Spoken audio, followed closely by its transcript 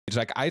It's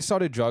like I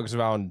started drugs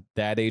around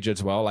that age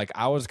as well. Like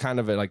I was kind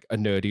of like a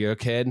nerdier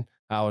kid.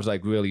 I was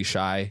like really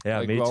shy. Yeah,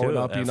 like, me growing too.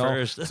 up, you At know.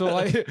 first. So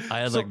like I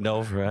had like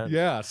no friends.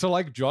 Yeah, so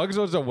like drugs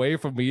was a way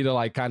for me to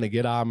like kind of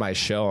get out of my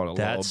shell a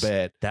little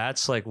bit.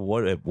 That's like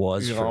what it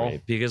was You for know?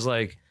 me, because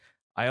like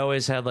I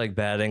always had like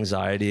bad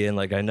anxiety, and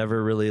like I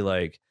never really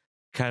like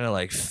kind of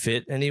like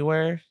fit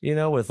anywhere, you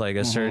know, with like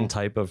a certain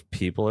type of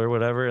people or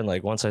whatever. And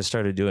like once I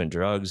started doing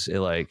drugs, it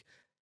like,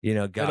 you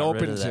know, got It rid of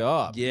opens that. you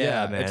up.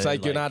 Yeah, man. It's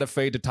like you're not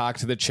afraid to talk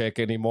to the chick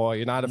anymore.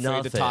 You're not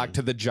afraid to talk Nothing.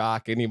 to the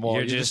jock anymore.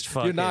 You're just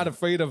you're not fucking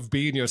afraid of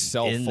being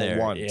yourself in for there.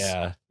 once.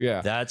 Yeah. Yeah.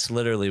 That's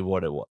literally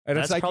what it was. And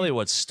it's that's like probably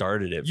what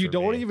started it. You for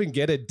don't me. even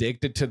get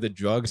addicted to the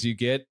drugs. You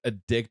get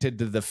addicted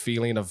to the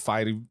feeling of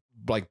fighting,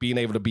 like being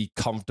able to be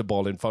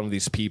comfortable in front of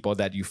these people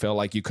that you feel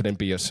like you couldn't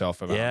be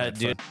yourself around. Yeah,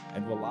 dude.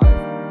 And we're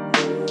live.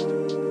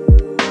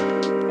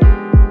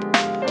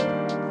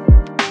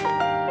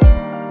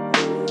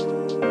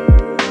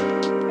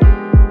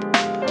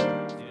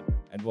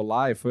 And we're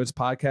live. First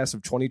podcast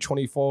of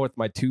 2024 with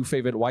my two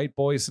favorite white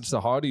boys since the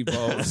Hardy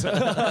Bros.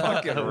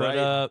 Fucking What right.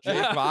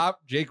 up?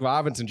 Jake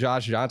Robbins and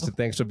Josh Johnson.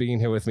 Thanks for being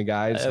here with me,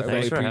 guys. I really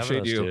Thanks for having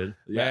appreciate us, you. dude.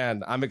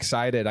 Man, I'm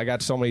excited. I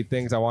got so many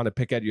things I want to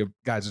pick at your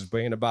guys'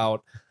 brain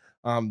about.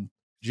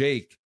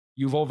 Jake,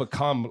 you've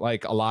overcome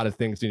like a lot of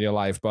things in your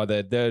life,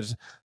 brother. There's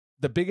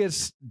the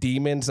biggest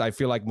demons I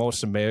feel like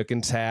most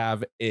Americans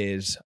have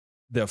is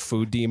the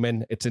food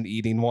demon. It's an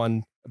eating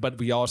one, but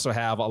we also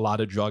have a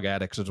lot of drug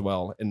addicts as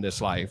well in this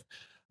life.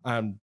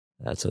 That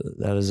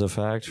is a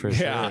fact for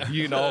sure. Yeah,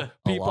 you know,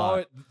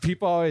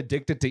 people are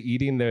addicted to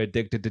eating. They're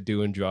addicted to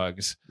doing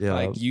drugs. Yeah.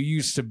 Like you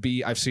used to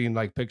be, I've seen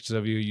like pictures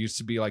of you. You used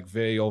to be like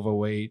very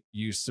overweight.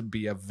 You used to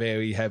be a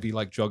very heavy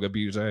like drug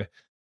abuser,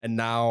 and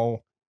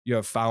now you're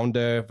a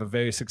founder of a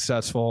very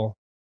successful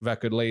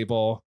record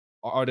label,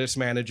 artist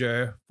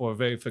manager for a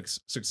very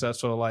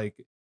successful like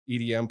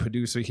EDM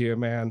producer here,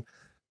 man.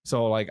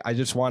 So like, I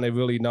just want to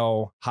really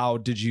know, how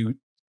did you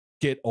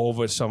get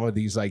over some of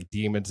these like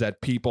demons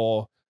that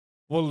people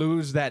will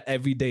lose that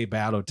everyday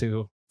battle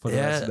to for the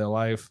rest of their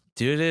life?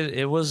 Dude,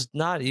 it was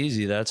not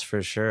easy, that's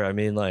for sure. I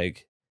mean,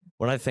 like,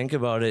 when I think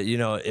about it, you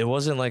know, it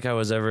wasn't like I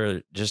was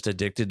ever just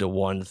addicted to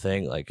one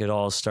thing. Like, it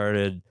all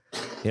started,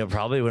 you know,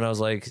 probably when I was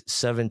like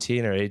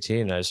 17 or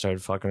 18, I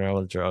started fucking around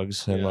with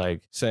drugs. And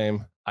like,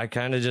 same. I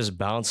kind of just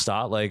bounced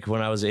out. Like,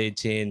 when I was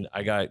 18,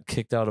 I got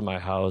kicked out of my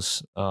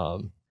house.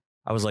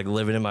 I was like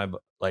living in my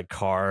like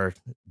car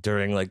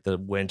during like the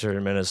winter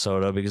in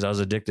Minnesota because I was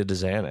addicted to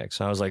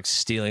Xanax. I was like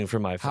stealing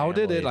from my family. How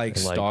did it like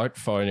start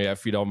for you,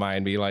 if you don't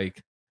mind me?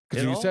 Like,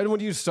 because you said when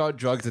you start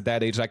drugs at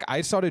that age, like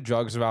I started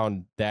drugs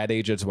around that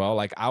age as well.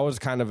 Like I was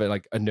kind of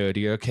like a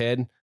nerdier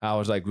kid. I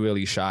was like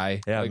really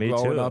shy. Yeah, like, me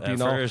growing too. up, you at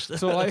know. First.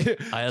 So like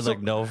I had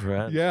like no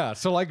friends. Yeah,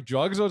 so like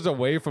drugs was a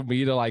way for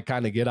me to like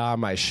kind of get out of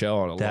my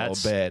shell a little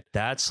bit.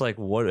 That's like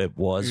what it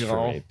was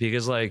for me,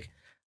 because like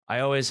I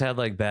always had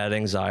like bad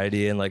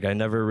anxiety, and like I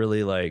never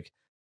really like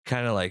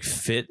kind of like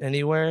fit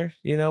anywhere,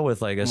 you know,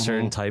 with like a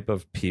certain type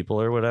of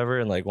people or whatever.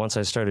 And like once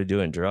I started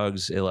doing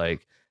drugs, it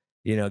like,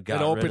 you know,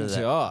 got it rid of opens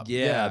that. you up.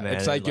 Yeah, man.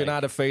 It's like you're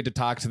not afraid to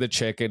talk to the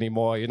chick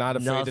anymore. You're not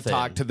afraid to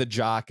talk to the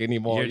jock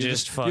anymore. You're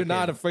you're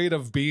not afraid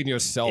of being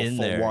yourself in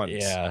for there. once.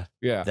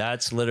 Yeah.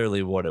 That's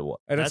literally what it was.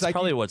 And that's it's like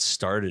probably what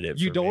started it.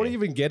 You for don't me.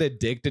 even get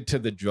addicted to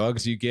the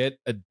drugs. You get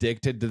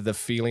addicted to the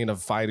feeling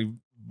of fighting,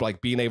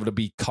 like being able to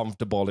be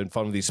comfortable in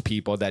front of these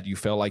people that you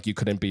feel like you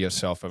couldn't be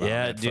yourself around.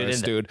 Yeah, at dude,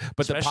 first, dude.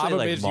 But the problem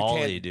like is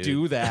Molly, you can't dude.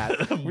 do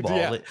that.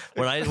 Molly.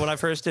 Yeah. When I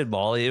first did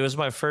Molly, it was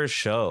my first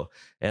show,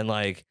 and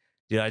like,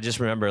 dude, I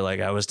just remember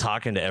like I was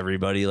talking to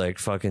everybody, like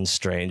fucking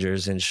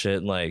strangers and shit,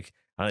 and like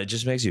it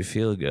just makes you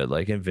feel good,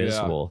 like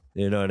invincible.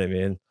 You know what I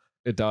mean?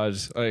 It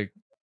does. Like,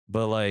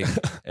 but like,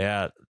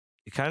 yeah,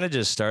 it kind of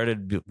just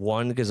started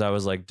one because I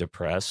was like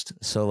depressed,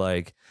 so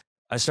like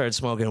I started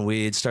smoking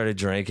weed, started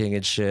drinking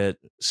and shit,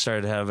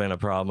 started having a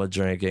problem with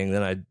drinking.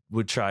 Then I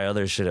would try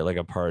other shit at like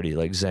a party,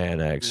 like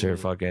Xanax or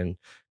fucking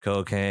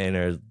cocaine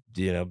or,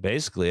 you know,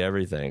 basically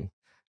everything.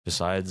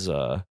 Besides,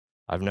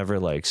 I've never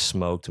like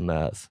smoked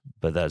meth,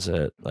 but that's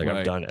it. Like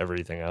I've done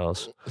everything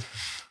else.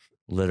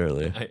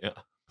 Literally.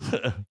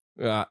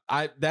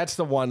 That's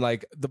the one,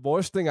 like the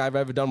worst thing I've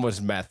ever done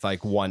was meth,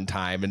 like one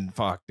time, and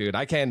fuck, dude,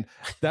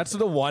 that's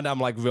the one I'm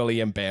like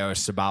really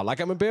embarrassed about. Like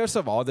I'm embarrassed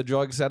of all the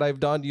drugs that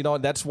I've done, you know,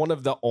 and that's one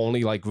of the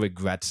only like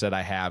regrets that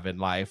I have in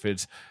life.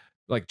 It's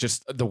like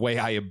just the way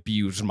I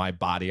abused my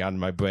body on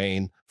my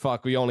brain.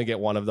 Fuck, we only get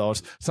one of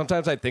those.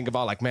 Sometimes I think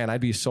about like, man,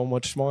 I'd be so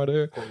much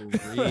smarter.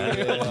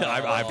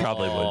 I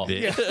probably would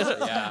be.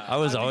 Yeah. I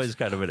was always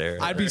kind of an error.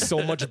 I'd be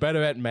so much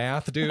better at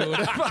math, dude.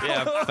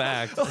 Yeah,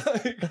 fact.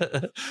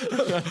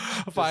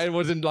 If I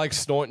wasn't like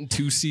snorting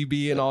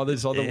 2CB and all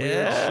this other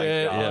weird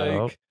shit.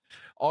 Yeah. Like,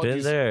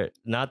 Been there,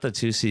 not the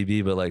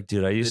 2CB, but like,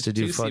 dude, I used to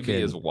do 2CB fucking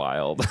is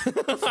wild.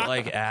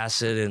 like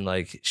acid and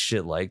like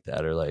shit like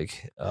that, or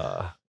like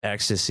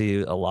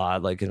ecstasy a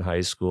lot, like in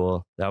high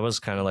school. That was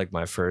kind of like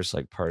my first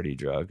like party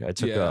drug. I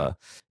took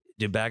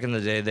dude, back in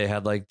the day they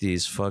had like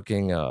these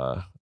fucking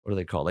what are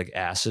they called, like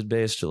acid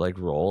based or like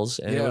rolls,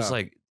 and it was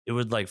like it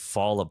would like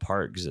fall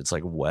apart because it's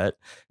like wet.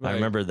 I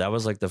remember that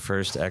was like the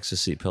first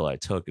ecstasy pill I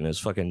took, and it was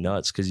fucking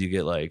nuts because you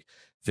get like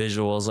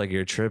visuals like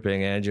you're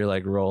tripping and you're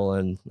like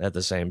rolling at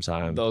the same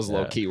time. Those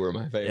low key were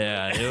my favorite.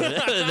 Yeah,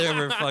 they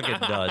were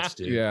fucking nuts,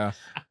 dude. Yeah.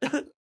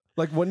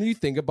 Like when you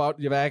think about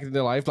your back in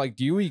your life, like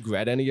do you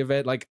regret any of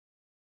it? Like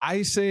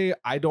I say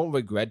I don't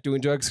regret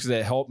doing drugs because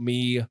it helped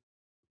me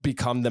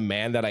become the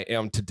man that I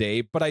am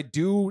today. But I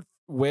do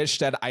wish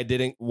that I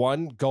didn't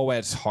go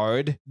as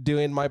hard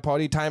during my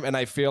party time, and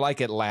I feel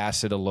like it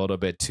lasted a little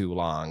bit too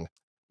long.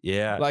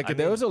 Yeah, like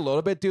there was a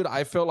little bit, dude.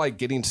 I felt like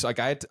getting like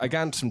I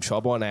got in some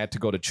trouble and I had to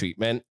go to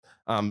treatment.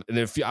 And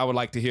if I would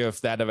like to hear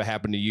if that ever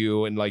happened to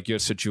you and like your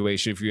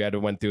situation, if you ever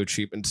went through a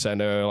treatment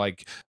center,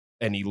 like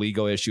any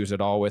legal issues at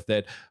all with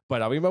it.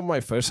 But I remember my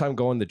first time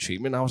going to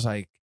treatment, I was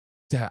like,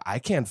 I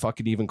can't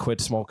fucking even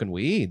quit smoking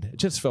weed. It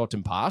just felt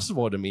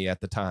impossible to me at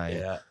the time.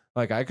 Yeah.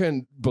 Like I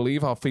couldn't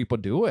believe how people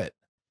do it.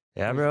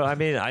 Yeah, bro. I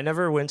mean, I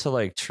never went to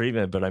like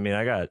treatment, but I mean,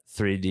 I got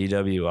 3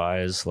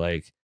 DWIs.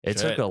 Like it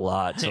took a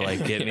lot to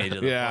like get me to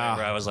the point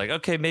where I was like,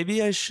 okay,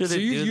 maybe I shouldn't. So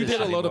you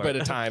did a little bit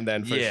of time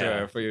then for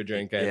sure for your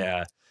drinking.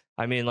 Yeah.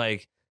 I mean,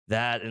 like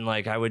that, and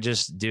like I would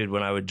just, dude,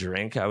 when I would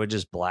drink, I would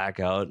just black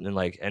out and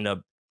like end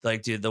up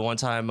like, dude, the one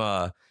time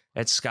at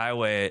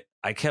Skyway,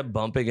 I kept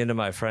bumping into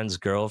my friend's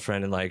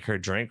girlfriend and like her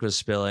drink was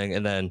spilling.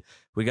 And then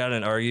we got in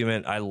an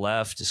argument. I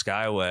left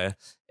Skyway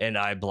and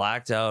I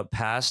blacked out,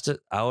 passed it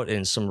out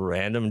in some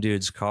random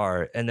dude's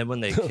car. And then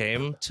when they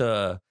came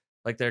to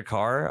like their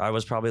car, I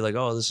was probably like,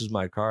 oh, this is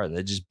my car. And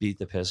they just beat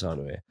the piss out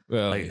of me.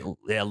 Like,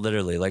 yeah,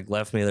 literally like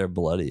left me there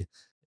bloody.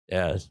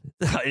 Yeah.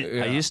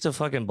 I used to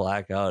fucking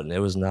black out and it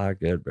was not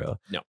good, bro.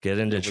 No. Get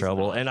into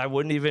trouble. And I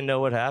wouldn't even know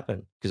what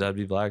happened because I'd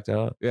be blacked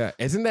out. Yeah.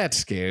 Isn't that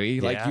scary?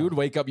 Yeah. Like you would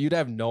wake up, you'd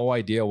have no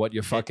idea what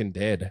you fucking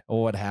did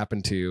or what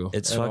happened to you.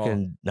 It's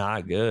fucking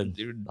not good.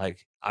 Dude,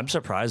 like I'm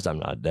surprised I'm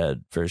not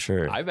dead for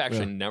sure. I've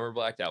actually never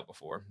blacked out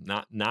before.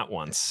 Not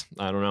once.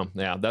 I don't know.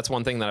 Yeah. That's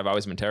one thing that I've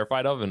always been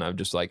terrified of. And I've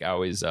just like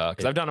always,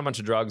 cause I've done a bunch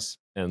of drugs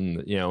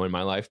and you know, in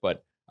my life,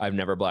 but I've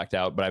never blacked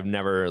out, but I've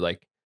never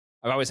like,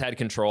 I've always had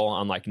control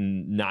on like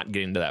not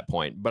getting to that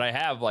point, but I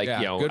have like,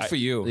 you know, good for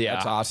you. Yeah.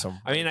 That's awesome.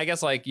 I mean, I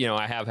guess like, you know,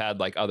 I have had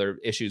like other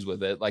issues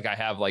with it. Like I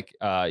have like,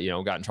 you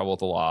know, got in trouble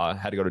with the law,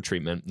 had to go to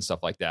treatment and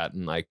stuff like that.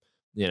 And like,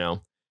 you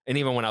know, and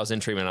even when I was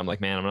in treatment, I'm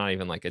like, man, I'm not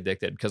even like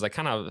addicted because I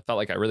kind of felt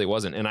like I really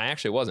wasn't. And I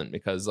actually wasn't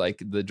because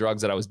like the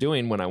drugs that I was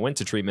doing when I went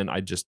to treatment,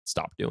 I just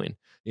stopped doing.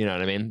 You know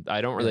what I mean?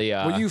 I don't really.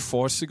 Were you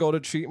forced to go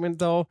to treatment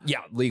though?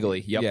 Yeah,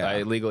 legally. Yep. Yeah.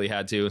 I legally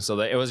had to. So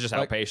that it was just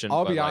like, outpatient.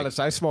 I'll be honest.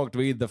 I smoked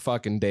weed the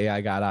fucking day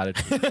I got out of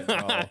treatment.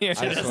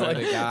 I swear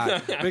to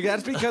God. But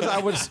that's because I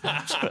was.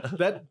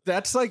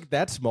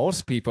 That's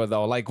most people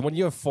though. Like when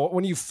you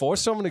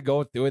force someone to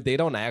go through it, they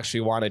don't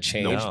actually want to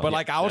change. No, but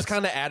like I was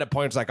kind of at a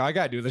point. It's like I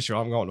gotta do this or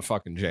I'm going to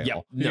fucking jail.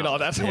 Yep. You know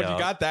that's when you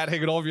got that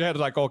hanging over your head.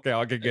 It's like okay,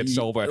 I can get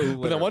sober.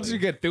 But then once you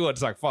get through it,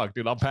 it's like fuck,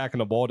 dude. I'm packing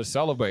a ball to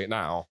celebrate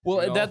now.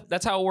 Well, you know?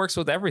 that's how it works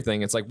with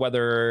everything. It's like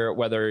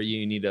whether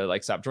you need to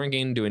like stop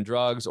drinking, doing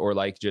drugs, or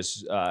like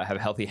just have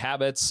healthy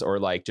habits, or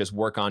like just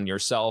work on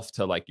yourself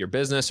to like your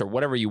business or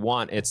whatever you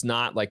want. It's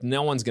not like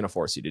no one's gonna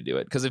force you to do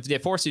it because if they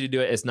force you to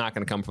do it, it's not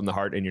gonna come from the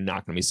heart and you're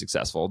not gonna be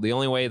successful. The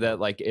only way that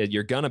like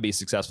you're gonna be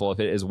successful if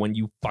it is when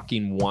you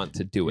fucking want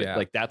to do it. Yeah.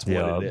 Like that's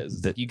what it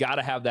is. You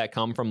gotta have that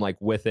come from like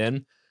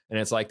within. And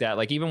it's like that.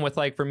 Like even with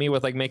like for me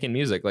with like making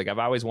music, like I've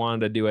always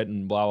wanted to do it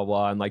and blah blah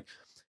blah. And like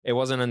it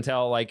wasn't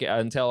until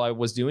I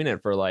was doing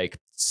it for like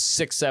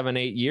 6, 7,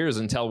 8 years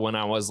until when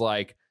I was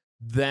like,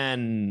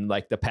 then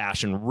like the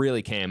passion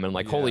really came and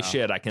like, holy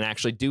shit, I can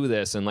actually do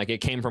this. And like, it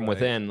came from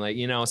within, like,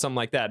 you know, something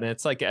like that. And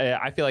it's like,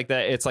 I feel like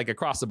that it's like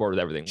across the board with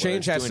everything.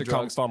 Change has to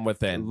come from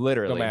within.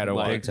 Literally. No matter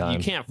like, what. You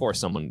can't force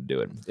someone to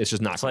do it. It's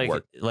just not gonna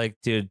work. Like,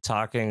 dude,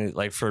 talking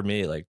like for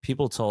me, like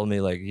people told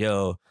me like,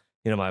 yo,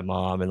 you know, my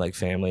mom and like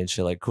family and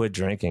shit, like quit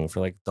drinking for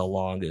like the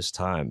longest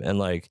time. And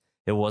like,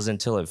 it wasn't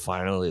until it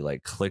finally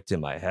like clicked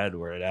in my head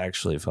where it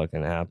actually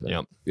fucking happened.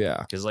 Yep.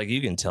 Yeah. Cause like you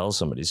can tell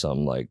somebody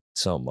something like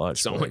so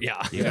much. So like,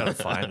 yeah. You gotta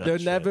find that They'll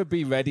shit. never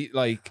be ready.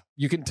 Like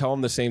you can tell them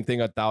the same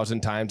thing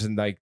 1,000 times and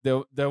like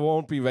they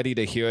won't be ready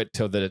to hear it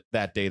till that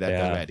day that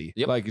they're ready.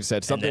 Yep. Like you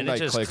said, something like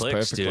clicks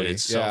perfectly. Dude.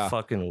 It's so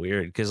fucking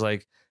weird. Cause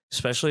like,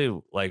 especially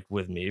like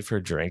with me for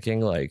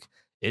drinking, like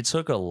it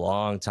took a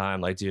long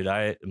time. Like, dude,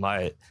 I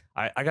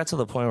got to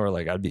the point where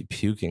like I'd be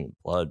puking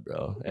blood,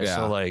 bro. And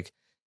so like,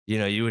 you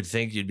know, you would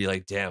think you'd be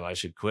like, damn, I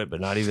should quit, but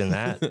not even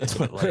that.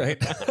 But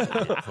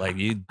like, like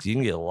you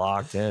can get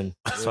locked in.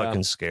 It's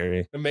fucking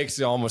scary. It makes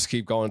you almost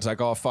keep going. It's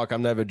like, oh fuck,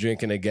 I'm never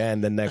drinking again.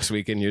 Then next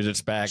weekend you're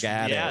just back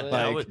at it.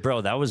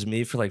 Like, that was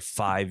me for like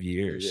 5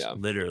 years,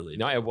 literally.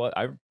 No, I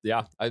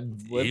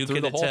lived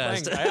through the whole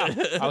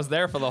thing. I was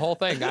there for the whole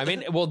thing. I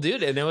mean, well,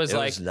 dude, and it was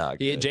like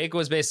Jake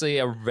was basically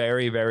a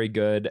very, very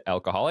good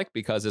alcoholic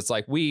because it's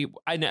like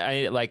I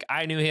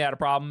knew he had a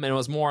problem, and it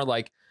was more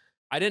like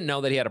I didn't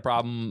know that he had a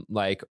problem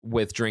like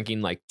with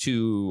drinking like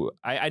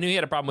I knew he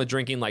had a problem with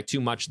drinking like too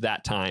much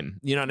that time.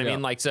 You know what I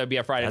mean? Like, so it'd be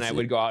a Friday night,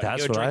 we'd go out,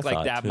 he would drink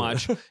like that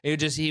much.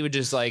 He would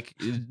just like,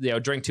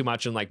 drink too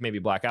much and like maybe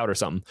black out or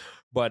something.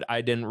 But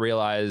I didn't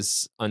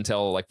realize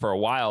until like for a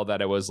while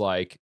that it was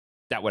like,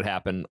 that would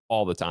happen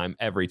all the time,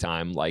 every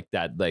time, like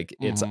that, like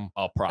it's a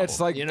problem.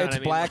 It's like, it's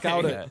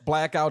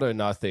blackout or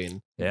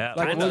nothing. Yeah.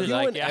 Like, were you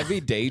an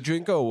everyday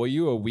drinker or were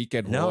you a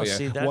weekend warrior?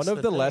 See, one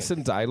of the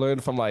lessons I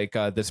learned from like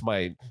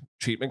my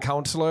treatment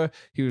counselor,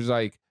 he was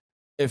like,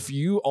 if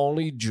you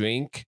only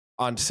drink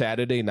on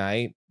Saturday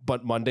night,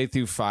 but Monday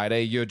through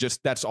Friday,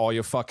 that's all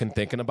you're fucking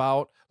thinking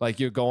about. Like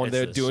you're going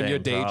there doing your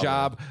day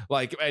job,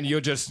 like, and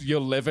you're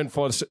living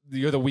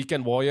you're the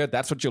weekend warrior.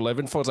 That's what you're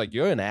living for. It's like,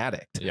 you're an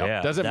addict.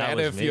 Yeah. Doesn't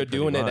matter if you're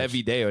doing it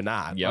every day or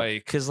not. Yep.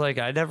 Like, cause like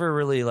I never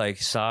really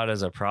like saw it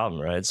as a problem.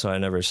 Right. So I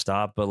never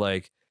stopped. But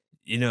like,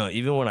 you know,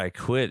 even when I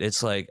quit,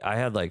 it's like I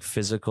had like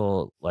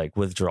physical like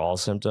withdrawal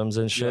symptoms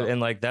and shit.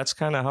 And like that's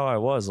kind of how I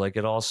was. Like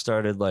it all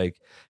started like,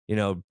 you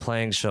know,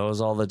 playing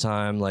shows all the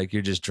time. Like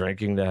you're just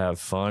drinking to have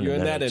fun. You're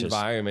in that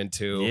environment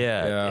too.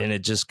 Yeah. And it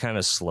just kind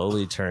of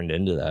slowly turned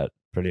into that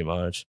pretty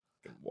much.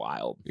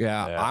 Wild.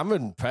 Yeah. I'm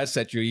impressed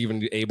that you're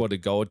even able to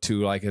go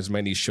to like as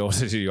many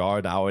shows as you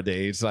are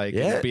nowadays. Like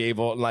be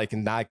able like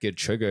not get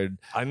triggered.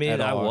 I mean,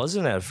 I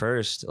wasn't at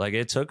first. Like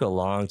it took a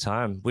long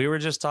time. We were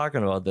just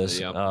talking about this.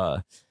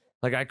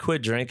 Like I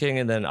quit drinking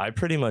and then I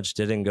pretty much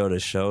didn't go to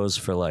shows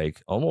for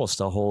like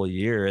almost a whole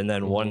year. And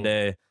then one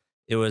day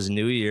it was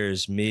New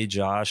Year's, me,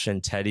 Josh,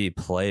 and Teddy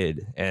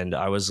played. And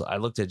I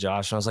looked at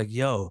Josh and I was like,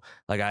 yo,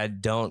 like I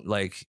don't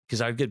like, cause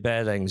I'd get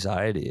bad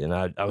anxiety. And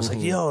I was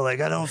like, yo,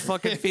 like I don't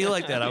fucking feel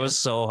like that. I was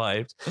so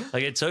hyped.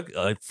 Like it took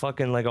like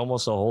fucking like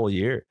almost a whole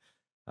year.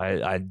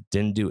 I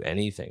didn't do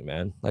anything,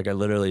 man. Like I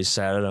literally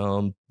sat at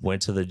home,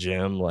 went to the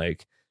gym,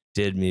 like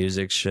did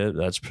music shit.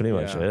 That's pretty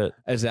much it.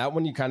 Is that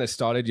when you kind of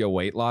started your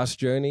weight loss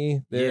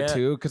journey there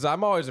too? Because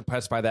I'm always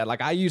impressed by that. Like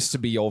I used to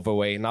be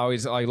overweight and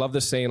I love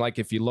the saying, like,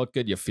 if you look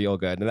good, you feel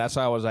good. And that's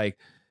why I was like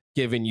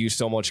giving you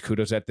so much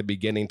kudos at the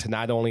beginning to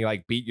not only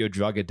like beat your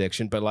drug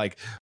addiction, but like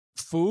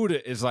food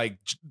is like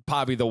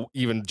probably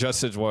even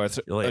just as worth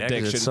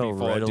addiction so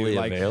before, dude.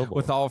 Like available.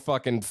 with all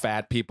fucking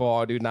fat people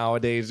are, dude,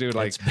 nowadays, dude.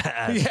 Like it's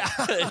bad. Yeah,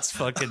 it's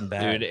fucking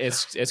bad, dude.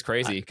 It's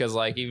crazy because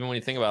like even when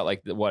you think about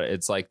like what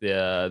it's like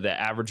the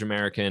average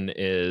American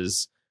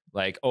is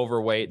like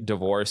overweight,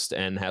 divorced,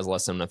 and has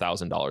less than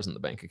 $1,000 in the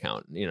bank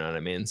account. You know what I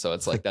mean? So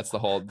it's like that's the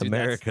whole dude,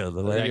 America,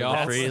 the land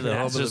of free, the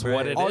home of the just brave.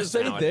 what it I'll is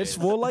say nowadays. this: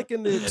 we're like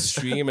in the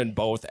extreme in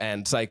both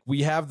ends. Like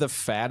we have the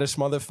fattest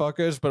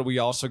motherfuckers, but we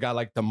also got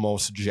like the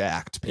most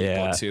jacked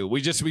people too.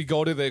 We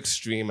go to the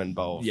extreme in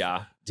both.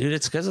 Yeah, dude,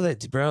 it's because of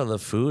that, bro. The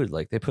food,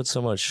 like they put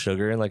so much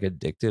sugar and like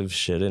addictive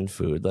shit in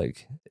food,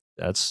 like.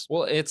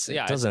 It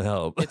doesn't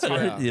help. It's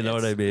hard. You know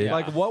what I mean?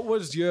 Like, what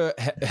was your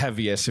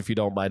heaviest, if you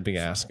don't mind me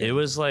asking? It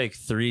was like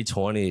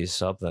 320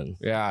 something.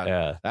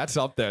 Yeah, that's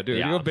up there, dude.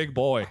 Yeah. You're a big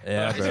boy.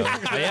 Yeah, bro.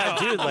 Yeah,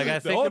 dude. Like I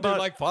think about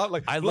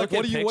I look what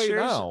at do you pictures. weigh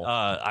now?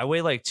 I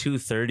weigh like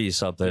 230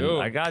 something. Dude.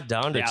 I got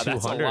down to Yeah,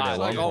 that's a 200 lot. at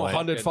Like one point.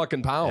 100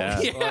 fucking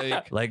pounds.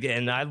 Yeah.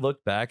 And I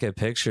look back at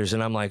pictures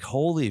and I'm like,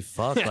 holy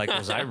fuck! Like,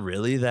 was I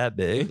really that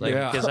big? Like,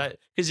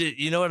 because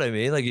you know what I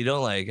mean? Like, you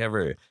don't like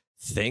ever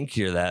think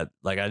you're that,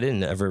 like I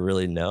didn't ever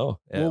really know.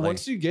 Well, like,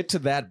 once you get to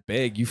that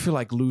big, you feel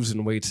like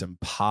losing weight's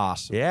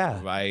impossible.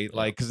 Yeah. Right.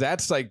 Like, cause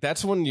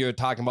that's when you're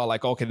talking about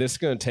like, okay, this is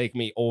going to take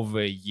me over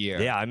a year.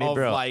 Yeah. I mean, of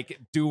bro, like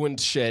doing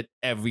shit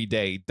every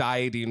day,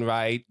 dieting,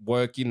 right?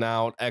 Working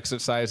out,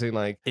 exercising.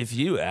 Like, if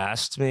you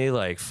asked me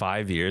like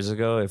 5 years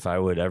ago if I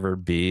would ever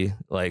be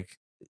like,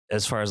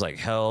 as far as like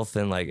health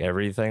and like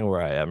everything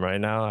where I am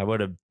right now, I would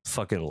have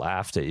fucking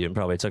laughed at you and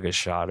probably took a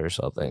shot or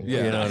something.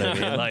 Yeah. You know what I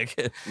mean?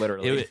 Like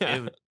literally.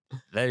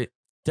 That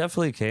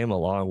definitely came a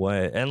long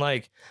way. And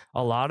like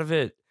a lot of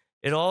it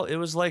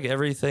was like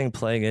everything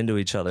playing into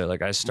each other.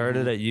 Like I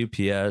started at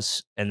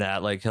UPS and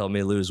that like helped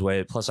me lose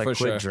weight. Plus I quit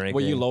drinking.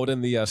 Were you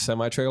loading the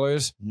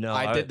semi-trailers? No.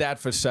 I did that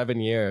for 7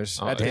 years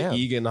at the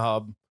Egan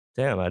hub.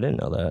 Damn, I didn't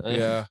know that.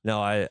 Yeah.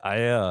 No,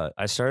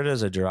 I started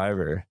as a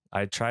driver.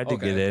 I tried to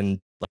get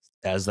in like,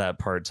 as that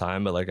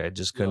part-time, but like I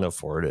just couldn't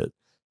afford it.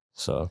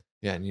 So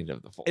Yeah, I need to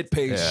have the full. it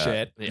pays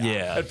shit.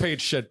 Yeah. It paid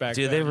shit back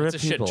dude, then. they rip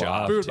It's a shit people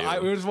job, off. Dude, too.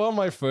 it was one of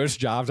my first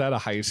jobs out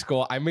of high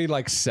school. I made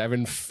like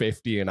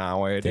 $7.50 an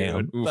hour,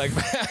 Damn. dude. Like,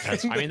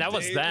 I mean, that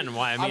was then.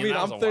 Why? I mean,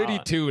 I'm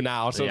 32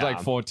 now, so it's Yeah.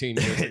 like 14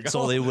 years ago. It's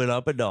only went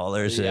up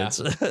 $1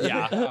 since.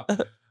 Yeah.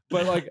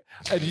 But like,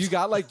 and you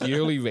got like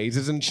yearly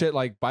raises and shit.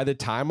 Like by the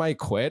time I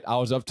quit, I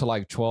was up to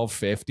like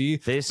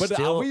 $12.50. But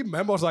I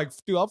remember I was like,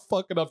 dude, I'm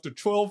fucking up to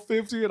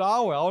 $12.50 an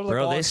hour. I was like,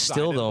 Bro, all they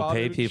still excited don't about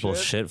pay it and people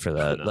shit for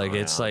that. No, like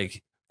it's yeah.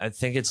 like I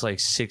think it's like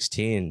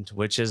 16,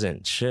 which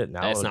isn't shit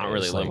now. It's not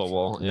really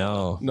livable.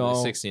 No.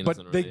 No, 16 but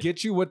isn't they really-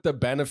 get you with the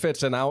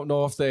benefits, and I don't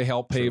know if they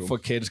help pay True. for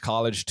kids'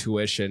 college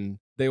tuition.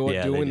 They were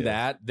Yeah, they doing do.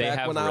 that They back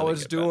have when I really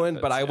was good doing,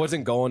 but benefits, I yeah.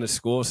 wasn't going to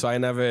school, so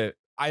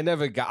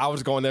I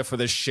was going there for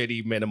the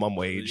shitty minimum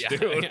wage,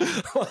 dude.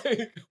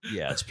 Like,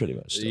 Yeah, it's pretty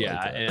much still like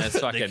that. and it's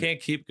fucking. They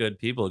can't keep good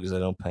people because they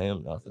don't pay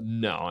them nothing.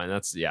 No, and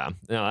that's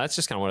that's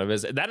just kind of what it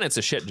is. Then it's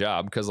a shit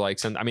job because like,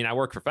 I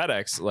work for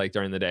FedEx like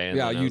during the day. And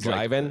yeah, then you it's,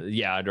 like, driving?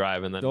 yeah, I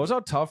drive, and then Those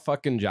are tough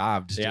fucking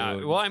jobs, dude. yeah.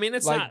 Well, I mean,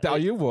 it's like, not. are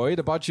you worried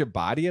about your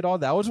body at all?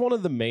 That was one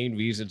of the main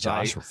reasons.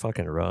 Josh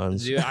fucking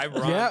runs. Dude, I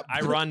run. Yeah.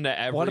 I run to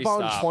every. What about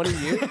stop. in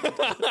 20 years?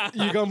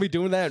 You gonna be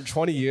doing that in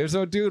 20 years,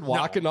 though, dude?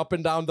 Walking up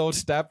and down those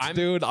steps,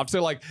 dude. I'm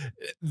still like,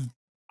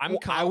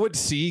 I would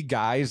see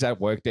guys that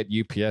worked at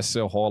UPS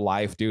their whole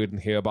life, dude, and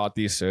hear about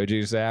these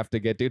surgeries they have to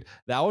get, dude.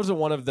 That was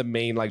one of the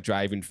main like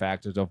driving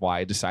factors of why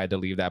I decided to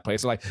leave that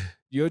place. Like,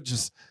 you're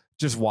just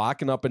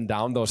walking up and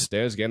down those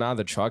stairs, getting out of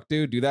the truck,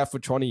 dude. Do that for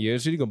 20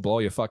 years, dude. You can blow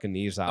your fucking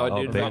knees out. Oh,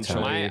 dude,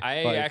 eventually.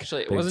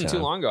 it wasn't too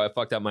long ago. I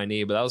fucked up my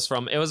knee, but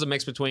it was a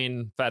mix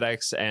between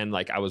FedEx and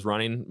like I was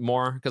running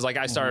more because like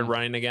I started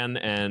running again,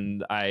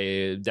 and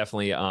I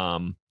definitely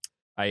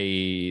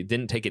I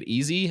didn't take it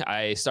easy.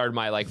 I started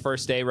my like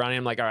first day running.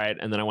 I'm like, all right.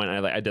 And then I went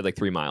and I did like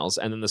 3 miles.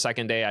 And then the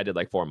second day I did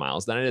like 4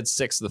 miles. Then I did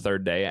 6 the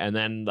third day. And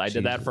then I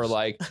did that for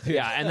like,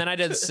 And then I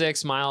did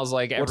 6 miles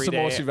like every day. What's the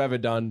most you've ever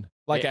done?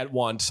 Like at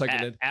once? Like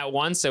at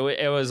once. So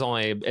it's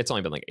only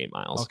been like 8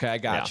 miles. Okay, I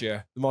got you.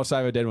 The most I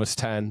ever did was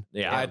 10.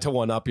 Yeah. I had to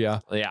one up you.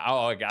 Yeah.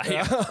 Oh, I got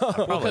you.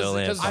 Probably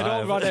only had I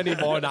don't 5. run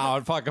anymore now.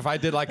 Fuck, if I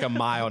did like a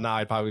mile now,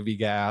 I'd probably be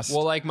gassed.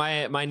 Well, like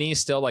my knee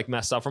still like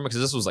messed up from it because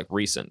this was like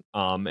recent.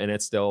 And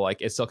it's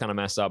still kind of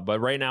messed up.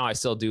 But right now I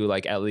still do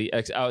like at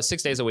least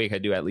 6 days a week. I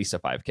do at least a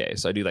 5K.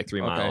 So I do like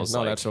 3 miles.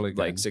 No, that's really good.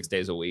 Like 6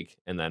 days a week.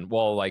 And then,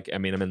 well, like, I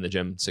mean, I'm in the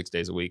gym 6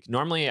 days a week.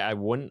 Normally I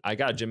wouldn't. I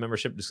got a gym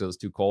membership just because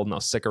it's too cold and I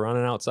was sick of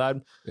running outside.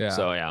 Yeah.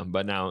 So yeah,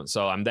 but now,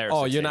 so I'm there.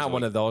 Oh, 6 you're days not a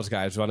one week. of those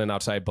guys running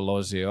outside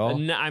below zero.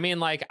 No, I mean,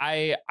 like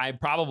I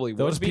probably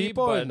Those would be,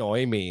 people but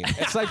annoy me.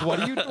 It's like, what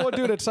are you doing,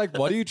 dude? It's like,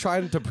 what are you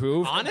trying to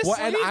prove? Honestly,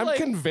 and I'm like-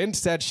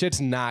 convinced that shit's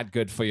not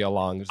good for your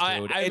lungs, dude.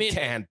 I mean, it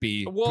can't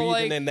be. well, Breathing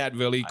like- in that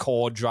really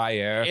cold, dry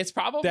air. It's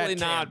probably That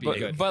not, can't be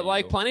good but for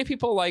like you.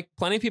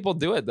 plenty of people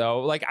do it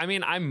though. Like, I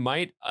mean, I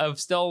might have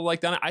still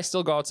like done it. I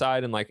still go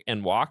outside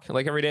and walk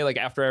like every day. Like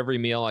after every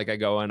meal, like I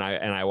go and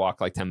I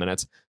walk like 10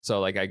 minutes. So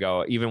like I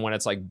go even when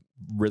it's like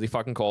really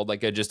fucking cold,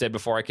 like I just did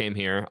before I came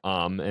here.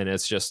 And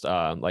it's just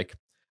like,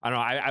 I don't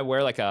know. I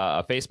wear like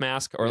a face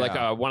mask or like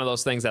one of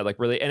those things that like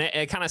really, and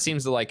it kind of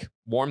seems to like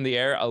warm the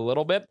air a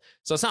little bit.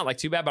 So it's not like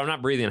too bad, but I'm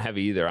not breathing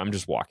heavy either. I'm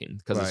just walking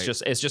because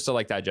it's just to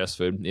like digest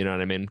food. You know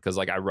what I mean? Because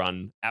like I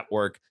run at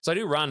work. So I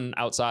do run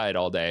outside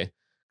all day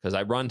because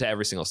I run to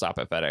every single stop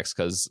at FedEx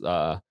because,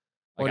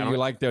 Or do you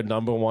like their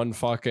number one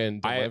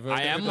fucking delivery?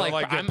 I am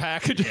like their I'm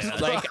packages.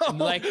 like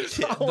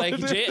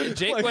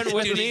Jake went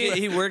with me.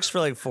 He works for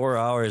like 4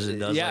 hours and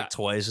does Yeah. like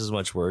twice as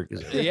much work.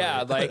 As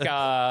Yeah,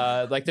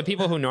 like the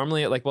people who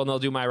normally like they'll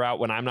do my route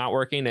when I'm not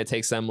working. It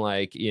takes them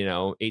like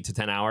 8 to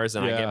 10 hours,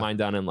 and I get mine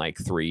done in like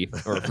 3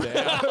 or.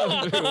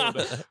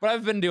 But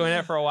I've been doing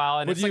it for a while,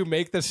 and Would it's you like,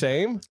 make the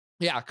same?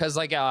 yeah, because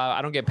like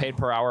I don't get paid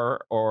per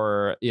hour,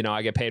 or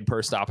I get paid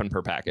per stop and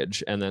per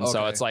package, and then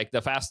so Okay. it's like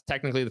the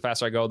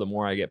faster I go, the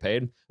more I get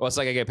paid. Well, it's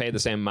like I get paid the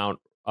same amount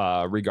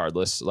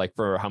regardless, like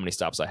for how many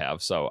stops I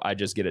have. So I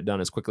just get it done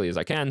as quickly as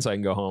I can, so I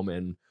can go home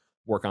and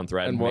work on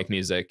thread and make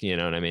music. You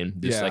know what I mean?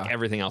 Just like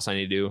everything else I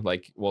need to do,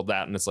 like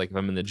that, and it's like if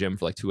I'm in the gym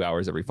for like 2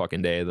 hours every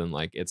fucking day, then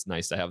like it's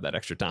nice to have that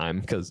extra time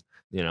because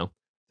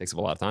takes up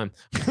a lot of time.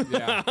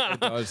 Yeah, it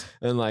does.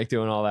 And like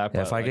doing all that. Yeah,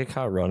 but, if I get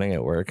caught running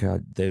at work,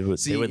 they would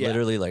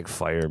literally like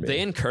fire me.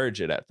 They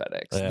encourage it at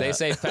FedEx. Yeah.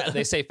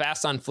 They say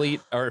fast on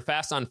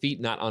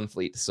feet, not on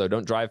fleet. So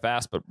don't drive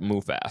fast, but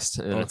move fast.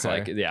 And it's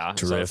like so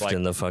drift it's like,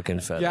 in the fucking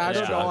FedEx. Yeah, I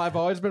don't know. truck. I've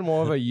always been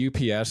more of a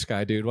UPS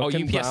guy, dude. What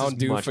can UPS Brown is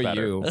do much for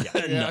better. you?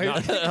 Yeah,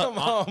 Come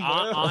on, bro.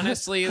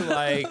 honestly,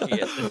 like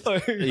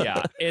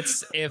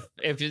it's if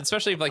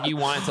especially if like you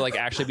want it to like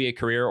actually be a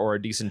career or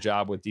a decent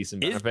job with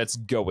decent benefits,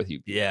 go with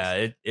UPS.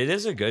 Yeah, it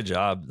is a good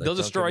job. Like, They'll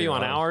destroy you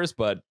on hours,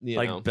 but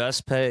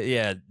best pay.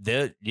 Yeah,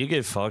 you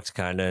get fucked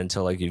kind of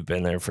until like you've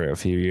been there for a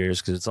few years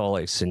because it's all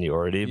like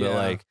seniority, but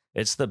like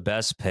it's the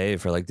best pay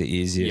for like the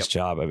easiest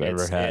job I've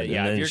ever had.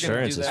 Yeah, and the if you're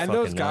gonna insurance do is that- And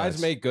fucking those guys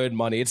nuts. make good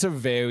money. It's a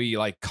very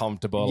like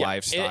comfortable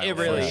lifestyle. It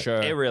really, for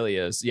sure. it really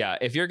is. Yeah,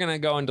 if you're gonna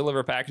go and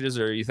deliver packages,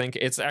 or you think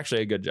it's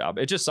actually a good job,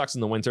 it just sucks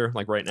in the winter,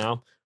 like right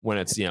now when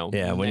it's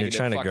when you're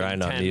trying to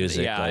grind on 10,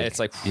 music. Yeah, like, it's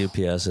like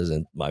UPS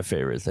isn't my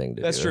favorite thing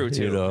to that's do. true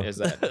too. You know? Is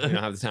that you don't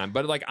have the time,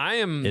 but like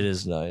It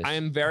is nice. I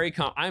am very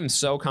I'm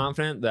so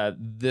confident that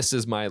this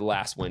is my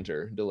last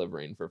winter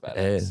delivering for FedEx.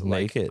 Hey, Like,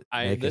 make it.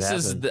 Make it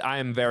happen. I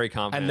am very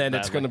confident. And then that,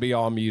 it's going to be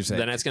all music.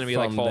 Then it's going to be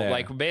like from full, there.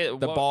 like the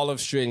ball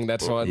of string.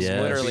 That's what it's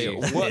Yes. literally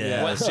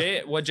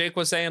Yes. what Jake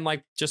was saying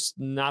like just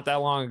not that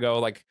long ago,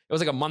 like it was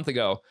like a month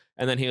ago,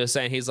 and then he was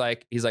saying he's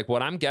like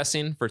what I'm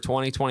guessing for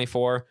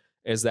 2024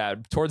 is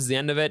that towards the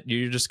end of it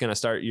you're just going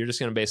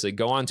to basically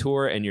go on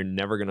tour and you're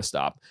never going to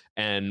stop,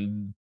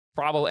 and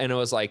it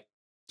was like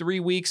 3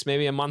 weeks,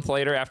 maybe a month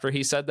later after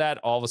he said that,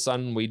 all of a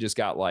sudden we just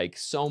got like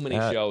so many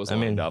shows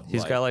lined up.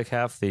 He's got like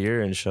half the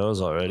year in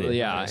shows already.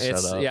 Yeah,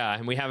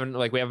 and we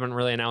haven't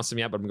really announced them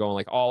yet, but I'm going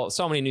like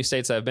so many new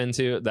states I've been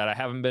to that I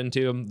haven't been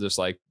to. Just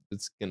like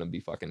it's gonna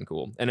be fucking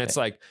cool, and it's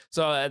like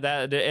so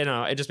that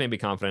it just made me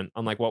confident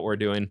on like what we're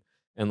doing.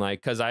 And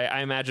like, cause I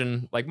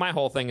imagine like my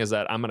whole thing is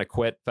that I'm going to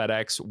quit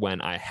FedEx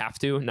when I have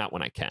to, not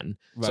when I can.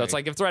 Right. So it's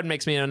like, if Thread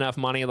makes me enough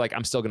money, like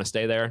I'm still going to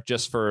stay there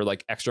just for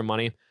like extra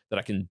money that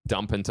I can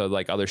dump into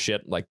like other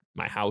shit, like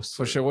my house.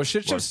 For sure. Well,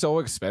 shit's just so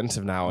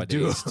expensive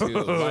nowadays too.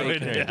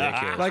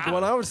 Like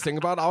when I was thinking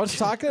about it, I was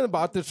talking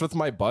about this with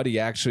my buddy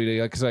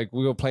actually, cause like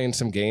we were playing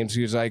some games.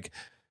 He's like,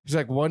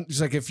 would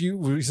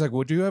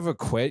you ever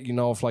quit,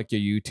 if like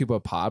your YouTube or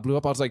pod blew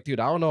up? I was like, dude,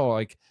 I don't know.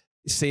 Like,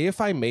 say if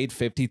I made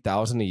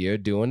 50,000 a year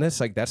doing this,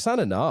 like that's not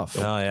enough.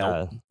 Oh yeah,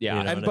 nope.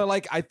 Yeah. But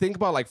like I think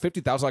about like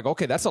 50,000, like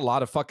okay, that's a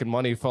lot of fucking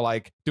money for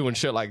like doing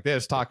shit like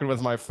this, talking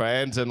with my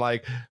friends, and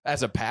like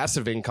as a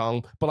passive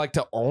income. But like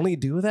to only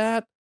do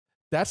that,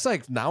 that's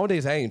like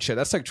nowadays ain't shit.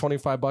 That's like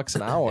 $25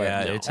 an hour.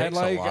 Yeah, it takes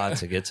a lot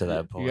to get to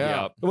that point.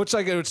 Yeah, which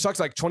like it sucks.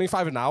 Like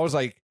 25 an hour is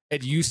like.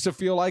 It used to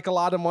feel like a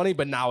lot of money,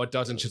 but now it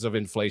doesn't because of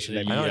inflation.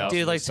 I know,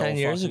 dude, like 10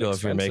 years ago,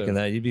 if you're making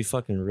that, you'd be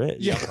fucking rich.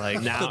 Yeah. Like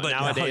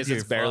nowadays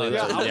it's barely.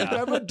 Yeah, I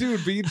remember,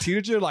 dude, being a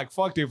teenager, like,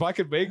 fuck, dude, if I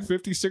could make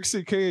 50,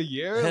 60K a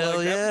year. Hell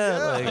like,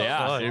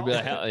 yeah. It'd be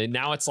like,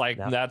 now it's like,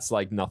 that's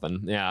like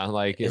nothing. Yeah.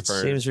 Like it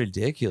seems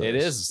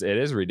ridiculous. It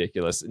is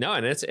ridiculous. No,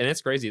 and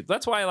it's crazy.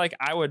 That's why, like,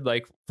 I would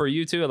like for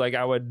you too, like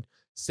I would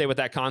stay with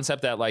that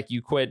concept that like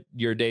you quit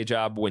your day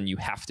job when you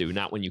have to,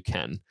 not when you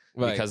can.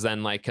 Right. Because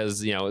then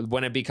because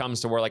when it becomes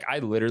to where like I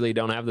literally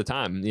don't have the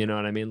time, you know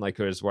what I mean? Like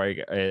it's where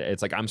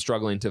it's like I'm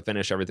struggling to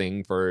finish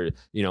everything for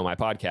my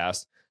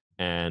podcast,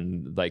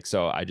 and like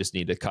so I just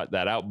need to cut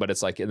that out. But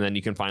it's like, and then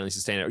you can finally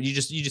sustain it. You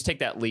just take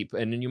that leap,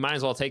 and then you might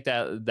as well take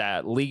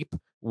that leap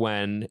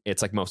when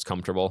it's like most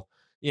comfortable.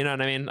 You know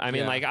what I mean? I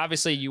mean, like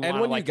obviously you want, and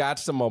when like, you got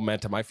some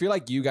momentum, I feel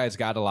like you guys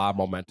got a lot of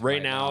momentum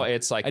right now.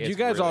 It's like, and you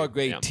guys really, are a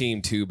great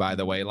team too, by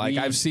the way. Like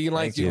I've seen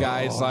like you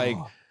guys like.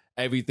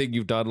 Everything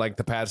you've done like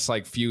the past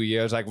like few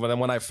years, like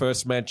when I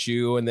first met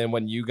you, and then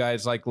when you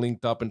guys like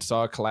linked up and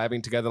started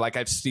collabing together, like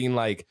I've seen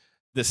like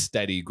the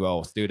steady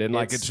growth, dude, and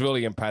like it's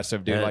really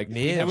impressive, dude. Like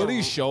it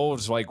really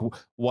shows like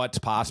what's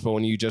possible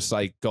when you just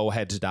like go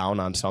heads down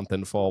on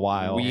something for a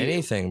while.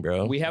 Anything,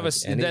 bro. We have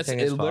that's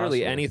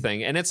literally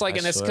anything, and it's like,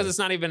 and it's because it's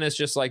not even, it's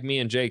just like me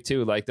and Jake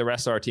too. Like the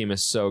rest of our team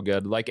is so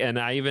good. Like, and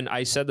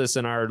I said this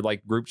in our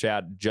like group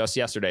chat just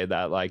yesterday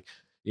that like.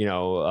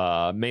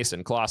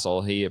 Mason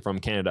Colossal, he from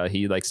Canada,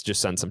 he like just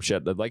sent some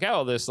shit that like,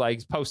 oh, this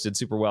like posted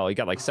super well. He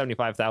got like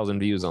 75,000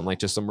 views on like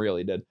just some reel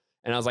he did.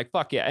 And I was like,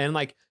 fuck yeah. And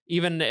like,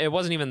 even it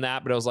wasn't even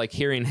that, but it was like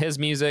hearing his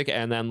music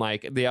and then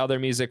like the other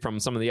music from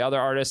some of the other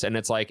artists. And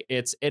it's like,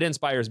 it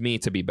inspires me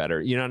to be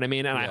better. You know what I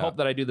mean? And I hope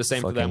that I do the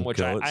same for them,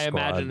 which I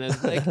imagine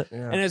is like,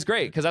 and it's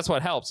great. Cause that's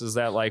what helps is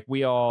that like,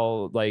 we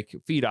all like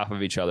feed off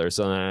of each other.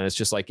 So then it's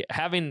just like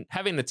having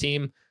a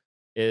team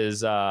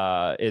is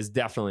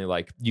definitely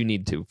like you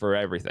need to for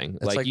everything.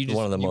 It's like you just,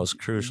 one of the most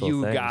crucial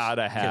things. You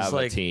gotta have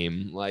a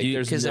team. Like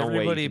there's no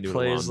everybody way you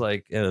plays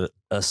like an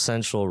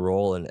essential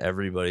role in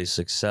everybody's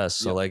success.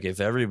 So like if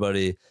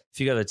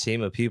you got a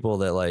team of people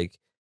that like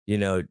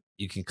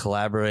you can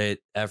collaborate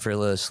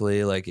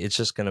effortlessly, like it's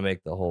just gonna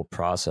make the whole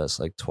process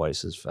like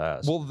twice as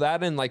fast. Well,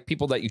 that and like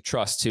people that you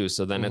trust too.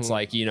 So then it's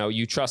like,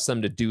 you trust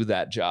them to do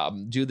the job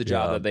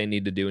that they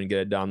need to do and get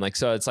it done. Like,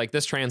 so it's like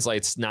this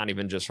translates not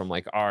even just from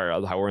like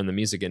how we're in the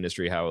music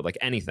industry, how like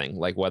anything,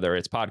 like whether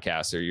it's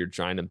podcasts or you're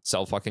trying to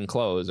sell fucking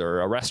clothes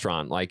or a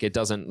restaurant, like it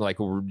doesn't like,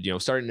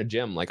 starting a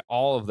gym, like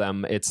all of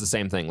them, it's the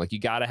same thing. Like you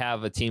got to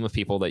have a team of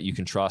people that you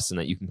can trust and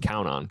that you can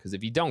count on. Cause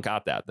if you don't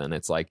got that, then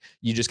it's like,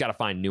 you just got to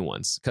find new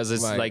ones. Cause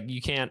it's like,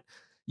 you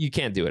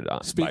can't do it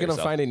on. Speaking of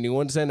finding new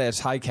ones, then as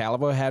High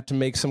Caliber had to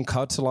make some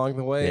cuts along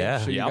the way. Yeah,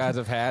 I'm sure you guys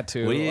have had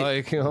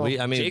to.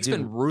 Jake's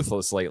been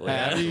ruthless lately.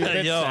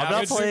 Yo, I'm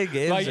not playing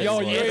games. Like,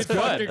 yo, you ain't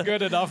fucking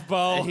good enough,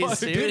 Bo.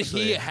 That's how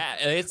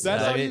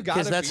you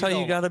gotta be. That's how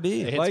you gotta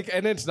be. Like,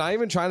 and it's not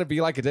even trying to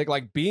be like a dick.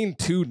 Like being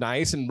too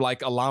nice and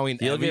like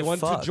allowing everyone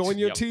to join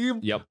your team.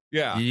 Yep.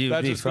 Yeah,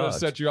 that's just gonna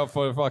set you up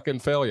for fucking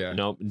failure.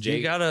 Nope.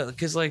 You gotta,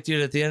 because like,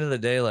 dude, at the end of the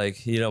day,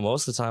 like,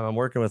 most of the time I'm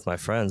working with my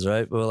friends,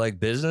 right? But like,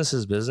 business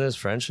is business,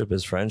 friendship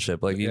is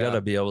friendship. Like, you gotta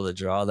be able to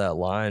draw that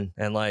line.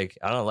 And like,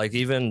 I don't like,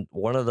 even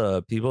one of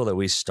the people that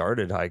we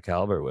started High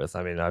Caliber with,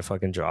 I mean, I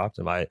fucking dropped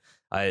him. I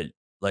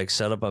like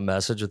set up a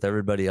message with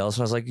everybody else,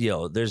 and I was like,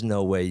 yo, there's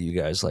no way you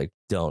guys like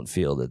don't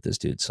feel that this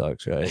dude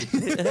sucks, right?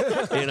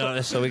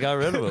 So we got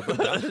rid of him.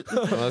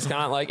 Well, it's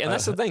kind of like, and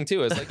that's the thing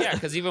too, is like, yeah,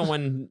 because even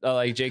when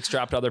like Jake's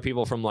dropped other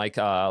people from like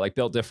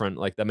Built Different,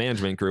 like the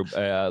management group,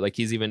 like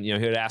he's even, he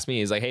would ask me,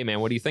 he's like, hey man,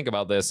 what do you think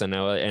about this? And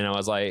I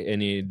was like,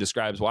 and he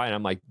describes why, and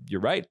I'm like,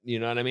 you're right. You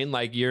know what I mean?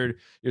 Like you're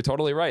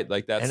totally right.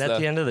 Like that's, and at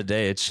the end of the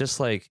day, it's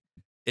just like,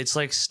 it's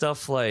like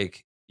stuff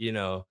like,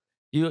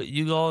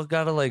 you all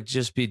gotta like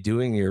just be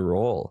doing your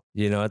role,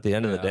 you know, at the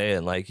end of the day,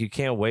 and like you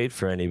can't wait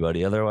for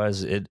anybody,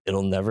 otherwise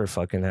it'll never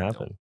fucking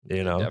happen.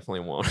 You know,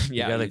 definitely won't.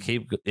 You gotta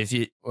keep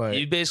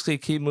you basically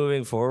keep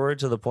moving forward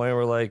to the point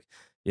where like,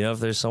 you know, if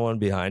there's someone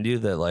behind you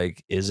that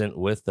like isn't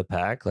with the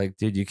pack, like,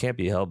 dude, you can't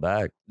be held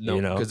back. No,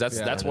 you know, because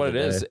that's what it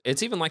is.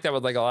 It's even like that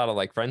with like a lot of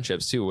like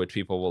friendships too, which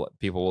people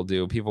will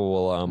do. People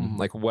will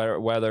like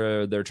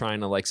whether they're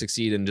trying to like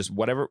succeed in just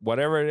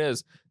whatever it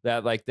is,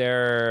 that like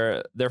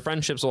their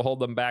friendships will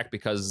hold them back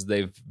because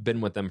they've been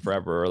with them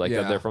forever, or like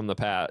that they're from the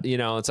past. You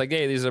know, it's like,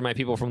 hey, these are my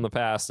people from the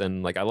past,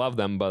 and like I love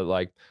them, but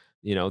like,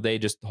 you know, they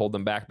just hold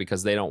them back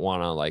because they don't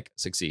want to like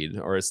succeed,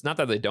 or it's not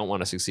that they don't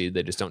want to succeed,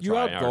 they just don't. You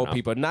outgrow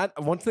people.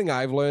 Not one thing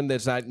I've learned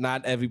is that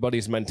not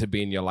everybody's meant to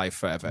be in your life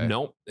forever.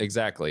 Nope,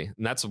 exactly,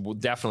 and that's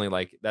definitely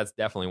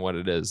what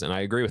it is, and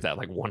I agree with that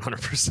like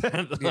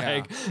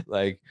 100%.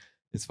 Like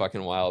it's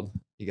fucking wild.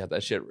 You got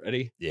that shit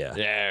ready? Yeah.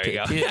 There you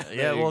go.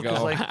 Yeah. Well,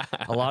 because like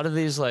a lot of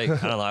these, like, I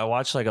don't know, I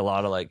watch like a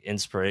lot of like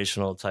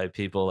inspirational type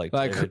people, like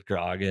David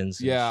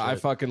Goggins. Yeah, I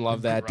fucking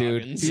love that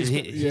dude.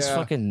 He's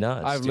fucking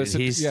nuts. I've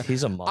listened.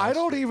 He's a monster. I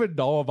don't even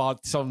know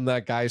about some of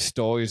that guy's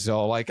stories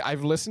though. Like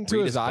I've listened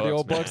to his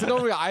audio books.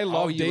 I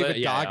love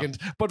David Goggins,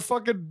 but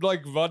fucking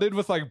like running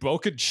with like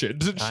broken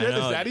shins and shit. Is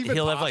that even?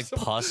 He'll possible? have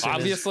like pus.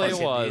 Obviously, it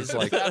was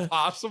like that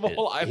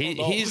possible.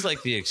 He's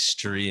like the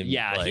extreme.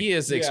 Yeah, like, he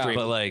is extreme,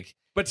 but like.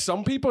 But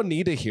some people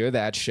need to hear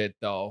that shit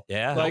though.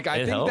 Yeah. Like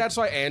I think that's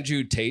why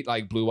Andrew Tate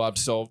like blew up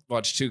so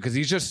much too, because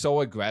he's just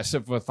so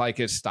aggressive with like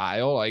his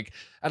style. Like,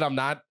 and I'm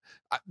not.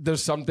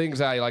 There's some things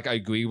I like. I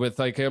agree with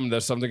like him.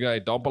 There's something I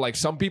don't. But like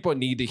some people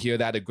need to hear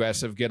that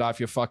aggressive. Get off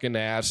your fucking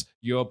ass.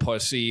 You're a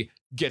pussy.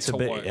 Get to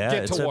work. Yeah,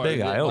 get it's to a work.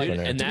 big eye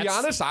opener. And to be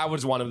honest, I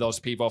was one of those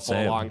people for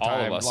a long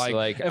time. All of us.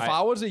 Like if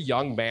I was a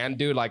young man,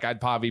 dude, like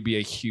I'd probably be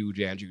a huge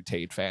Andrew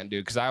Tate fan,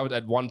 dude. Because I would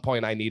at one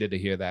point I needed to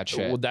hear that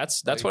shit. Well,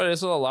 that's what it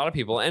is with a lot of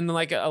people, and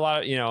like a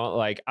lot of, you know,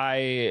 like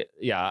I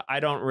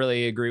don't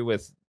really agree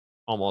with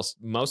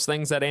almost most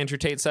things that Andrew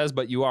Tate says,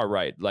 but you are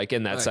right, like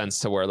in that sense,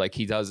 to where like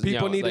he does.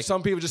 People need like,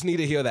 some people just need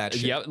to hear that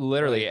shit. Yeah,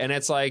 literally, and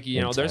it's like, you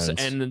know, there's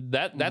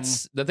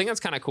that's the thing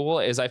that's kind of cool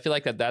is I feel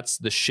like that's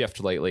the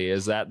shift lately,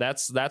 is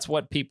that's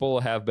what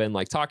people have been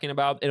like talking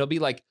about. It'll be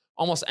like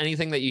almost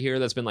anything that you hear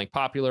that's been like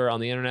popular on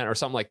the internet, or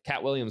something like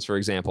Cat Williams, for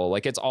example.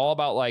 Like it's all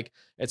about like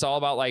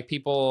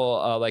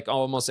people like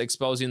almost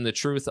exposing the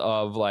truth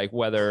of like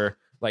whether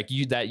like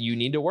you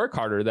need to work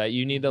harder, that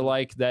you need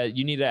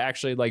to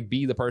actually like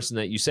be the person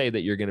that you say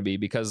that you're going to be,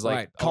 because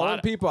like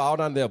calling people out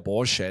on their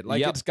bullshit.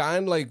 Like it's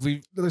gone like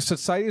the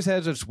society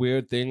has this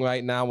weird thing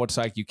right now where it's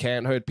like you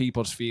can't hurt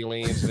people's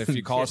feelings, and if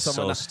you call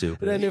someone so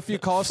stupid, then if you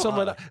call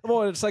someone,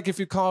 well, it's like if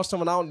you call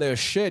someone out in their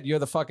shit, you're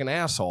the fucking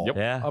asshole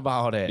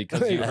about it.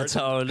 Because that's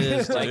how it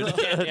is, dude.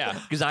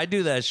 Because I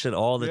do that shit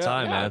all the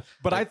time, man.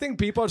 But I think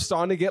people are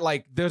starting to get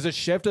like, there's a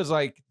shift as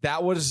like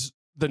that was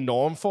the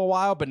norm for a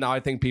while, but now I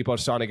think people are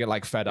starting to get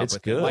like fed up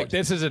with it. Like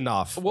this is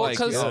enough. Well,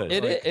 because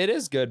it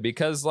is good,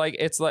 because like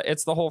it's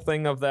the whole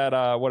thing of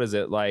that what is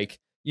it, like,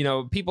 you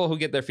know, people who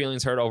get their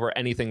feelings hurt over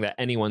anything that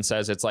anyone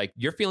says, it's like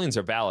your feelings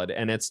are valid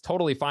and it's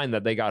totally fine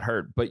that they got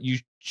hurt, but you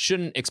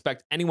shouldn't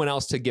expect anyone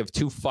else to give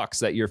two fucks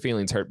that your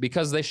feelings hurt,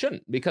 because they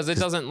shouldn't, because it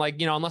doesn't,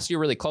 like, you know, unless you're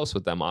really close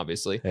with them,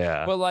 obviously.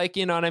 Yeah. But like,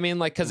 you know what I mean?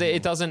 Like, because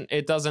it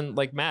doesn't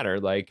like matter.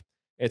 Like,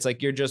 it's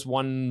like you're just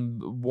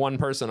one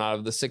person out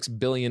of the 6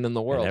 billion in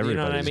the world. You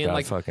know what I mean?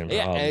 Like,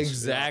 yeah,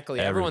 exactly.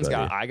 Everyone's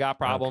got. I got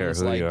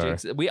problems.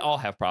 Like we all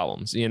have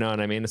problems. You know what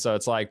I mean? So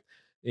it's like,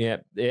 yeah,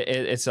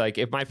 it's like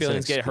if my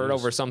feelings get hurt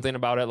over something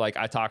about it, like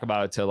I talk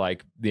about it to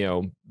like, you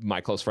know, my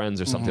close friends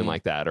or something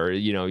like that, or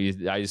you know,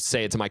 I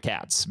say it to my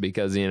cats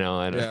because, you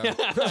know,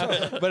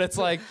 but it's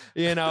like,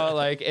 you know,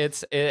 like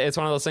it's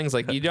one of those things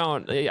like I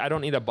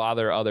don't need to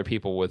bother other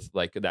people with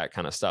like that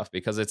kind of stuff,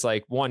 because it's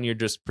like, one, you're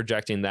just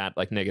projecting that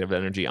like negative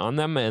energy on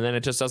them, and then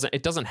it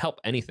doesn't help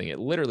anything. It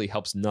literally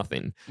helps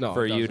nothing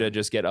for you to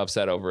just get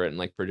upset over it and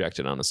like project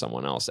it onto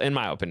someone else, in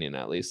my opinion,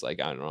 at least. Like,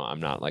 I don't know, I'm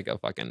not like a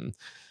fucking,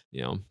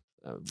 you know,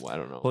 I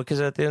don't know. Well, because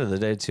at the end of the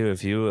day, too,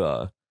 if you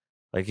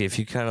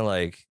kind of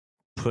like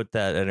put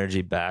that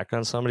energy back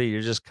on somebody, you're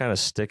just kind of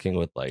sticking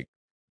with like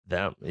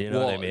them. You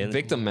know what I mean?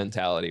 Victim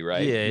mentality,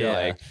 right?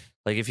 Yeah.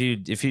 Like if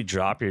you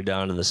drop, you're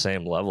down to the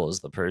same level as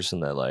the person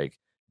that like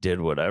did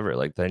whatever,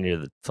 like then you're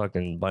the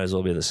fucking might as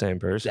well be the same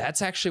person.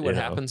 That's actually what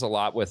happens a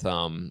lot with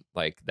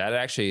like that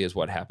actually is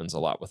what happens a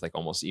lot with like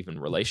almost even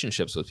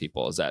relationships with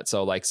people, is that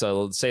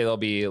so say there'll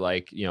be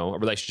like, you know, a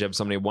relationship,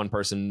 one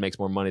person makes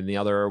more money than the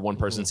other, one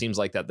person seems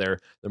like that they're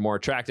more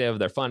attractive,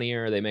 they're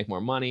funnier, they make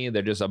more money,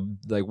 they're just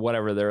like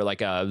whatever, they're like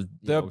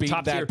they'll beat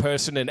that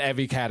person in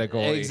every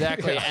category.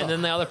 Exactly. And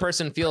then the other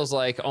person feels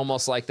like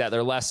almost like that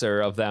they're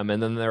lesser of them,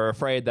 and then they're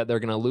afraid that they're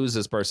going to lose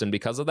this person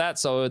because of that.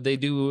 So they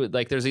do,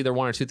 like, there's either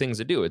one or two things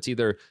to do. It's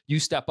either you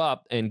step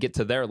up and get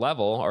to their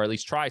level, or at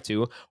least try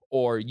to,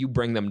 or you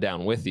bring them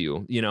down with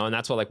you, you know, and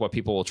that's what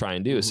people will try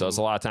and do. So it's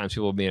a lot of times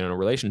people being in a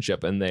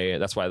relationship, and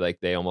that's why like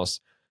they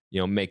almost,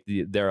 you know, make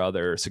their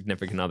other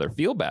significant other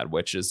feel bad,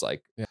 which is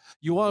like,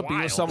 you want to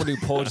be with someone who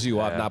pulls you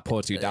up, not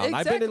pulls you down. Exactly.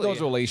 I've been in those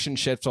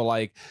relationships where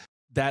like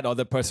that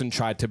other person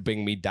tried to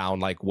bring me down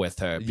like with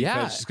her.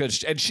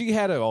 Because and she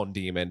had her own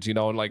demons, you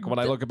know, and like when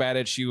I look at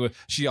it,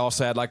 she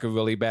also had like a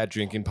really bad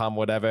drinking problem,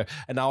 whatever.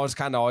 And I was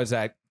kind of always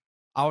I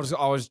was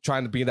always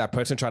trying to be that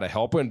person, try to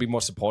help her and be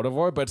more supportive of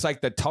her. But it's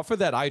like the tougher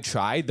that I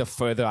tried, the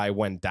further I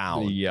went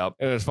down. Yep.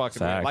 It was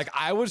fucking weird. Like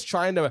I was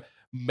trying to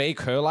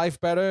make her life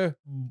better,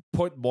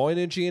 put more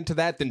energy into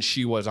that than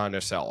she was on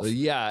herself.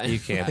 Yeah. You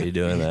can't be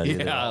doing that.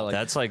 Yeah, like,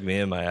 that's like me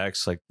and my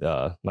ex, like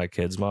my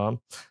kid's mom.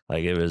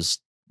 Like it was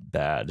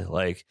bad.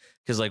 Like,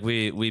 cause like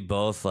we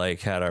both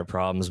like had our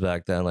problems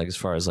back then, like as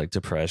far as like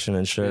depression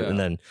and shit. And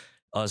then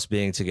us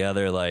being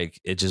together,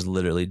 like it just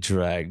literally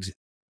dragged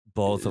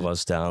both of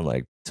us down,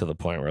 like to the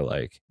point where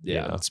like, you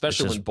know,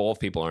 especially when both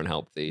people aren't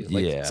healthy.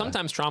 Like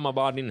sometimes trauma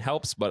bonding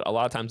helps, but a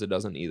lot of times it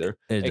doesn't either.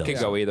 It can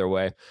go either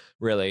way,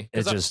 really.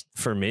 It just,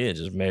 for me, it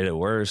just made it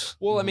worse.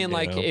 Well, I mean,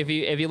 like if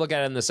you look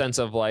at it in the sense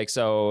of like,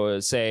 so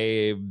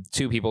say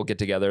two people get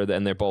together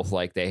and they're both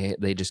like,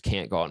 they just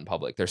can't go out in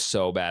public. They're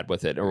so bad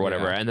with it or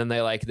whatever. And then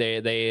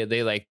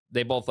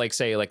they both like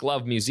say like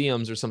love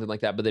museums or something like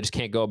that, but they just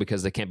can't go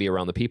because they can't be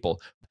around the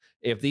people.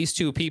 If these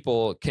two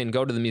people can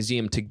go to the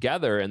museum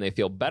together and they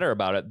feel better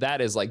about it,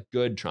 that is like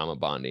good trauma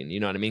bonding.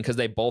 You know what I mean? Because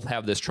they both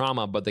have this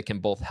trauma, but they can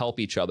both help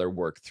each other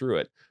work through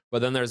it.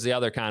 But then there's the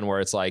other kind where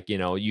it's like, you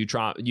know, you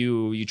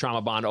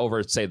trauma bond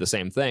over, say, the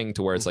same thing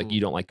to where it's like you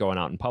don't like going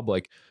out in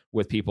public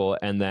with people,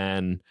 and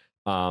then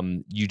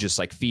you just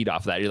like feed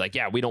off of that. You're like,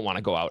 yeah, we don't want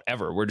to go out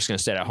ever. We're just gonna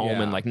stay at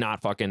home and like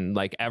not fucking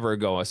like ever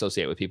go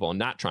associate with people and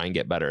not try and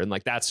get better. And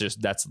like that's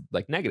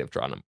like negative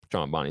trauma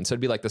bonding. So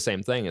it'd be like the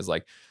same thing as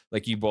like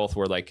you both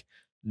were like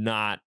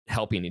not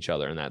helping each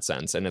other in that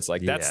sense. And it's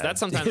like that's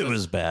sometimes it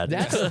was bad.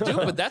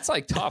 But that's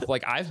like tough.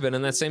 Like I've been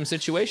in that same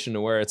situation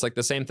to where it's like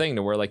the same thing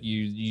to where like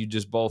you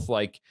just both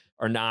like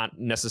are not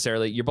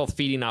necessarily, you're both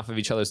feeding off of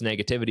each other's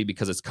negativity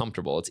because it's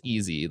comfortable, it's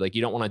easy. Like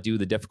you don't want to do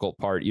the difficult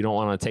part. You don't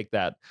want to take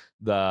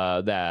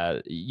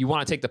you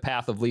want to take the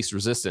path of least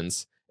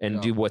resistance and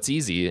do what's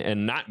easy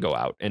and not go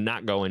out and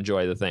not go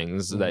enjoy the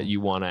things that you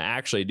want to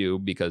actually do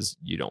because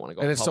you don't want to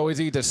go. And it's so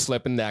easy to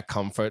slip in that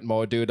comfort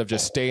mode, dude, of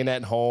just staying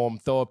at home,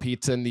 throw a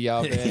pizza in the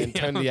oven,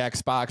 turn the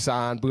Xbox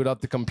on, boot up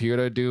the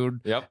computer,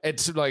 dude. Yep.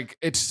 It's like,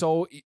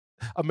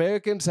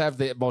 Americans have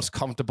the most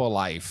comfortable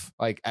life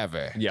like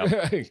ever.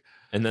 Yeah.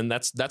 And then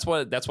that's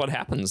what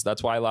happens.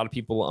 That's why a lot of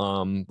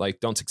people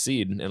like don't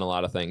succeed in a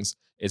lot of things,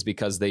 is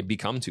because they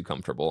become too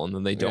comfortable and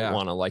then they don't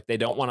want to like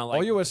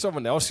or you're with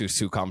someone else who's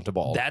too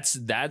comfortable. That's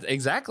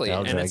exactly.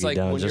 That'll and it's like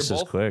when you're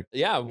both quick.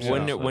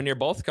 When you're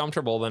both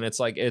comfortable, then it's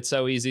like it's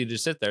so easy to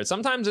sit there.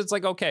 Sometimes it's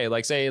like, okay,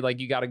 like say like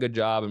you got a good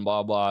job and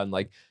blah blah, and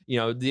like, you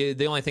know,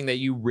 the only thing that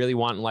you really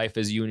want in life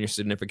is you and your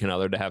significant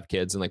other to have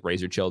kids and like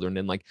raise your children,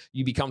 and like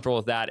you be comfortable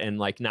with that and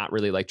like not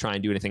really like try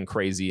and do anything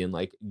crazy and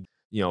like,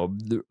 you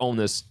know, own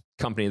this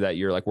company that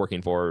you're like working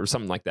for or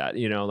something like that,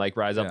 you know, like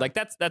rise up. Like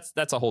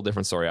that's a whole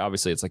different story.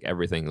 Obviously it's like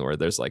everything where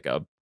there's like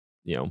a,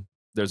 you know,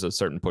 there's a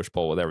certain push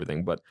pull with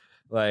everything, but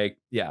like,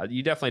 yeah,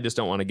 you definitely just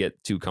don't want to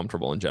get too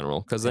comfortable in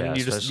general, because then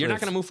you're not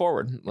going to move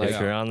forward. Like if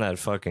you're on that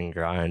fucking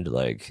grind,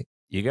 like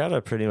you got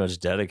to pretty much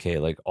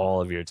dedicate like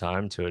all of your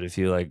time to it. If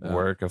you like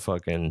work a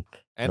fucking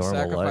and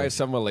sacrifice life.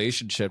 Some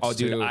relationships. Oh,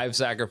 dude, too, I've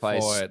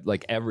sacrificed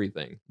like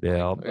everything.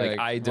 Yeah, like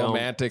I don't.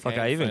 Romantic. Fuck,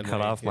 I even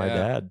cut off my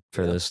dad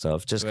for this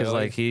stuff just because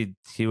like he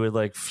would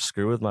like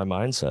screw with my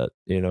mindset.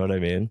 You know what I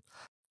mean?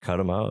 Cut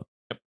him out.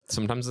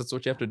 Sometimes that's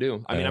what you have to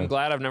do. I mean, I'm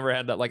glad I've never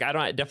had that. Like,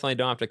 I definitely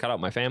don't have to cut out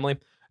my family.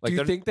 Like, do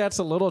you think that's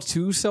a little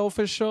too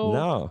selfish, though?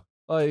 No,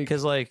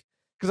 because like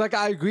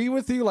I agree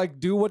with you. Like,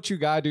 do what you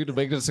gotta do to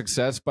make it a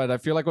success. But I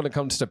feel like when it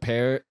comes to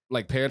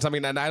parents, I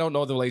mean, and I don't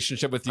know the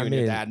relationship with you and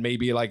your dad.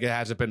 Maybe like it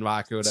hasn't been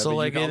rocky or whatever. So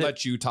like, I'll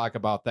let you talk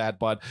about that.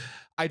 But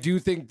I do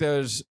think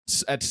there's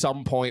at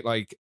some point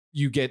like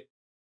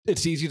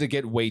it's easy to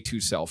get way too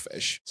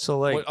selfish. So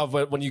like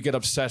when you get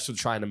obsessed with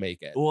trying to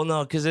make it. Well,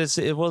 no, because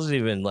it wasn't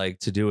even like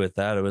to do with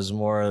that. It was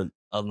more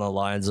on the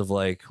lines of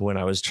like when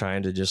I was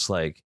trying to just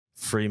like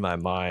free my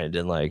mind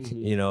and like,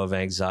 you know, of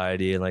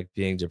anxiety and like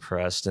being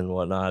depressed and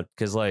whatnot.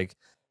 Because like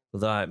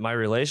my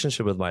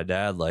relationship with my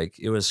dad, like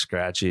it was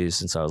scratchy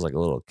since I was like a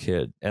little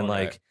kid. And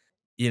like,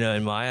 you know,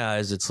 in my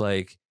eyes, it's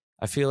like,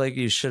 I feel like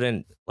you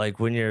shouldn't, like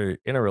when you're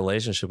in a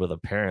relationship with a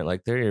parent,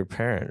 like they're your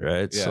parent,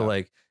 right? Yeah. So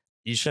like,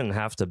 you shouldn't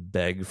have to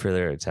beg for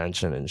their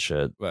attention and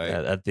shit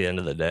at the end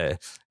of the day.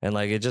 And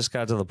like, it just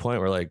got to the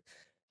point where like,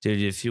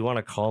 dude, if you want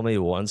to call me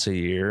once a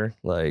year,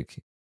 like,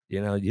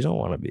 you know, you don't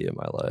want to be in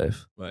my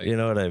life. Right. You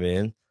know what I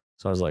mean?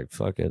 So I was like,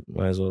 fuck it.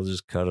 Might as well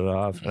just cut it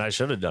off. And I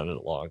should have done it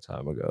a long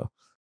time ago.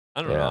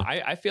 I don't know.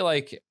 I feel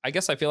like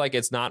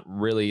it's not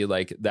really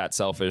like that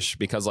selfish,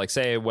 because like,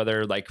 say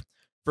whether like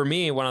for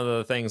me, one of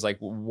the things, like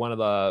one of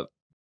the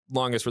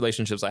longest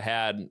relationships I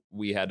had,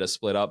 we had to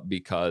split up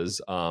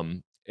because,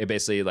 it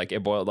basically like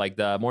it boiled, like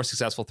the more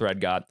successful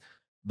Thread got,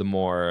 the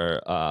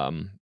more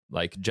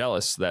like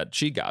jealous that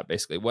she got,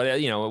 basically. What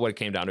it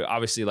came down to.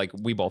 Obviously, like,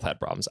 we both had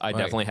problems. I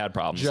definitely had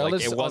problems.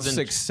 Jealous like, it wasn't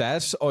of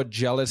success, or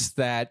jealous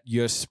that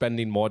you're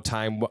spending more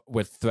time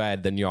with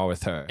Thread than you are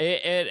with her?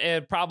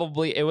 It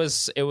probably, it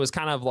was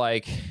kind of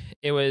like,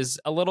 it was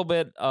a little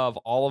bit of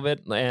all of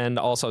it, and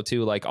also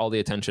too, like, all the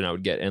attention I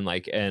would get, and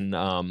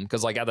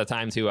because like at the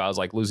time too, I was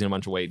like losing a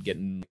bunch of weight,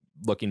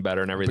 looking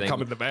better and everything,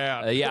 Becoming the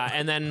man. yeah,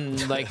 and then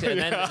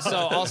so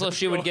also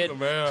she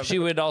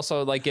would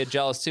also like get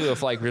jealous too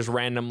if like just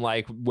random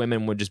like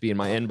women would just be in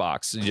my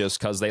inbox just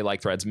because they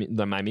like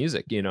my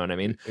music, you know what I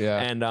mean? Yeah.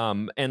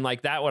 And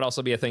like that would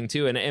also be a thing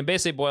too, and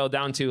basically boiled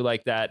down to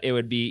like that it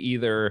would be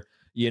either,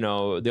 the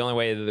only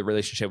way that the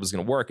relationship was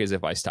going to work is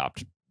if I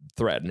stopped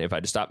Thread, and if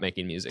I just stopped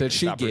making music. Did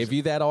she give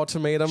you that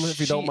ultimatum, if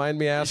you don't mind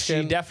me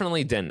asking? She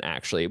definitely didn't,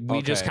 actually.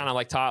 We just kind of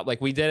like talked,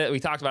 like we did it, we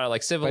talked about it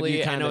like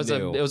civilly, and it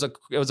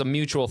was a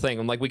mutual thing,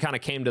 and like we kind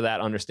of came to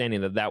that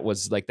understanding that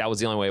was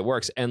the only way it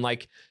works, and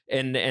like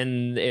and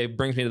it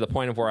brings me to the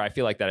point of where I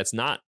feel like that it's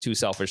not too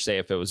selfish, say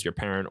if it was your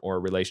parent or a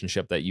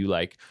relationship that you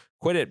like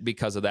quit it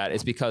because of that.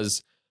 It's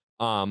because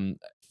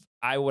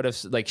I would have,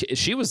 like,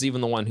 she was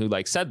even the one who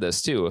like said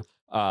this too.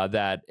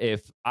 That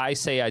if I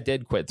say I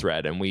did quit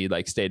Thread and we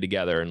like stayed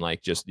together and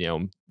like just,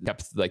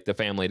 kept like the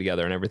family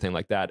together and everything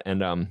like that.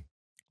 And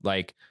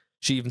like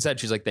she even said,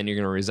 she's like, then you're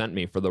going to resent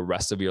me for the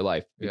rest of your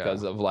life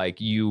because of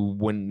like, you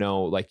wouldn't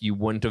know, like you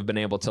wouldn't have been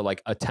able to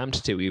like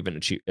attempt to even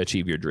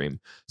achieve your dream.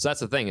 So that's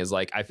the thing is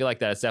like, I feel like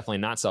that it's definitely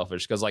not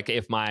selfish because like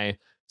if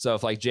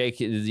like Jake,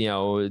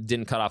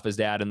 didn't cut off his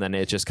dad and then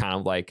it just kind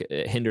of like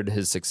hindered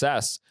his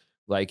success,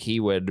 like he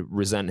would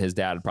resent his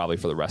dad probably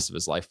for the rest of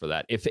his life for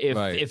that.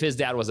 If his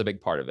dad was a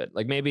big part of it,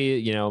 like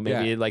maybe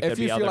like if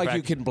you feel like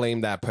you can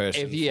blame that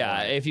person,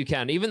 if you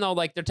can, even though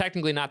like they're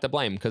technically not to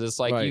blame because it's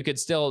like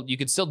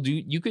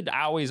you could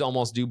always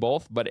almost do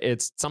both, but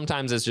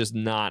sometimes it's just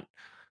not.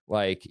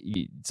 Like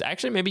it's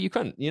actually maybe you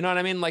couldn't, you know what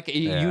I mean? Like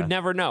you'd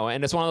never know.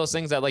 And it's one of those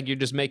things that like you're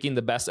just making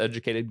the best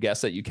educated guess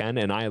that you can.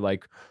 And I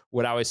like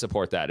would always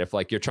support that if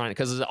like you're trying,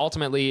 because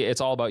ultimately it's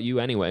all about you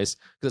anyways.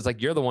 Because it's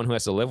like you're the one who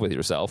has to live with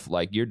yourself.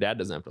 Like your dad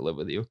doesn't have to live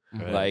with you.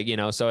 Right.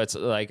 Like, so it's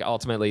like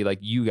ultimately like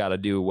you got to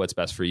do what's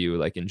best for you,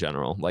 like in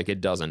general. Like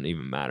it doesn't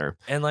even matter.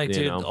 And like,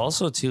 dude,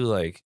 also too,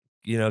 like,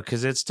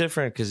 because it's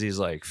different because he's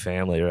like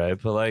family, right?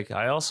 But like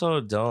I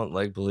also don't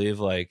like believe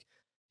like,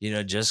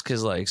 just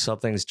because like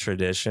something's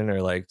tradition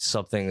or like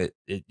something that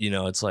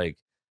it's like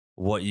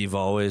what you've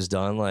always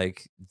done,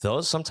 like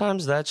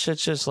sometimes that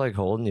shit's just like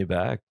holding you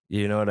back.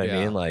 You know what I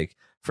mean? Like,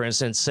 for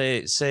instance,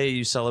 say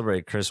you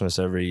celebrate Christmas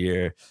every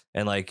year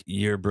and like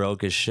you're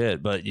broke as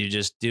shit, but you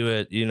just do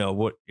it,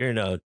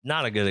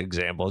 not a good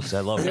example because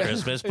I love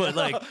Christmas,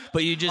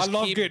 but you just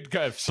love good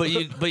gifts.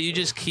 but you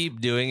just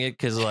keep doing it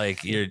because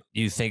like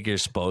you think you're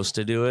supposed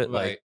to do it,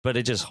 like, but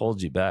it just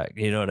holds you back.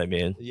 You know what I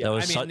mean? Yeah,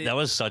 that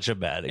was such a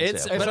bad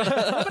example.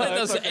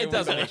 But it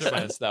does make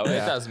sense though. It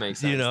does make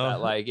sense.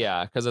 That, like,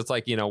 because it's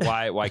like,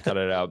 why cut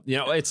it out?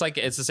 It's like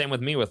it's the same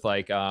with me with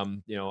like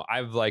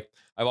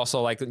I've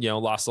also like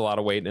lost a lot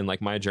of weight in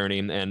like my journey,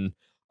 and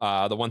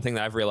the one thing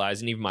that I've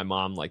realized, and even my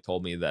mom like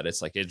told me that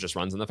it's like it just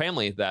runs in the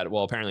family that,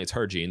 well, apparently it's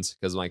her genes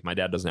because like my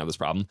dad doesn't have this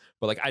problem,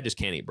 but like I just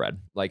can't eat bread.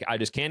 Like I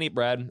just can't eat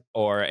bread,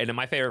 and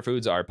my favorite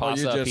foods are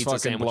pasta, pizza,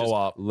 sandwiches. Blow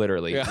up.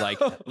 Literally,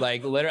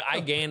 like literally, I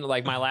gained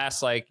like my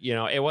last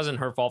it wasn't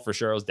her fault for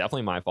sure. It was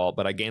definitely my fault,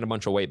 but I gained a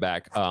bunch of weight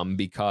back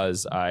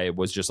because I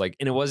was just like,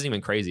 and it wasn't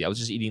even crazy. I was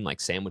just eating like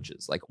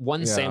sandwiches, like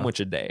one sandwich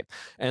a day,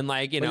 and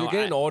like you're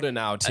getting older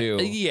now too.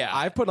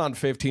 I put on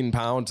 15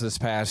 pounds this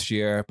past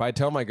year, but I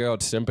tell my girl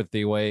it's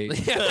sympathy weight. I'm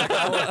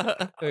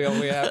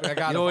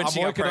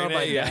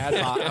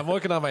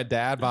working on my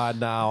dad bod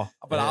now,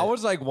 but I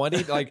was like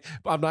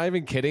I'm not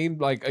even kidding.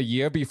 Like a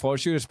year before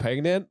she was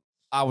pregnant,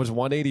 I was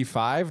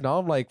 185. Now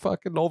I'm like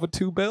fucking over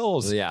 2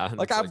 bills. Yeah.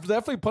 Like I've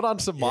definitely put on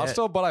some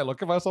muscle, but I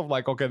look at myself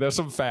like, okay, there's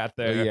some fat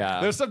there. Yeah.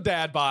 There's some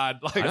dad bod.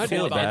 Like I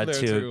feel bad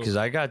too because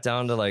I got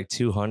down to like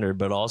 200,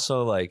 but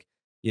also like,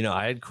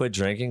 I had quit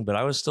drinking, but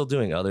I was still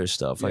doing other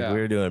stuff. Like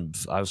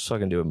I was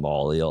fucking doing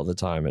Molly all the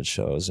time at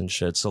shows and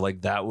shit. So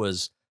like that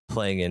was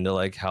playing into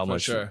like how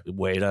much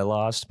weight I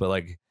lost, but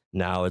like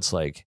now it's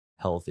like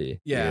healthy.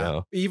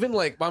 Yeah. Even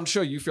like, I'm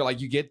sure you feel like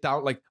you get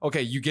down, like,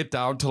 okay, you get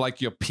down to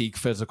like your peak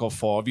physical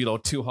form,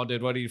 200,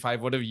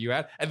 185, whatever you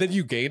at, and then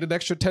you gain an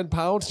extra 10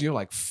 pounds. And you're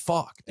like,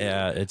 fuck. Dude.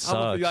 Yeah, it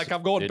sucks.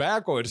 I'm going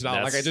backwards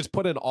now. Like I just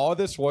put in all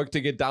this work to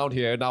get down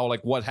here. Now,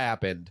 like what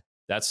happened?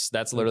 That's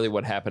literally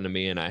what happened to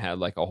me, and I had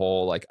like a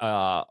whole like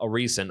a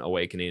recent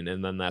awakening,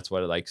 and then that's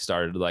what it like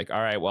started like,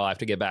 all right, well I have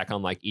to get back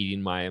on like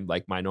eating my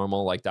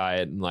normal like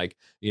diet and like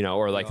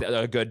or like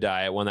a good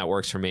diet, one that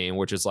works for me,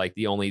 which is like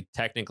the only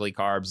technically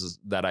carbs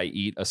that I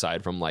eat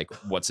aside from like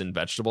what's in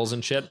vegetables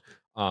and shit.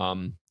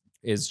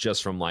 is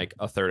just from like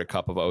a third a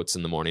cup of oats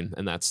in the morning,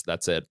 and that's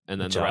it.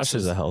 And then the rest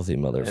is a healthy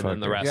motherfucker. And then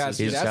the rest is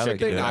see, he's that's got the a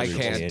thing good I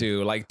routine. can't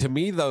do. Like to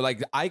me though,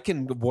 like I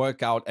can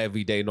work out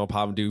every day, no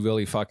problem. Do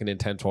really fucking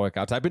intense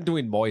workouts. I've been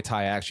doing Muay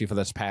Thai actually for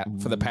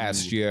the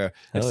past year.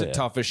 It's the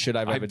toughest shit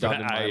I've ever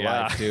done in my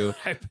life, dude.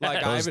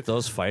 Like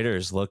those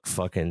fighters look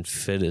fucking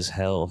fit as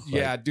hell.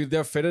 Yeah, dude,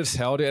 they're fit as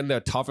hell, dude, and they're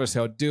tough as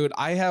hell, dude.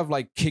 I have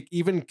like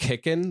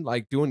kicking,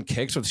 like doing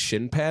kicks with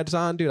shin pads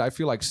on, dude. I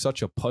feel like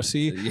such a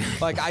pussy.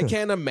 Like I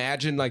can't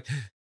imagine like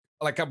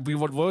we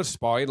were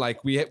sparring,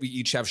 like we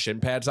each have shin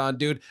pads on,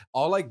 dude.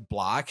 I'll like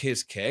block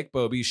his kick, but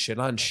it'll be shin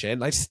on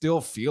shin. I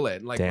still feel it,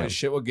 and like my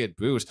shit will get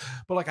bruised.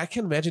 But like I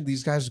can imagine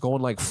these guys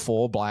going like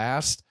full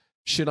blast.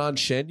 Shin on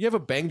shin. You ever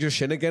banged your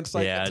shin against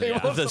like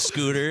the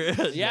scooter?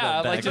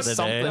 Like just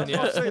something.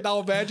 Yeah.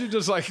 Now imagine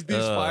just like these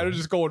fighters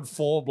just going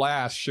full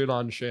blast, shin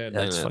on shin.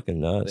 That's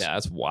fucking nuts. Yeah,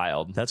 that's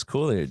wild. That's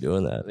cool that you're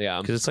doing that.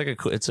 Yeah, because it's like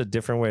it's a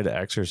different way to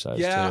exercise.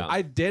 Yeah, too.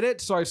 I did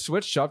it, so I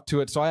switched up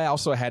to it. So I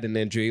also had an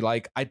injury.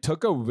 Like I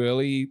took a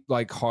really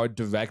like hard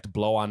direct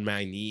blow on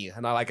my knee,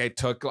 and I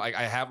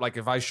have like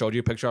if I showed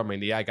you a picture of my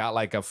knee, I got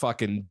like a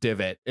fucking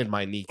divot in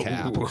my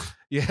kneecap. Ooh.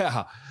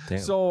 Yeah. Damn.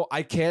 So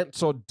I can't.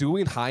 So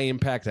doing high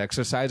impact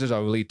exercises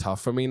are really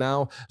tough for me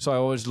now. So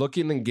I was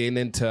looking and getting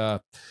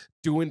into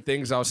doing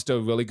things that was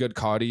still really good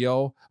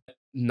cardio,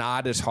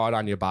 not as hard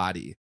on your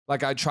body.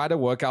 Like I try to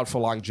work out for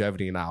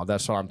longevity now.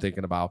 That's what I'm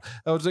thinking about.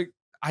 I was like,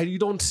 you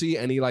don't see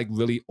any like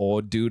really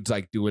old dudes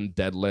like doing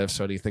deadlifts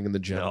or anything in the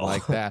gym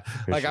like that.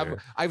 Like sure.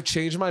 I've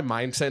changed my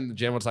mindset in the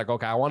gym. It's like,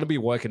 okay, I want to be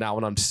working out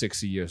when I'm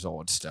 60 years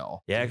old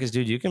still. Yeah, because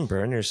dude, you can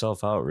burn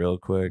yourself out real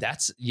quick.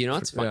 That's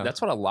it's fun. Yeah.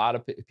 That's what a lot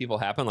of people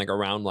happen like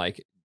around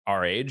like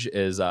our age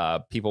is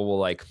people will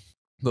like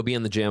they'll be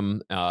in the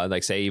gym,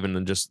 like say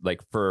even just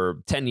like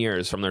for 10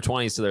 years from their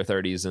 20s to their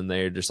 30s. And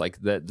they're just like,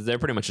 they're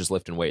pretty much just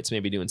lifting weights,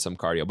 maybe doing some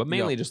cardio, but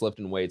mainly just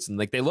lifting weights. And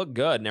like, they look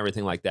good and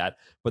everything like that.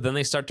 But then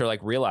they start to like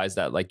realize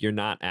that like, you're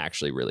not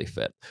actually really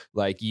fit.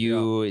 Like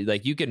you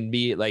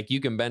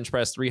can bench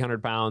press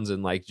 300 pounds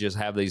and like just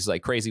have these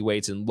like crazy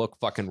weights and look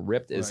fucking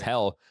ripped as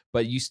hell,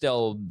 but you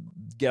still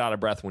get out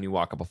of breath when you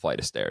walk up a flight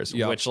of stairs,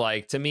 which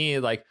like, to me,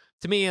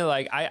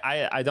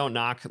 I don't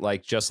knock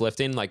like just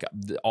lifting, like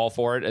all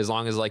for it as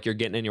long as like you're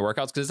getting in your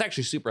workouts because it's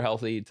actually super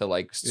healthy to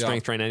like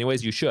strength train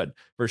anyways. You should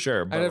for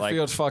sure. But and it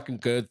feels fucking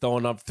good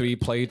throwing up 3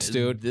 plates,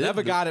 dude.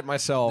 Never got it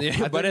myself. Yeah,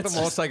 I think the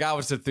most I got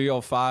was the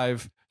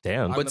 305.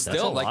 Damn, but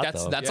still, like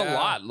that's a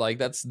lot. Like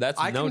that's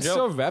I no can joke.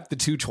 still rep the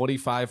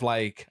 225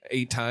 like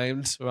 8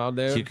 times around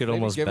there. You could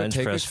almost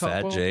bench press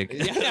Fat Jake.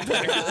 It's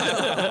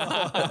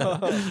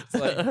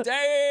like,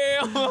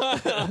 damn,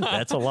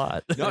 that's a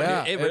lot. No,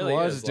 yeah, it really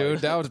was, is, dude.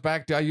 like, that was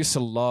back. I used to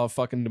love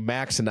fucking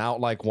maxing out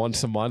like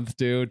once a month,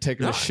 dude.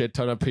 Taking a shit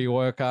ton of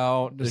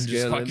pre-workout, just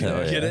fucking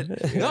get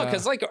it. Yeah. No,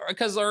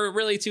 because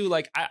really too,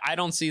 like I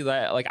don't see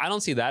that. Like I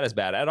don't see that as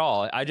bad at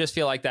all. I just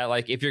feel like that.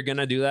 Like if you're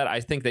gonna do that, I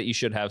think that you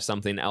should have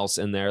something else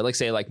in there. Like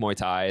say like Muay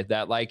Thai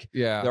that like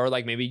or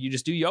like maybe you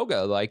just do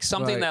yoga, like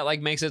something that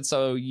like makes it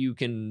so you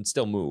can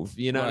still move,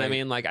 you know what I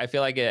mean? Like I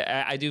feel like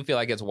I do feel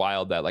like it's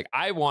wild that like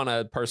I want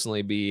to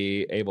personally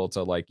be able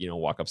to like, you know,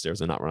 walk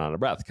upstairs and not run out of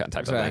breath kind of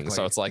type of thing.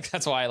 So it's like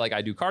that's why like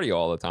I do cardio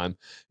all the time,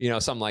 you know,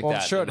 something like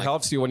that. I'm sure and, it like,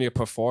 helps you when you're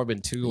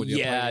performing too, when you're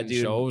playing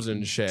shows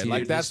and shit. Dude,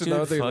 like that's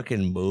another thing.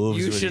 Fucking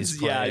moves. You should,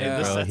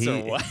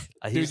 dude,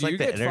 he's like you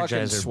the get fucking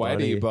Energizer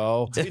sweaty, bunny.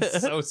 bro.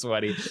 It's so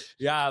sweaty.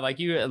 Yeah, like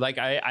you, like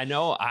I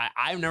know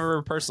I've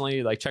never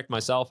personally like checked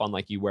myself on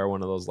like you wear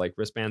one of those like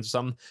wristbands or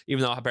something,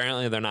 even though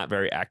apparently they're not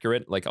very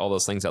accurate. Like all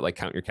those things that like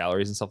count your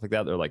calories and stuff like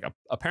that, they're like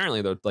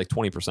apparently they're like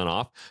 20%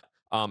 off,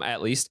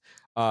 at least.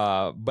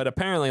 But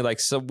apparently like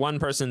so one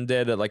person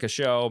did like a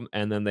show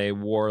and then they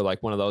wore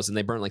like one of those and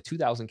they burned like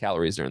 2,000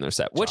 calories during their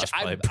set, which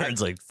burns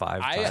like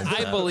 5 times.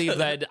 I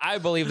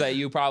believe that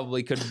you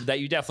probably could, that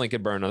you definitely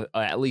could burn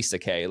at least a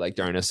K like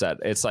during a set.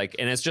 It's like,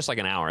 and it's just like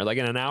an hour, like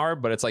in an hour,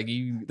 but it's like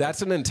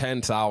that's an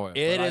intense hour.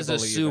 It is a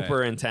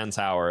super intense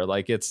hour.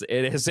 Like it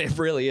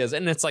really is.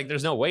 And it's like,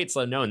 there's no weights,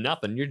 no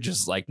nothing. You're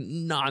just like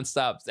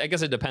nonstop. I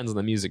guess it depends on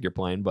the music you're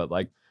playing, but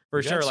like,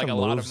 for sure, like a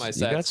lot of my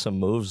sets. You got some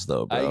moves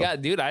though, bro.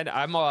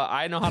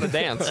 I know how to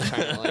dance.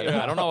 Apparently.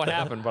 I don't know what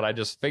happened, but I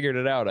just figured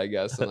it out, I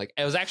guess. And like,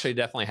 it was actually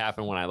definitely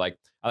happened when I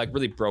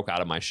really broke out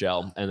of my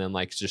shell, and then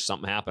like just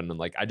something happened, and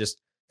like I just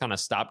kind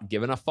of stopped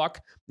giving a fuck.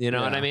 You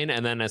know what I mean?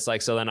 And then it's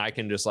like, so then I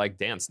can just like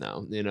dance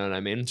now. You know what I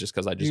mean? Just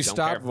because I just don't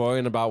care. Stop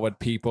worrying about what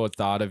people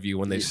thought of you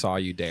when they saw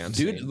you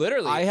dancing, dude.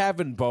 Literally, I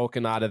haven't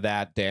broken out of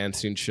that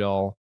dancing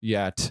chill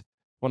yet.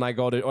 When I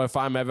go to, or if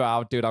I'm ever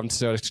out, dude, I'm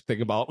still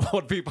thinking about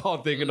what people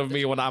are thinking of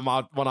me when I'm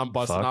out, when I'm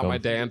busting out my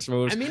dance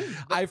moves. I mean,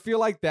 I feel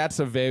like that's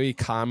a very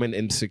common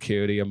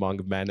insecurity among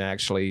men,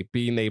 actually,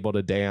 being able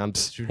to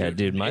dance. Yeah,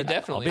 dude,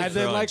 definitely. And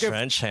then like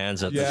trench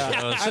hands at the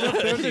shows. And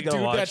if there's a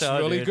dude that's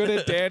really good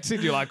at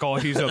dancing, you're like, oh,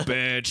 he's a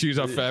bitch, he's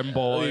a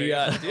femboy.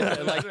 Yeah,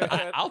 dude, like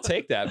I'll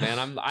take that, man.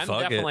 I'm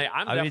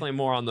definitely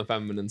more on the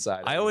feminine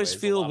side. I always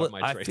feel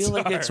like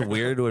it's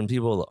weird when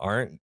people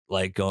aren't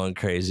like going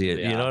crazy.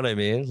 You know what I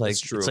mean? Like,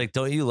 true. it's like,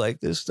 don't you like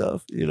this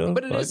stuff? You know,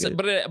 but it is,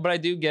 but I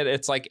do get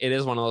it's like it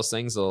is one of those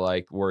things that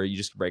like where you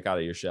just break out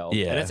of your shell.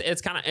 Yeah, and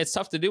it's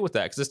tough to do with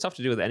that because it's tough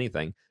to do with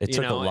anything. It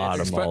took a lot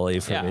of Molly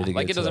for me to get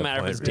like it doesn't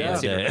matter if it's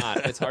dancing or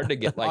not. It's hard to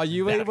get like. Are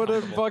you able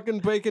to fucking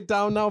break it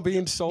down now,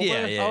 being sober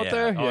out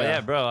there? Oh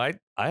yeah, bro.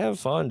 I have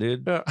fun,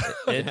 dude.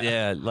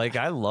 Like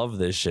I love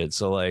this shit.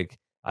 So like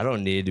I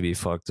don't need to be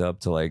fucked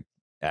up to like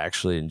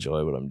actually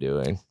enjoy what I'm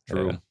doing.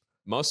 True.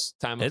 Most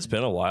time it's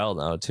been a while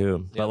now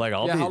too. But like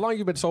how long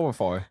you been sober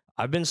for?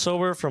 I've been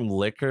sober from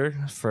liquor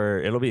for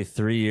it'll be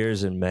 3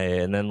 years in May,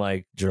 and then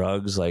like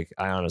drugs, like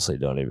I honestly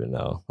don't even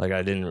know. Like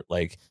I didn't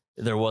like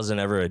there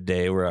wasn't ever a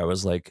day where I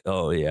was like,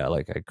 oh yeah,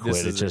 like I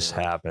quit. It just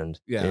happened.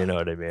 Yeah. You know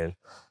what I mean?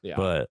 Yeah.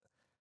 But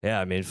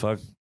yeah, I mean, fuck.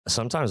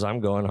 Sometimes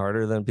I'm going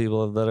harder than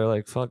people that are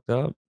like fucked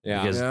up.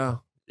 Yeah. Because,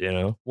 you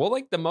know, well,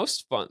 like the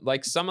most fun,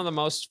 like some of the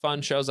most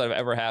fun shows I've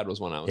ever had was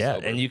when I was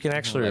sober. and you can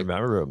actually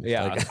remember them.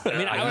 Yeah, like, I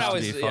mean, I would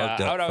always.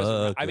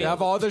 I mean, of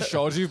all the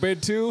shows you've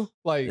been to,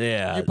 like,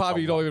 you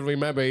probably don't even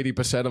remember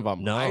 80% of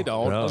them. No, I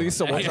don't. At least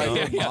the ones I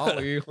did.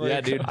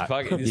 Yeah, dude,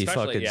 be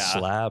fucking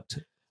slapped.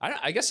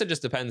 I guess it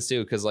just depends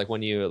too, because like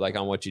when you like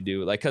on what you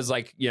do, like because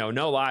like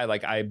no lie,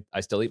 like I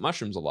still eat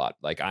mushrooms a lot.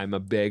 Like I'm a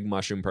big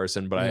mushroom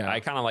person, but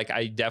I kind of like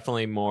I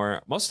definitely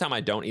most of the time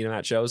I don't eat them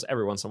at shows.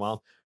 Every once in a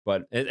while.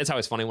 But it's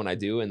always funny when I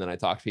do, and then I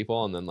talk to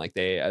people, and then like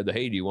hey,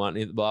 do you want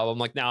any blah, blah? I'm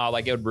like, no,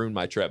 like it would ruin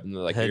my trip, and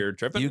they're like, you're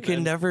tripping. You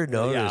can never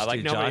know this, like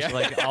dude, Josh.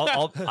 Like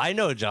I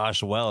know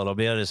Josh well, and I'll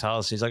be at his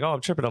house. He's like, oh,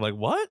 I'm tripping. I'm like,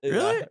 what?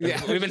 Really?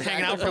 Yeah. We've been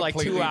hanging out for like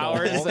 2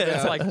 hours, and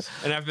it's like,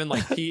 and I've been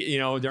like, during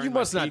you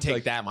must not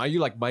take that, man. You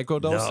like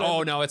microdosing?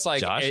 Oh no, it's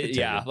like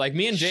like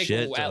me and Jake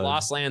at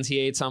Lost Lands, he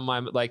ate some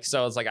of my like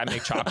so it's like I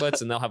make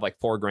chocolates, and they'll have like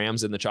 4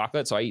 grams in the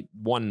chocolate, so I eat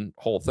one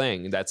whole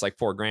thing that's like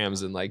 4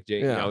 grams, and like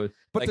Jake,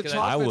 But like, the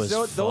chocolates,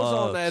 those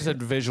aren't as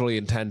visually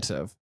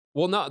intensive.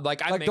 Well, no,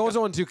 like I like those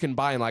ones you can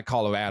buy in like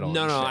Colorado.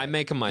 No, I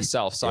make them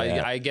myself. So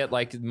I get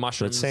like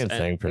mushrooms. Same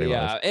thing, pretty much.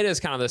 Yeah, it is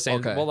kind of the same.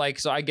 Okay. Well, like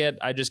so I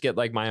just get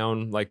like my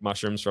own like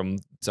mushrooms from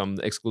some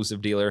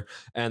exclusive dealer,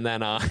 and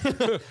then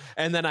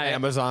and then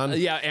Amazon.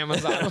 Yeah,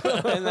 Amazon.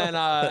 And then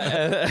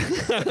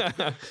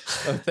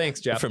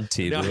thanks, Jeff. From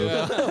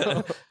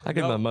Temu. I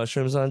get my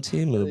mushrooms on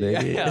Temu,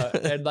 baby. Yeah,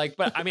 and like,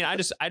 but I mean, I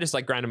just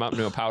like grind them up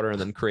into a powder and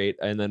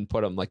then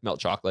put them like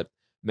melt chocolate.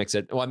 Mix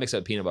it. Well, I mix it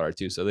with peanut butter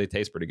too, so they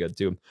taste pretty good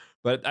too.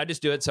 But I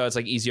just do it so it's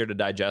like easier to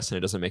digest and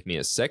it doesn't make me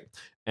as sick.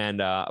 And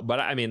but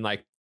I mean,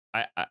 like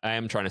I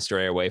am trying to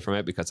stray away from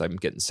it because I'm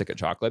getting sick of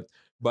chocolate.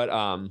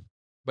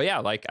 But yeah,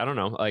 like I don't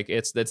know, like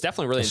it's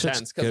definitely really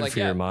intense because like for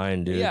your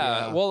mind, dude.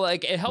 Yeah, well,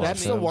 like it helps.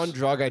 That's the one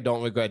drug I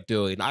don't regret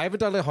doing. I haven't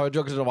done the hard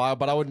drugs in a while,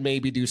 but I would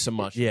maybe do some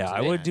mushrooms. Yeah, I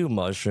would do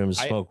mushrooms,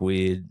 smoke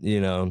weed,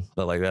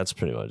 but like that's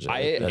pretty much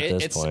it at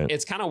this point.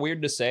 It's kind of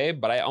weird to say,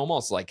 but I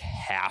almost like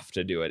have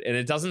to do it, and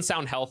it doesn't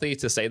sound healthy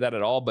to say that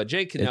at all. But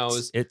Jake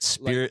knows it's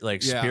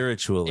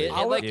spiritually.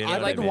 I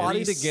like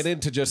wanting to get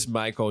into just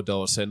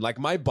microdosing. Like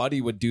my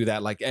buddy would do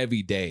that like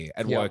every day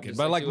at work,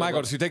 but like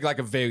microdose, you take like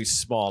a very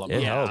small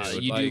amount. Yeah,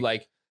 you do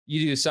like.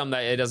 You do some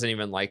that it doesn't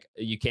even like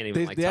you can't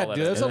even tell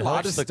there's a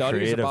lot of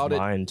studies about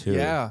it too.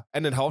 Yeah,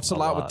 and it helps a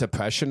lot with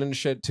depression and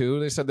shit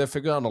too. They said they're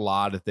figuring out a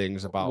lot of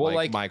things about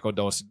like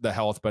microdose, the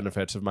health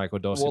benefits of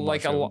microdosing. Well,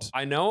 like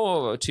I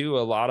know too,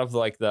 a lot of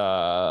like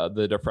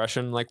the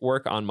depression like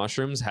work on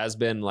mushrooms has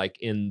been like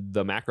in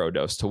the macro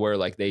dose to where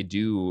like they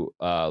do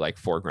like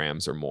 4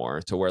 grams or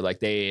more to where like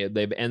they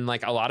and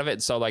like a lot of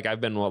it. So like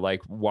I've been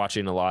like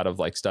watching a lot of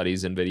like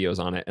studies and videos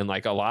on it, and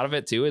like a lot of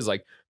it too is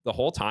like. The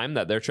whole time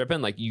that they're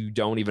tripping, like you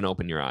don't even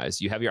open your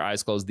eyes. You have your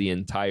eyes closed the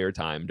entire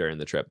time during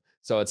the trip.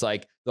 So it's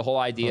like the whole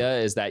idea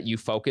is that you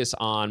focus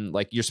on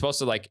like you're supposed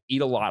to like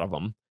eat a lot of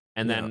them.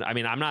 And then, I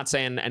mean, I'm not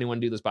saying anyone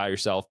do this by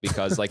yourself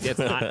because like it's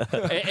not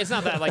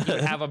that like you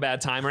have a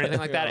bad time or anything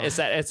like that.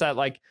 It's that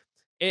like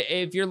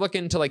if you're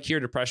looking to like cure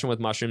depression with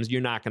mushrooms,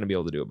 you're not going to be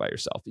able to do it by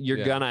yourself.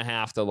 You're gonna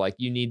have to like,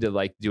 you need to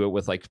like do it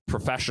with like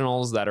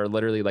professionals that are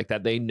literally like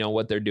that. They know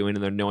what they're doing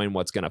and they're knowing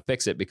what's going to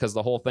fix it, because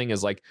the whole thing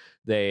is like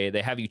they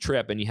have you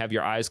trip and you have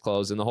your eyes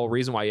closed. And the whole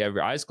reason why you have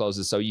your eyes closed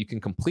is so you can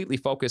completely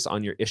focus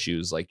on your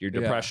issues, like your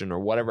depression or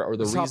whatever, or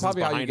the reasons probably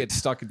behind how you get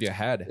stuck in your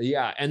head.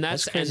 Yeah. And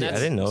that's crazy. I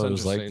didn't know it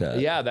was like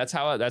that. Yeah. That's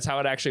how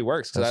it actually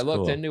works. Cause I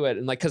looked into it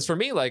and like, cause for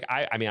me, like,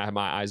 I mean, I have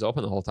my eyes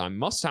open the whole time.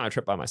 Most of the time I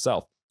trip by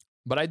myself.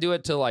 But I do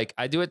it to like,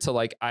 I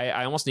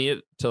almost need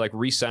it to like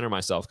recenter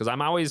myself, because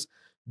I'm always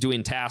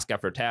doing task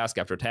after task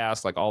after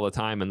task, like all the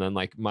time. And then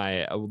like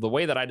the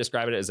way that I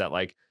describe it is that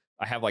like,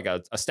 I have like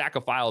a stack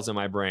of files in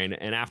my brain,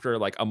 and after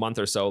like a month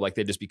or so, like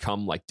they just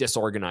become like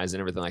disorganized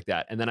and everything like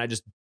that. And then I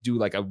just do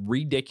like a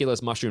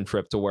ridiculous mushroom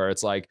trip to where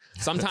it's like,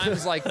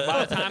 sometimes like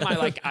by the time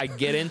I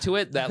get into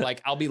it, that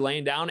like I'll be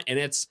laying down and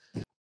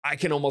I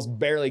can almost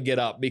barely get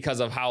up because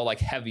of how like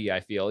heavy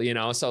I feel, you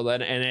know? So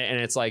then,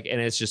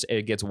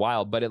 it gets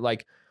wild, but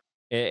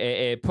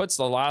it puts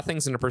a lot of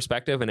things into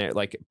perspective, and it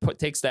like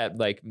takes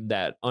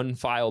that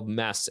unfiled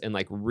mess and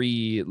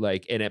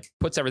and it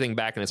puts everything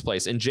back in its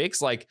place. And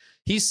Jake's like,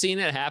 he's seen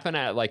it happen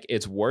at like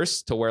its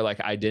worst, to where like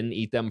I didn't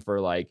eat them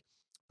for like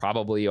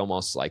probably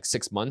almost like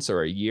 6 months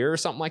or a year or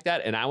something like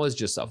that. And I was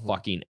just a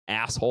fucking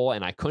asshole.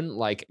 And I couldn't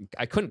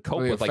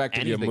cope with like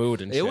anything. Your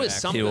mood and it shit, was actually.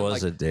 something. He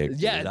was like, a dick.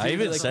 Yeah. Dude. I dude,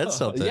 even like, said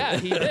something. Yeah,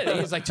 he did. He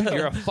was like, dude,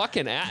 you're a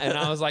fucking ass. And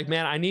I was like,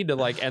 man, I need to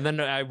like, and then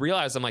I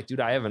realized I'm like, dude,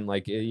 I haven't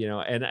like,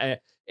 and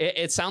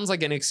it sounds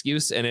like an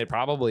excuse, and it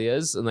probably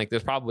is. And like,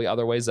 there's probably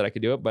other ways that I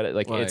could do it, but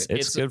like, Right.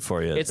 it's good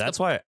for you. That's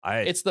why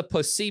it's the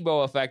placebo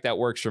effect that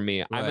works for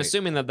me. I'm Right.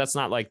 assuming that that's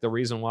not like the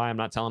reason why I'm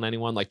not telling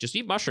anyone like just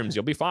eat mushrooms,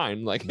 you'll be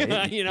fine. Like,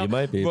 maybe, you know, you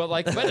might be. but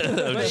like,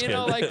 but you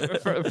know,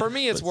 like for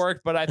me, it's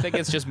worked. But I think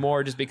it's just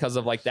more just because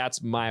of like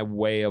that's my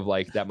way of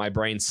like that my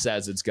brain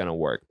says it's gonna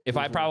work. If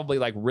I probably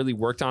like really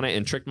worked on it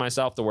and tricked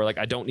myself to where like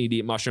I don't need to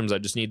eat mushrooms, I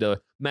just need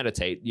to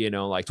meditate, you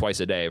know, like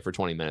twice a day for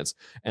 20 minutes,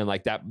 and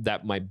like that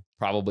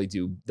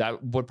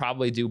would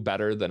probably do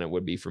better than it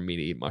would be for me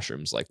to eat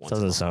mushrooms like once.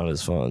 Doesn't sound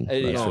as fun.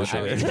 No, for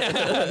sure.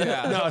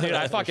 No, dude,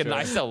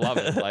 I still love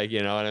it. Like,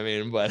 you know what I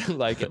mean?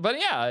 But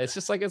yeah, it's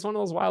just like, it's one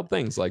of those wild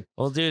things. Like,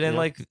 well, dude, and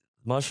like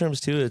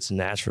mushrooms too, it's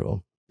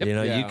natural. Yep. You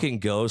know, Yeah. you can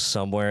go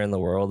somewhere in the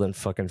world and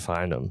fucking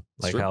find them.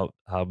 It's Like true.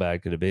 how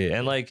bad could it be?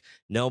 And like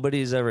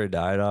nobody's ever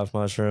died off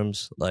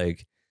mushrooms.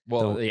 Like,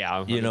 well,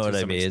 yeah, you know to what I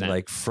some mean? extent.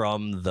 Like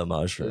from the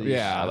mushrooms.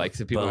 Yeah. like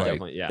the people But, are like,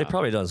 definitely, yeah. They've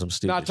probably done some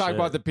stupid Not talking shit.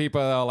 about the people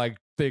that are like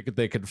think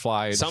they can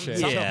fly and Some- shit.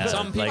 some- yeah,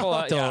 some people,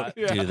 like, don't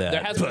yeah. do that.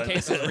 There has been but-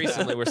 cases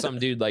recently where some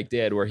dude like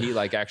did where he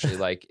like actually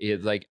like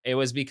it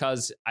was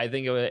because I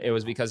think it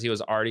was because he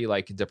was already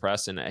like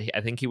depressed, and I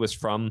think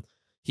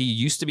he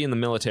used to be in the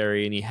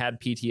military and he had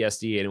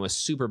PTSD and it was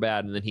super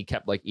bad, and then he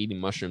kept like eating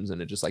mushrooms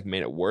and it just like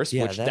made it worse.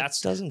 Yeah, which that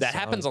doesn't that sound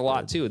happens a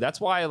lot good. too. That's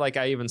why like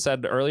I even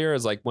said earlier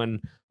is like when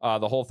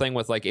the whole thing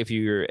with like if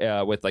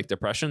you're with like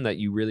depression, that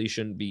you really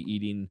shouldn't be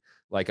eating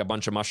like a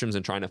bunch of mushrooms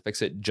and trying to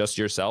fix it just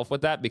yourself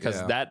with that, because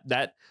Yeah.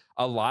 that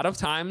a lot of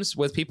times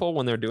with people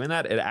when they're doing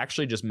that, it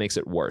actually just makes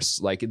it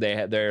worse. Like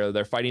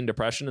they're fighting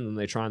depression, and then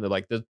they try to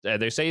like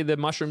they say the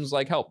mushrooms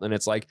like help, and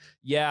it's like,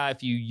 yeah,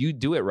 if you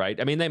do it right,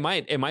 I mean it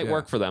might Yeah.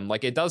 work for them,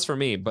 like it does for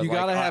me, but you like,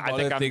 gotta have I other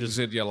think I'm things just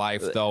in your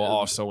life though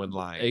also in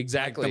line.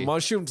 exactly. Like, the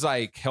mushrooms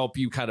like help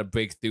you kind of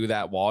break through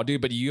that wall, dude,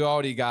 but you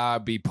already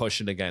gotta be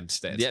pushing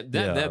against it. yeah,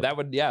 that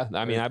would, yeah.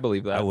 I mean, I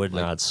believe that. I would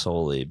Like, not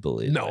solely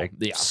believe. No, like,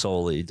 yeah.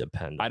 solely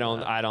depend. I on don't.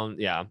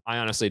 that. Yeah, I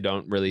honestly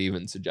don't really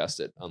even suggest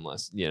it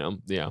unless yeah.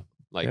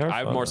 Like They are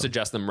I fun, more though.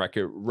 suggest them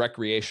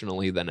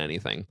recreationally than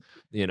anything.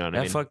 You know what I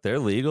Yeah, mean? fuck, they're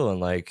legal in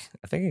like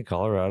I think in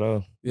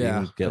Colorado. you Yeah,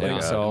 can get I think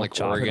like, so. like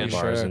chocolate Oregon.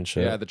 bars Sure. and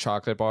shit. Yeah, the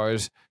chocolate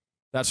bars.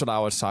 That's what I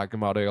was talking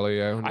about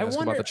earlier. When you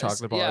asked about the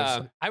chocolate bars.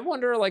 Yeah, I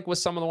wonder like with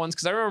some of the ones,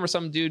 because I remember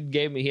some dude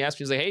gave me. He asked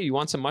me, he's like, "Hey, you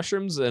want some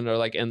mushrooms?" And or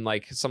like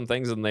some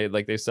things, and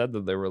they said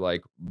that they were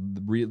like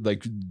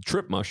like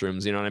trip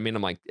mushrooms. You know what I mean?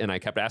 I'm like, and I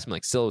kept asking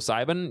like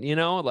psilocybin, you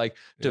know, like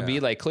to be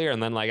Yeah. like clear.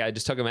 And then like I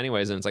just took them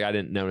anyways, and it's like I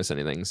didn't notice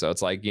anything. So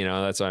it's like, you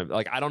know, that's why I'm,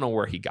 like I don't know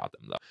where he got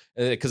them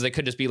though, because they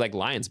could just be like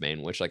lion's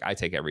mane, which like I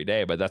take every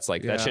day, but that's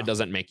like that Yeah. shit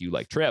doesn't make you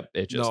like trip.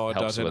 It just No, it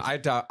helps doesn't. with.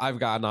 I've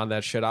gotten on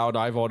that shit out.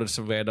 I've ordered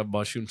some random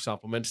mushroom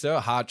supplements. They're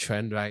a hot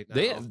trend right now.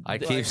 I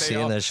They- keep they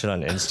seeing all- that shit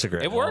on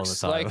Instagram. It all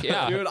works, the time. like,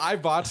 yeah. Dude, I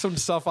bought some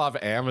stuff off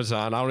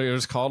Amazon. I don't know. It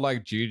was called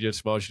like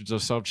Genius Motions or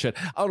some shit.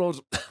 I don't know.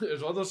 It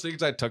was one of those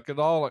things I took it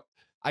all. Like,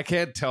 I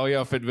can't tell you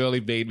if it really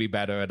made me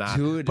better or not.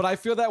 Dude. But I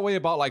feel that way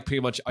about like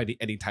pretty much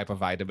any type of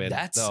vitamin.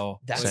 That's though.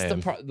 the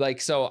Same.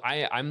 like so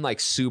I'm like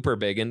super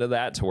big into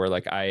that to where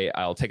like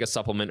I'll take a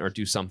supplement or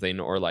do something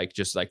or like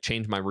just like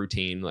change my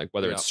routine, like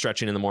whether it's Yeah.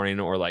 stretching in the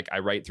morning or like I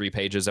write 3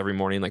 pages every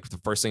morning. Like the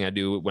first thing I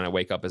do when I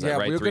wake up is I Yeah,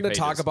 write we were 3 going to pages.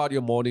 talk about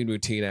your morning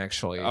routine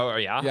actually. Oh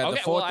yeah. Yeah, Okay,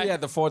 the fourth. well,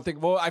 The fourth thing.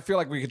 Well, I feel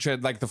like we could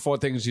trade like the 4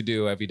 things you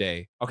do every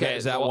day. Okay,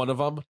 is that well- one of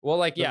them? Well,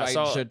 like The yeah, writing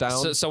so, shit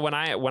down? so when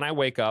I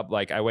wake up,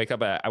 like I wake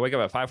up at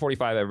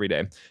 5:45 every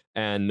day,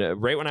 and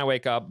right when I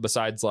wake up,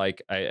 besides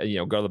like I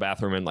go to the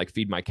bathroom and like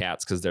feed my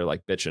cats because they're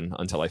like bitching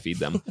until I feed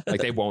them, like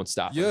they won't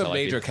stop. You're until a I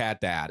feed major them.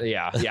 cat dad.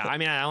 Yeah. I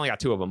mean, I only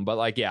got 2 of them, but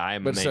like yeah,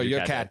 I'm. But a so major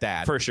you're cat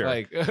dad for sure.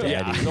 Like,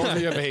 Yeah. those are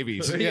your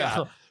babies.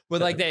 Yeah. But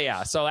like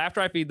so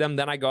after I feed them,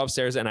 then I go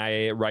upstairs and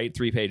I write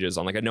 3 pages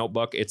on like a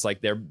notebook. It's like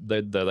they're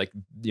the like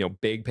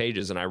big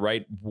pages, and I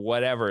write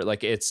whatever.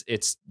 Like it's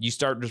you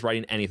start just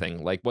writing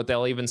anything. Like what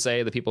they'll even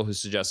say, the people who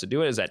suggest to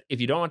do it is that if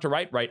you don't want to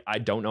write, I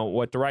don't know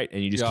what to write,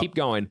 and you just keep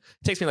going. It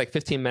takes me like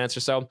 15 minutes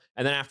or so,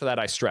 and then after that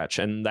I stretch,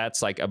 and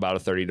that's like about a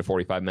 30 to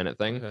 45 minute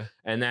thing. Okay.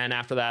 And then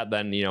after that,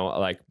 then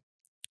like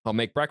I'll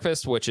make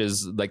breakfast, which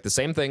is like the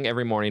same thing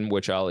every morning,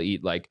 which I'll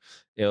eat like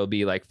it'll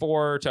be like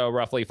 4 to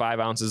roughly 5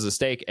 ounces of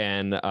steak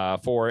and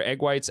 4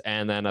 egg whites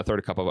and then a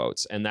 1/3 cup of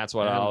oats. And that's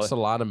what Man, it's a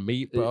lot of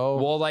meat, bro.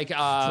 well, like,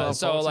 So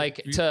so like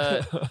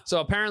fancy.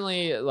 so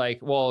apparently like,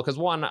 well, because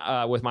one,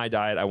 with my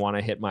diet, I want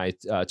to hit my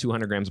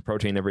 200 grams of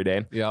protein every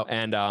day. Yep.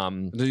 And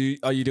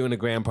Are you doing a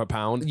gram per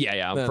pound?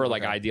 yeah, Then, for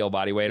like okay. ideal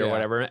body weight or Yeah.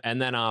 whatever. And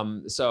then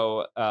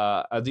so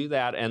I'll do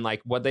that, and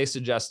like what they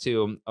suggest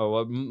too, or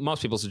what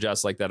most people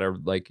suggest like that are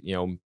like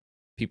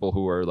people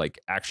who are like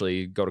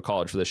actually go to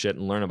college for this shit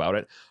and learn about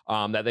it,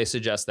 that they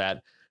suggest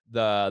that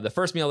the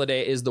first meal of the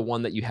day is the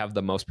one that you have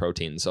the most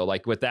protein. So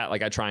like with that,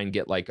 like I try and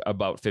get like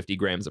about 50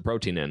 grams of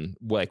protein in,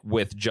 like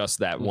with just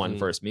that one Mhm.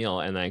 first meal.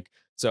 And like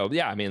So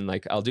yeah, I mean,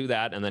 like I'll do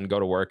that and then go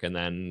to work, and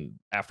then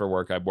after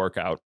work I work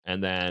out,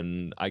 and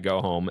then I go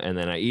home and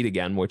then I eat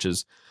again, which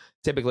is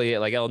typically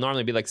like it'll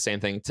normally be like the same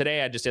thing.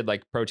 Today I just did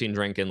like protein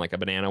drink and like a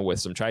banana with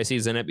some chia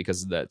seeds in it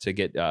because to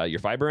get your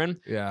fiber in.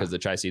 Yeah, because the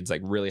chia seeds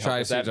like really help chia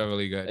with that. seeds are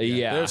really good.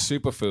 Yeah. They're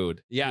superfood.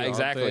 Yeah, You know,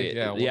 exactly.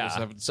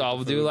 Yeah. So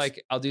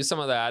I'll do some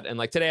of that, and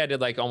like today I did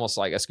like almost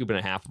like a scoop and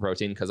a half of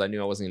protein because I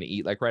knew I wasn't going to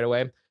eat like right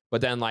away.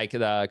 But then like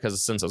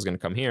because since I was going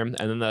to come here, and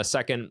then the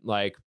second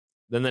like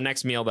then the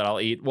next meal that I'll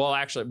eat,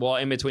 well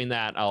in between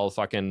that I'll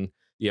fucking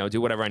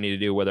do whatever I need to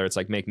do, whether it's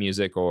like make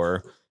music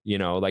or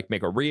like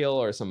make a reel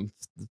or some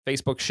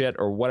Facebook shit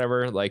or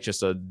whatever, like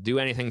just to do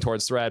anything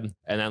towards thread.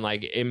 And then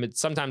like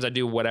sometimes I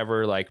do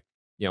whatever, like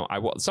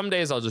some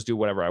days I'll just do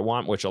whatever I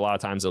want, which a lot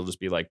of times it'll just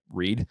be like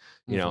read.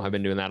 I've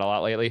been doing that a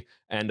lot lately.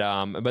 And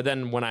but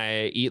then when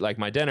I eat like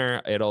my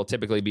dinner, it'll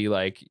typically be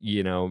like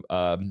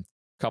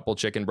couple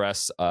chicken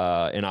breasts,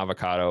 an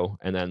avocado,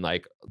 and then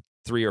like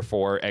 3 or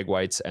 4 egg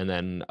whites, and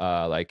then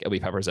like it'll be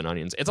peppers and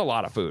onions. It's a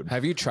lot of food.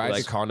 Have you tried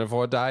the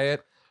carnivore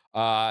diet?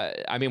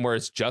 I mean, where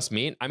it's just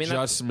meat. I mean,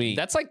 just meat.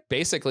 That's like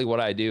basically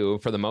what I do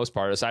for the most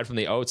part, aside from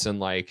the oats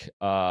and like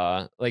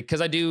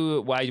because I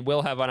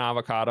will have an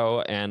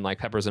avocado and like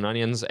peppers and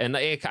onions, and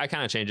I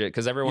kind of change it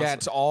because everyone's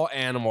it's all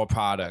animal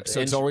products,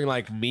 so it's only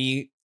like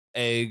meat,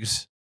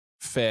 eggs,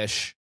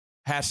 fish.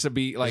 Has to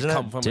be like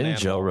come from an Didn't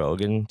animal. Joe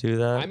Rogan do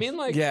that? I mean,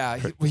 like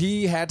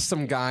he had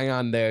some guy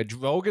on there.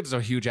 Rogan's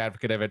a huge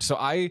advocate of it, so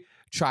I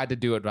tried to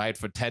do it right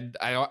for 10.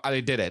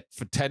 I did it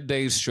for 10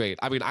 days straight.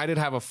 I mean, I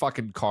didn't have a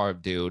fucking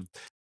carb, dude.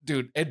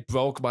 It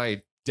broke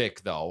my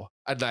dick though,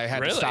 and I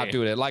had to stop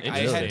doing it. Like I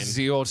had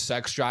zero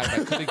sex drive.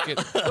 I couldn't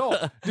get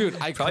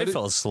dude. I probably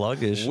felt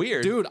sluggish.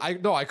 Weird, dude.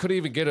 I couldn't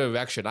even get an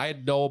erection. I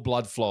had no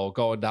blood flow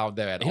going down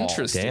there at all.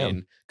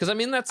 Interesting. Because I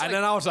mean, that's and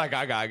then I was like,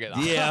 I gotta get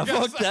off. Yeah,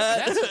 fuck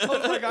that. I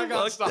was like, I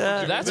gotta stop.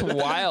 That's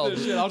wild.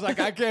 I was like,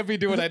 I can't be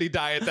doing any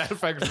diet that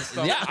affects the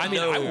stomach. Yeah, I mean,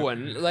 I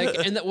wouldn't like,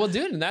 and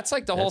dude, and that's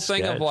like the whole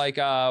thing of like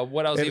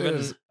what I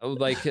was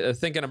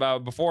thinking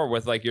about before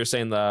with like you're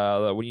saying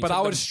the when you. But I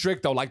was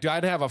strict though. Like, dude,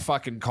 I didn't have a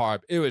fucking carb.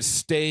 It was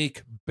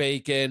steak,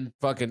 bacon,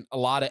 fucking a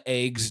lot of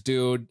eggs,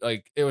 dude.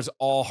 Like it was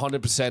all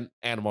 100%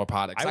 animal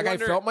products. I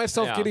felt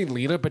myself getting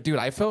leaner, but dude,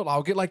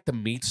 I'll get like the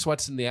meat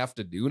sweats in the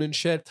afternoon and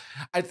shit.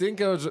 I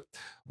think it was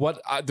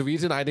the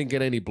reason I didn't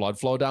get any blood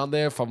flow down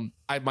there from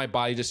my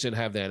body just didn't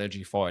have the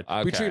energy for it.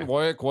 Okay. Between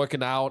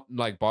working out, and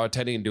like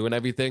bartending and doing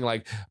everything,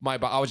 like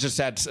I was just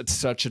at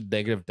such a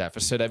negative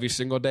deficit every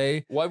single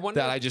day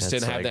that I just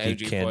didn't have the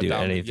energy. You can't do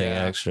anything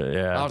extra.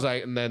 Yeah, I was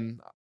like, and then.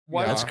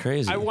 That's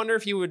crazy. I wonder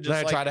if you would just.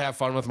 Then I tried to have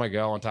fun with my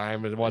girl one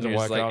time. It wasn't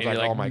working. I was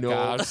like, oh my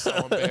God, so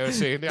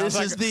embarrassing. This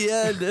is the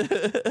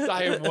end.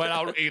 I went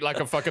out and ate like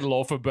a fucking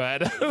loaf of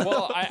bread.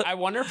 Well, I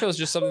wonder if it was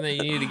just something that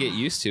you need to get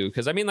used to.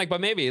 Because I mean, like,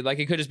 but maybe like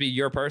it could just be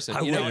your person.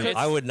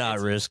 I would not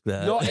risk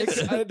that. No,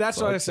 that's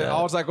what I said.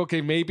 I was like, okay,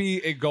 maybe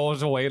it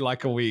goes away in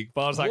like a week.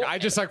 But I was like, I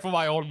just like for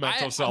my own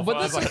mental self. But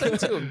that's the thing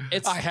too.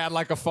 I had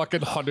like a fucking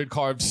 100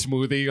 carb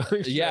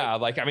smoothie. Yeah,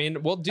 like I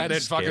mean, well, dude, and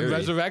it fucking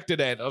resurrected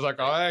it. I was like,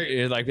 all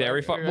right, like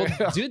every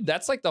well, dude,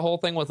 that's like the whole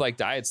thing with like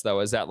diets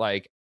though, is that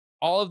like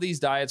all of these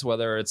diets,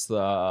 whether it's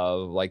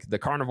the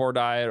carnivore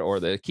diet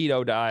or the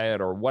keto diet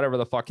or whatever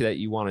the fuck that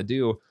you want to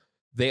do,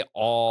 they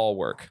all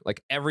work.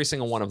 Like every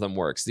single one of them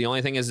works. The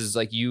only thing is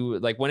like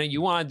when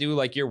you want to do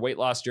like your weight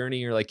loss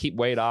journey or like keep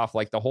weight off,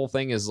 like the whole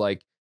thing is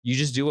like you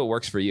just do what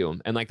works for you.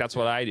 And like that's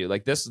what I do.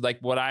 Like this, like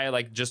what I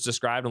like just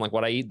described and like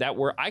what I eat,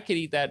 I could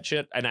eat that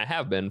shit, and I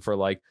have been for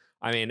like,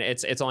 I mean,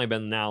 it's only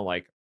been now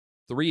like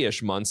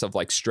 3-ish months of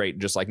like straight,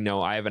 just like,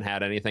 no, I haven't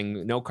had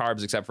anything, no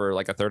carbs except for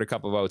like a third a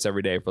cup of oats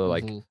every day for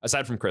like,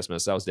 aside from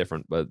Christmas, that was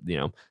different, but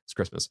it's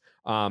Christmas.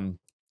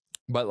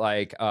 But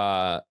like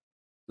that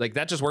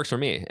just works for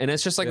me. And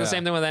it's just like the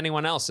same thing with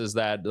anyone else, is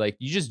that like,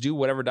 you just do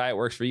whatever diet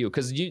works for you.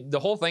 Cause the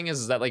whole thing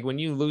is that like, when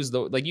you lose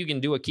you can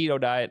do a keto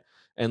diet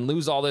and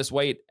lose all this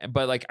weight,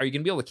 but like, are you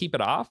gonna be able to keep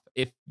it off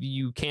if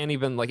you can't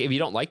even like, if you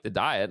don't like the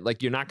diet,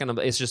 like you're not gonna,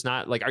 it's just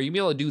not like, are you gonna be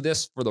able to do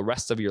this for the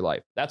rest of your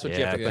life? That's what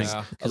you have to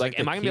think. Like,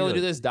 am I gonna be able to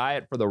do this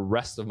diet for the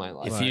rest of my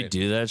life? If you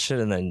do that shit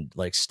and then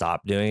like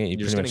stop doing it,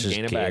 you're just gonna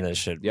gain it back. That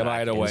shit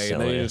right away,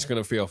 and then you're just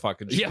gonna feel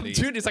fucking shitty. Yeah,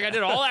 dude, it's like I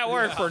did all that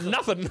work for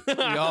nothing.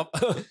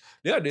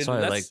 Yeah, dude. So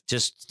like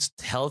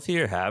just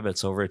healthier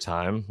habits over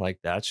time, like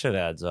that shit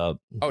adds up.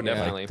 Oh,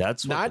 definitely. Like,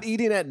 that's not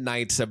eating at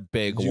night's a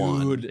big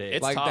one.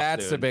 It's like tough,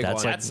 that's dude. the big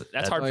one.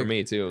 That's hard for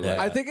me too. Yeah.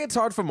 I think it's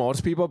hard for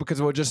most people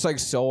because we're just like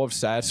so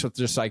obsessed with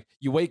just like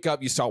you wake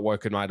up, you start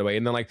working right away,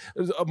 and then like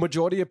a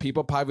majority of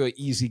people probably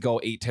easy go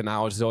 8-10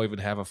 hours, they don't even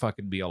have a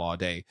fucking meal all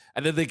day,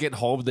 and then they get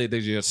home, they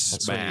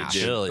just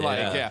smash.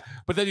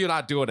 But then you're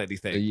not doing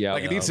anything.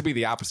 It needs to be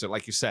the opposite,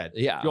 like you said.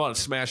 Yeah, you want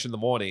to smash in the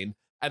morning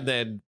and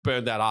then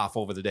burn that off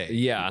over the day.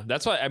 Yeah,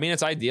 that's what I mean.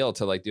 It's ideal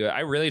to like do it.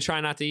 I really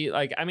try not to eat.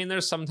 Like, I mean,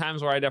 there's some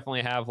times where I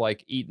definitely have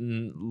like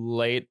eaten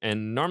late,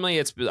 and normally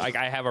it's like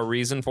I have a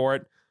reason for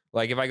it.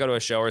 Like if I go to a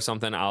show or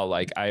something, I'll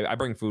like I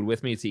bring food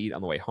with me to eat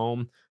on the way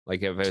home.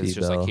 Like if it's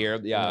just like here,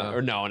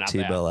 or no, not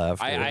T-Bell that.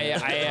 after.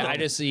 I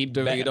just eat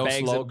Doritos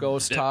bags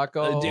Locos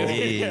taco. Dude,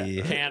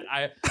 Hey. can't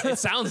it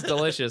sounds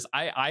delicious.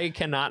 I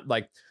cannot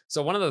like.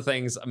 So one of the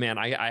things, man,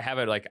 I have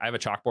it like I have a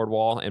chalkboard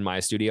wall in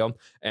my studio,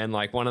 and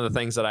like one of the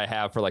things that I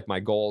have for like my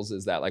goals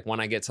is that like when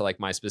I get to like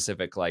my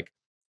specific like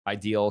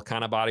ideal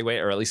kind of body weight,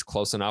 or at least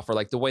close enough, or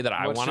like the way that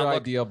I want to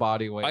look. Ideal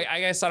body weight. I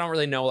guess I don't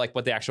really know like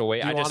what the actual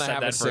weight. You I just want to said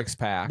have that a for, six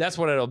pack. That's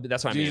what I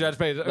mean.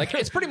 Like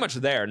it's pretty much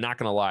there. Not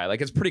gonna lie,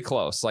 like it's pretty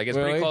close. Like it's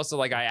pretty close to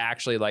like I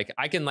actually like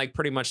I can like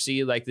pretty much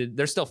see like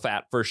they're still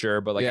fat for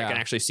sure, but like I can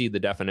actually see the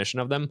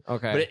definition of them.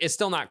 Okay, but it's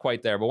still not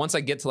quite there. But once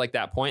I get to like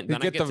that point, then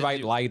you I get the right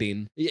do,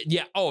 lighting.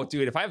 Yeah. Oh,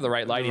 dude, if I have the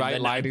right lighting,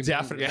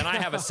 definitely. Then I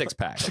have a six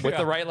pack. With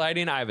the right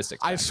lighting, I have a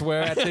six pack. I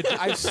swear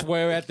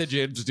at the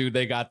gyms, dude,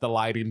 they got the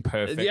lighting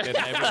perfect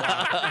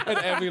in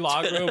every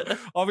locker room.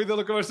 I'll be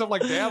looking at stuff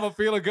like, damn, I'm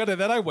feeling good, and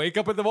then I wake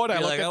up in the morning. I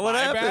look at what my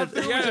happened?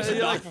 bathroom. Yeah,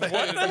 you're like,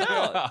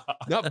 what?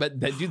 No, but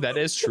dude, that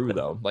is true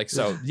though. Like,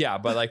 so yeah,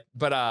 but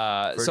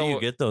Where so do you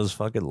get those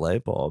fucking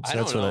light bulbs? I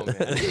don't know,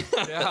 man.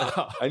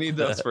 Yeah, I need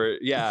those for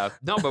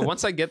no. But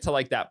once I get to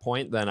like that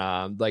point, then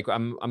like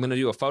I'm gonna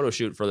do a photo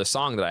shoot for the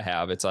song that I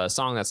have. It's a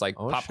song that's like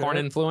popcorn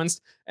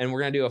influenced, and we're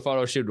gonna do a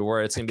photo shoot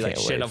where it's gonna be like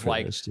shit of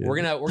like we're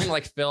gonna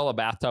like fill a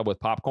bathtub with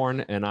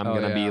popcorn, and I'm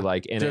gonna be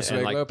like in just it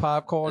and regular like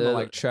popcorn or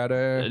like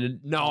cheddar.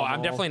 No,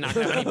 I'm definitely not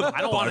gonna have any. I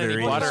don't want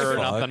any butter or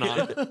nothing on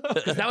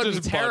it. 'Cause that would be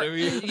terrible.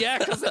 Yeah,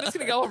 because then it's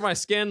gonna go over my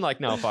skin.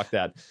 Like, no, fuck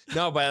that.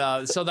 No,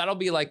 but so that'll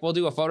be like we'll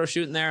do a photo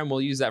shoot in there, and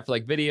we'll use that for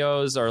like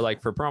videos or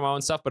like for promo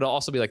and stuff. But it'll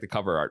also be like the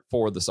cover art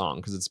for the song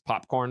because it's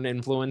popcorn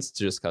influenced.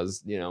 Just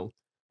because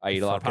I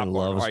eat a lot of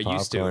popcorn, or I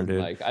used to. Dude.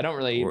 Like, I don't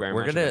really eat very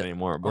much of it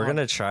anymore. We're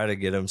gonna try to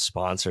get him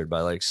sponsored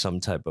by like some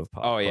type of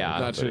popcorn. Oh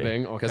yeah, that's your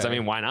thing. Because I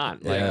mean, why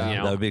not? Like,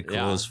 that'd be cool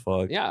as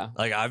fuck. Yeah,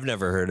 like I've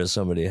never heard of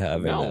somebody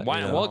having. No, that,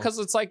 why? Well, because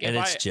it's like, and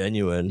it's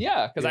genuine.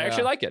 Yeah, because I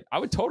actually like it. I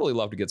would totally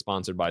love to get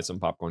sponsored by some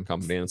popcorn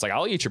company. And it's like,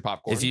 I'll eat your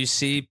popcorn. If you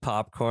see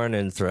popcorn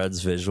and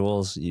Threads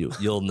visuals,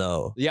 you'll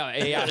know.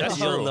 yeah, that's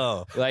true. You'll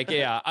know. Like,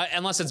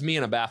 unless it's me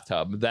in a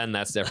bathtub, then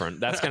that's different.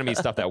 That's gonna be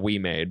stuff that we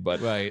made. But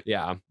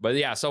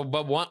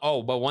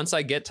but once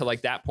I get to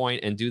like that point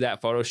and do that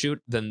photo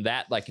shoot, then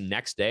that like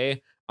next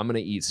day I'm gonna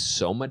eat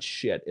so much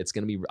shit.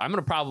 I'm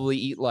gonna probably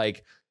eat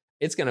like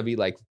it's gonna be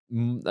like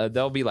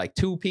there'll be like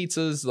 2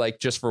 pizzas like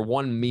just for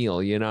one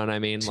meal. You know what I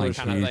mean? Like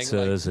kind of thing.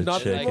 Like,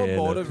 nothing will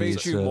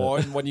motivate you more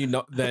when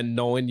than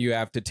knowing you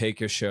have to take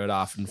your shirt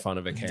off in front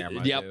of a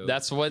camera. Yep, dude.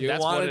 that's what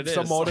wanted it is.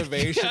 Some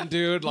motivation,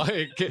 dude.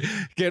 Like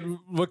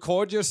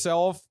record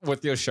yourself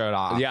with your shirt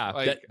off. Yeah,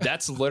 like,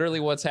 that's literally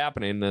what's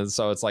happening. And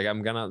so it's like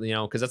I'm gonna,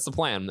 because that's the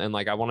plan, and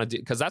like I want to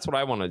do, because that's what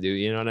I want to do.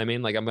 You know what I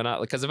mean? Like I'm gonna,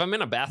 because if I'm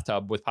in a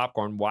bathtub with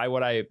popcorn, why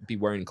would I be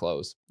wearing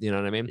clothes? You know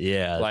what I mean?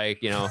 Yeah. Like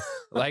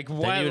like then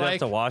why? you'd have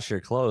to wash your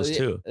clothes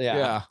too.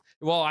 Yeah.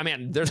 Well, I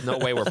mean, there's no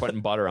way we're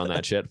putting butter on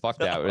that shit. Fuck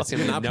that. It's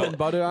gonna not putting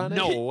butter on it.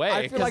 No way.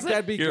 I feel like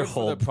that'd be good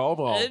for the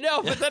promo.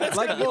 No, but then it's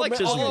like, gonna be like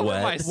just all over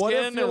wet. my skin. What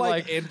if you're and,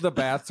 like in the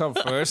bathtub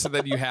first, and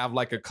then you have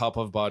like a cup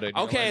of butter? And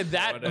okay,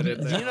 like,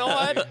 you know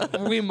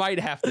what? We might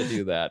have to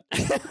do that.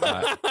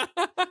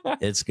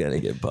 It's gonna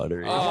get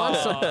buttery. I want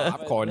some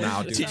popcorn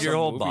now, dude. Dude, your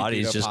whole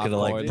body's just gonna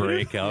like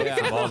break out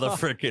from all the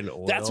freaking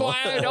oil. That's why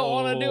I don't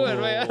want to do it,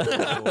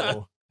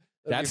 man.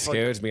 That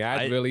scares me.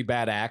 I had really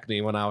bad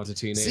acne when I was a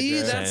teenager.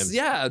 See,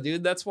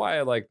 dude. That's why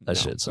I like that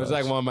shit. It was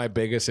like one of my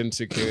biggest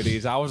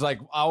insecurities. I was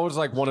like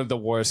one of the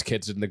worst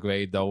kids in the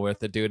grade though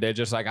with it, dude. They're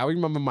just like, I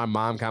remember my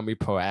mom got me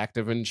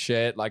proactive and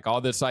shit. Like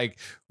all this like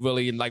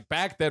really, like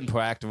back then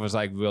proactive was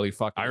like really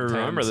fucking I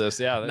remember intense. this,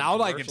 yeah. Now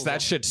like it's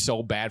that shit's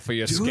so bad for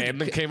your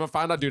skin. And came and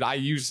found out, dude, I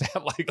use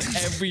that like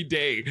every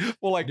day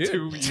for like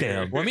 2 years.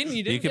 Damn. Well, I mean,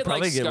 you could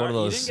probably get one of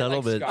those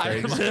settlement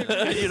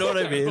things. You know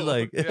what I mean?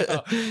 Like,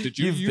 did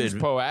you use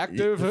proactive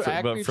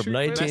acne from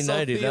treatment?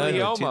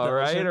 1999 to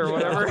right, or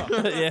whatever.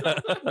 Yeah.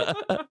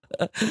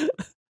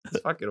 It's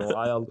fucking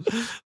wild.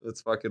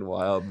 It's fucking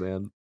wild,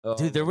 man. Oh,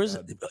 dude, there was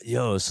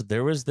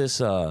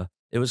this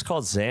it was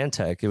called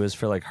Zantac. It was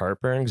for like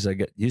heartburn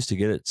because used to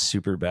get it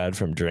super bad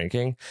from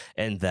drinking,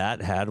 and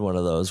that had one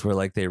of those where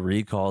like they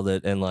recalled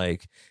it and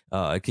like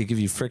it could give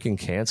you freaking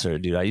cancer,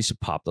 dude. I used to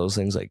pop those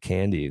things like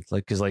candy,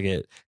 like because like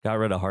it got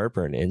rid of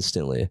heartburn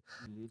instantly.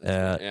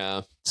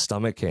 Yeah,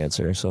 stomach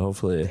cancer. So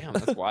hopefully, damn,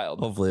 that's wild.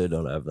 Hopefully, I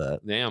don't have that.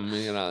 Damn,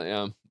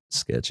 yeah,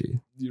 sketchy.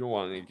 You don't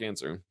want any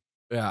cancer.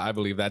 Yeah, I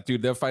believe that,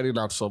 dude. They're finding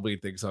out so many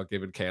things about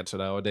giving cancer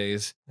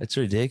nowadays. It's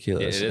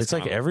ridiculous. It's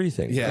like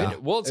everything. Yeah,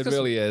 well, it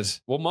really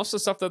is. Well, most of the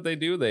stuff that they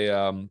do, they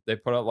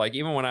put up like,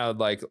 even when I would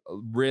like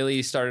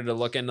really started to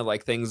look into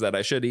like things that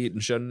I should eat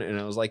and shouldn't, and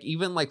it was like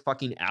even like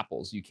fucking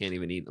apples you can't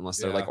even eat unless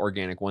they're like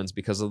organic ones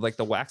because of like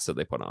the wax that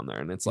they put on there,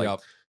 and it's like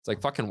it's like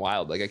fucking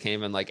wild. Like I can't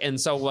even like, and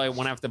so like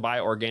when I have to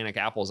buy organic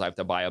apples, I have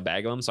to buy a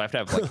bag of them, so I have to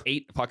have like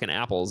 8 fucking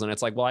apples, and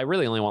it's like, well, I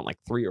really only want like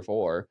 3 or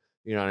 4.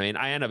 You know what I mean?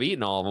 I end up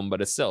eating all of them,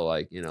 but it's still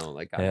like,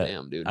 like,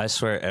 goddamn, dude. I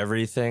swear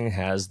everything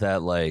has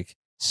that like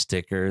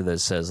sticker that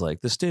says like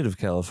the state of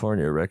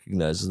California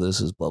recognizes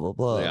this as blah blah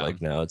blah. Yeah.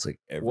 Like now it's like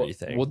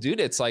everything. Well, dude,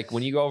 it's like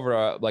when you go over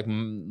a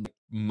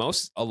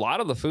lot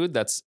of the food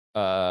that's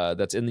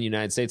in the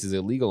United States is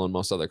illegal in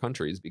most other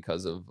countries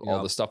because of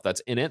all the stuff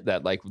that's in it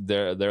that like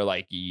they're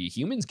like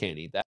humans can't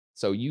eat that,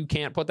 so you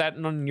can't put that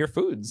on your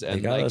foods,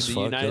 and like the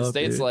United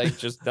States like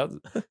just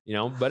doesn't,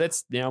 but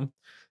it's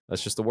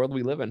that's just the world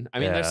we live in. I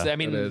mean,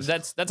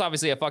 that's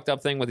obviously a fucked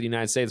up thing with the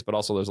United States, but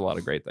also there's a lot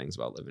of great things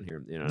about living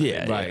here.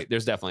 Yeah, right.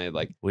 There's definitely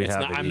like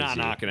I'm not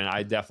knocking it.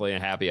 I definitely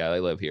am happy I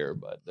live here,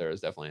 but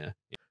there's definitely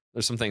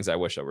there's some things I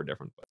wish that were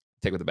different. But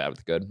take with the bad with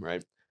the good,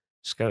 right?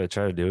 Just gotta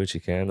try to do what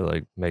you can to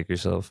like make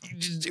yourself.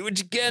 Just do what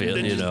you can. Feel,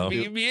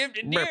 Be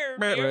engineer.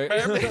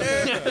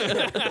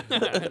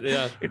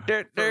 Yeah.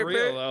 For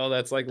real though,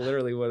 that's like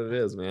literally what it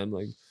is, man.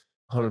 Like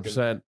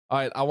 100%. All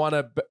right, I want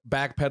to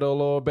backpedal a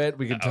little bit.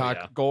 We can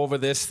go over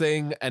this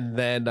thing, and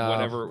then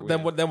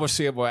then we'll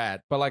see where we're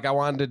at. But like, I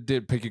wanted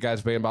to pick you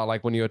guys' brain about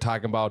like when you were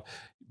talking about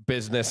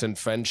business and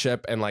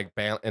friendship, and like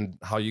and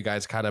how you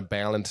guys kind of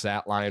balance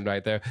that line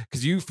right there,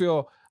 because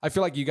I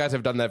feel like you guys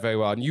have done that very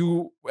well, and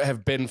you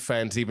have been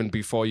friends even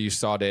before you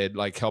started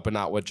like helping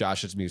out with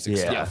Josh's music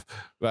stuff,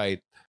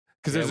 right?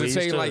 Because there's a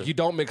saying like you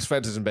don't mix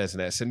friends in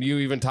business, and you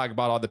even talk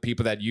about all the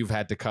people that you've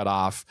had to cut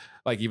off,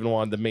 like even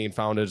one of the main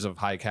founders of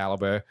High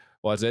Caliber,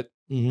 was it?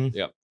 Mm-hmm.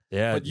 Yep.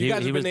 Yeah, but you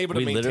guys have been able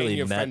to maintain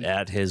your friendship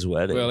at his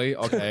wedding. Really?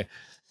 Okay.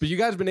 But you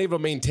guys have been able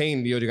to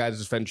maintain your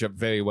guys' friendship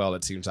very well,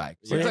 it seems like.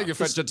 Seems like your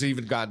friendship's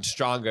even gotten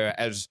stronger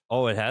as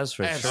it has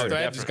for sure.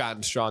 Threads has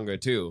gotten stronger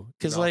too.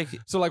 Because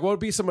so like, what would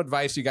be some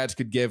advice you guys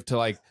could give to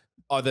like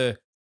other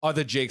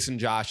Jakes and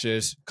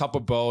Joshes, couple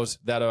bros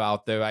that are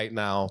out there right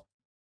now?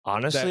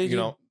 Honestly,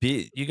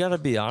 that, you got to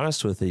be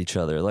honest with each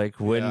other. Like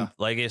when,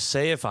 like,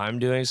 if I'm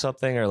doing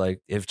something or like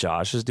if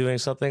Josh is doing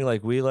something,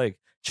 like we like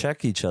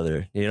check each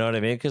other. You know what I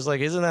mean? Because like,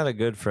 isn't that a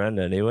good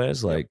friend,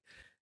 anyways? Like,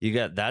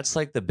 that's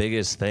like the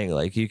biggest thing.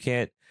 Like, you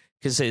can't,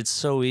 because it's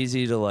so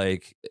easy to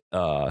like,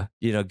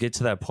 get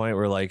to that point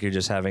where like you're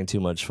just having too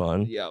much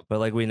fun. Yeah. But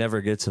like we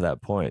never get to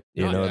that point.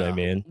 You know what I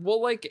mean?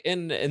 Well, like,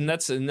 and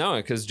that's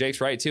because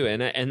Jake's right too,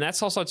 and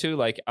that's also too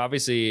like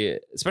obviously,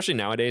 especially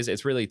nowadays,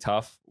 it's really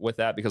tough with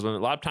that because a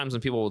lot of times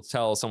when people will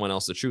tell someone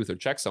else the truth or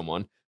check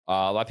someone.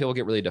 A lot of people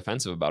get really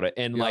defensive about it,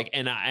 and like,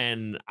 and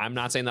I'm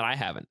not saying that I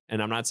haven't,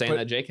 and I'm not saying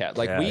that Jake had.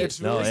 Like, this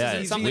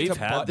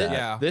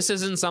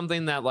isn't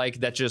something that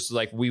like that just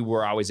like we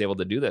were always able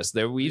to do this.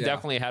 We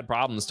definitely had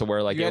problems to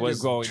where like it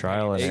was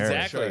trial and error.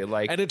 Exactly.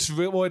 Like, and it's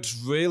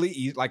really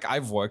easy. Like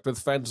I've worked with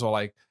friends or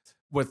like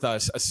with a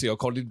seal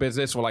coating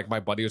business where like my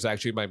buddy was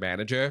actually my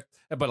manager,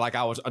 but like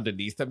I was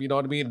underneath him, you know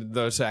what I mean?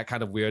 There's that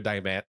kind of weird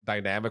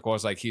dynamic where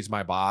it's like he's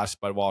my boss,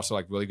 but we're also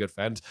like really good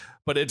friends.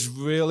 But it's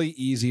really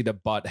easy to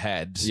butt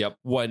heads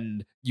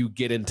when you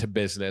get into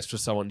business with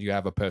someone you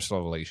have a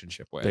personal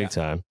relationship with. Big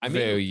time. I mean,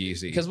 very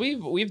easy. Because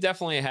we've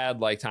definitely had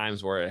like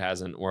times where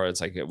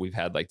it's like we've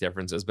had like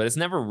differences, but it's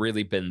never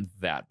really been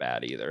that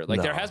bad either.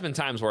 Like there has been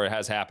times where it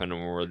has happened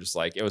and we're just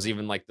like, it was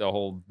even like the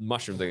whole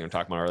mushroom thing we were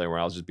talking about earlier where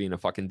I was just being a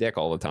fucking dick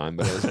all the time.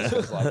 But it was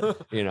just like,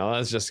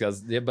 that's just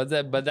because,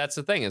 but that's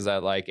the thing is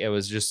that like, it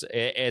was just,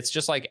 it's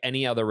just like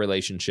any other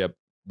relationship,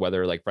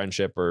 whether like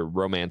friendship or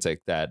romantic,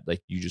 that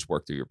like you just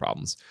work through your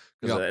problems.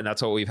 And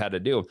that's what we've had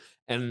to do.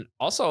 And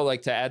also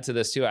like to add to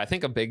this too, I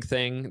think a big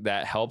thing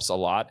that helps a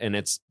lot,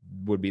 and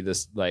would be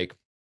this like,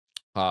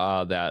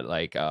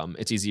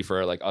 it's easy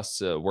for like us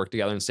to work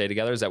together and stay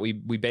together, is that we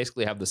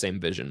basically have the same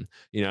vision.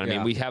 You know what I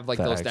mean? We have like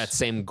that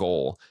same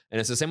goal, and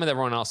it's the same with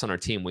everyone else on our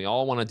team. We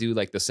all want to do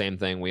like the same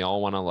thing. We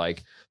all want to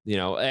like,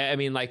 I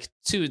mean, like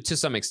to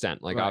some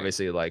extent, like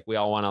obviously like we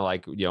all want to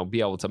like,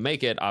 be able to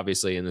make it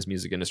obviously in this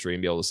music industry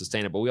and be able to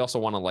sustain it. But we also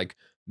want to like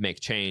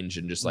make change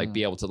and just like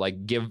be able to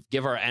like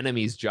give our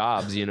enemies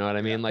jobs. You know what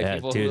I mean? Like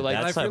people who like,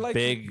 that's a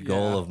big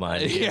goal of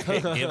mine. Give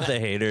the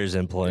haters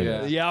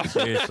employment. Yeah.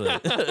 Seriously.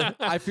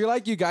 I feel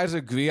like you guys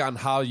agree on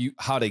how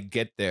to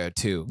get there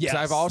too. Yes,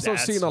 I've also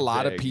seen a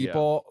lot of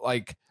people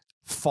like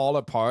fall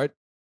apart.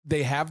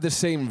 They have the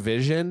same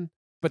vision,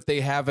 but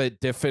they have a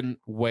different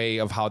way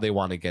of how they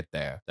want to get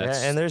there.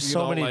 And there's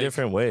so many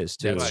different ways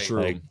too. That's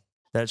true. Like,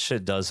 that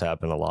shit does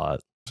happen a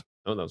lot.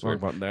 Oh, that was weird.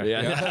 Button there.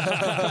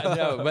 Yeah.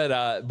 No,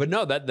 but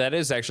no, that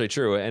is actually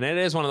true, and it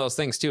is one of those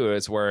things too.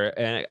 It's where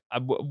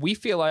I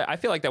feel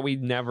like that we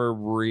never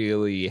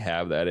really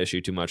have that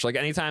issue too much. Like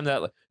anytime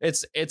that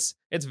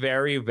it's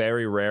very,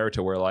 very rare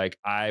to where like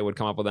I would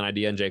come up with an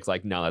idea and Jake's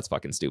like, no, that's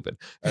fucking stupid.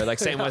 Or like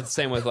same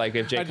with like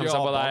if Jake comes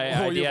up with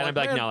an idea and I'd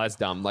be like, no, that's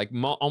dumb. Like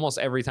almost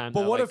every time.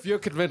 But what if you're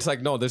convinced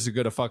like, no, this is a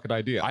good fucking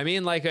idea? I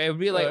mean, like it would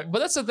be like, but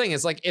that's the thing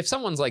is like if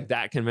someone's like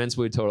that convinced,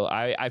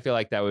 I feel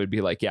like that would be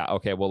like, yeah,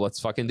 okay, well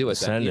let's fucking do it.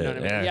 Send then. You it.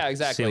 know what I mean? Yeah,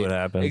 exactly. See what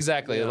happens.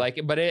 Exactly. Yeah. Like,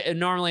 but it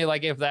normally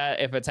like if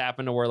it's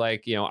happened to where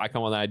like I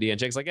come with an idea and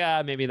Jake's like,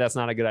 maybe that's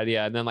not a good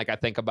idea, and then like I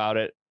think about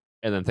it.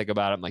 And then think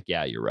about it. I'm like,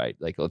 yeah, you're right.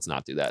 Like, let's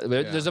not do that.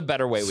 There's a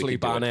better way we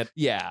can do it.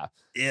 Yeah.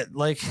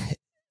 Like,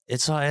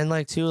 it's and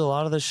like too, a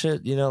lot of the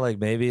shit, like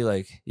maybe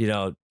like,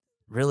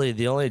 really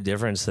the only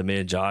difference that me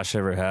and Josh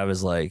ever have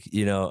is like,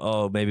 you know,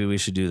 oh, maybe we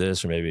should do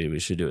this or maybe we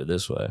should do it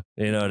this way.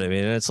 You know what I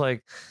mean? And it's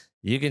like,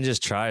 you can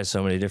just try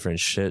so many different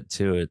shit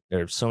to it,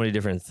 or so many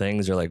different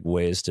things or like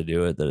ways to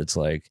do it that it's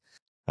like,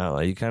 I don't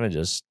know, you kind of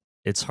just,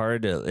 it's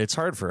hard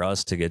for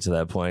us to get to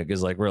that point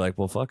because like we're like,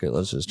 well, fuck it,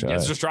 let's just try.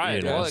 Let's just try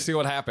it. Well, see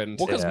what happens.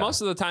 Well, because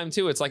most of the time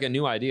too, it's like a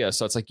new idea.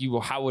 So it's like,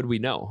 how would we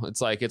know? It's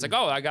like,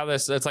 oh, I got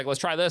this. It's like, let's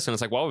try this. And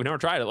it's like, well, we've never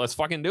tried it. Let's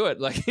fucking do it.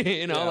 Like,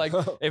 you know, like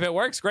if it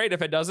works, great.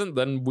 If it doesn't,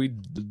 then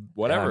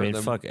whatever. Yeah, I mean,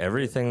 then, fuck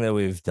everything that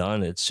we've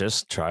done. It's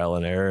just trial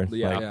and error.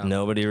 Yeah. Like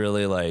nobody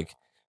really like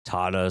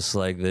taught us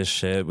like this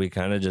shit. We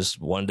kind of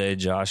just one day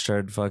Josh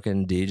started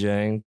fucking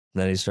DJing,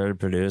 then he started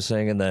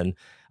producing, and then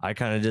I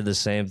kind of did the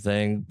same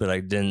thing, but I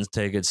didn't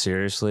take it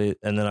seriously.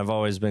 And then I've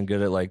always been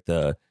good at like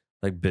the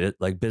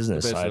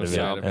business side of it.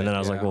 And then I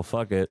was like, well,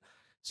 fuck it.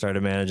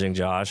 Started managing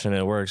Josh, and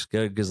it works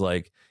good because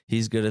like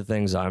he's good at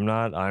things I'm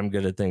not. I'm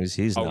good at things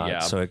he's not. Yeah.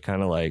 So it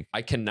kind of like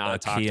I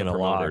cannot talk to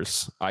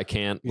promoters. I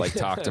can't like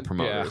talk to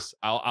promoters.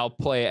 I'll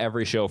play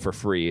every show for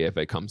free if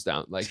it comes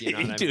down. Like, you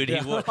know what dude,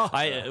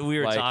 I mean? we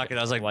were talking.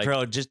 I was like,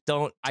 bro, just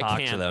don't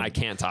talk to them. I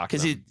can't talk to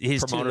because them.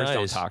 he's Promoters too nice.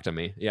 don't talk to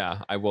me.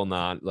 Yeah, I will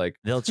not. Like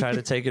they'll try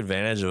to take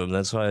advantage of him.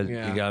 That's why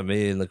you got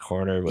me in the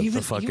corner with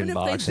the fucking even if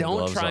boxing they don't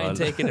gloves try on. and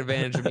take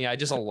advantage of me, I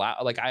just allow.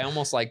 Like I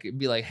almost like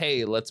be like,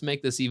 hey, let's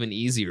make this even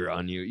easier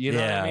on you. You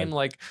know what I mean?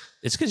 Like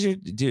it's because you're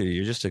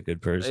just a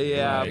good person.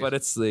 Yeah, like, but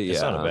it's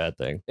not a bad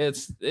thing.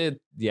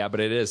 Yeah, but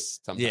it is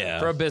sometimes. Yeah.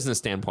 For a business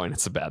standpoint,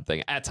 it's a bad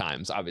thing at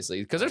times,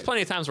 obviously, because there's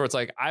plenty of times where it's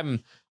like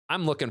I'm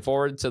looking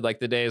forward to like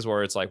the days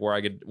where it's like where I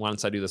get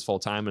once I do this full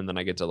time and then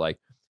I get to like,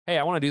 hey,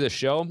 I want to do this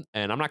show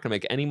and I'm not going to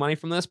make any money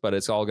from this, but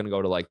it's all going to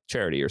go to like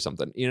charity or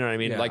something. You know what I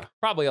mean? Yeah. Like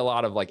probably a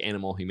lot of like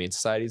animal humane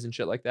societies and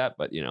shit like that.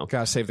 But you know,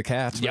 Gotta save the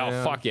cats. yeah,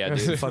 man. fuck yeah,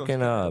 dude. Fucking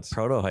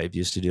Proto Hype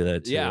used to do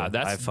that too. Yeah,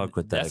 I fuck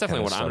with that. That's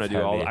definitely what I'm gonna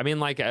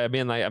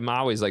do. I'm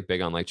always like big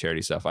on like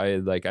charity stuff.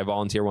 I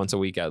volunteer once a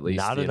week at least.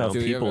 Not you enough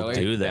know? people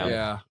do that.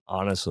 Yeah.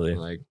 Honestly,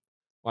 Like,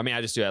 well, I mean,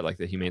 I just do that like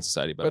the Humane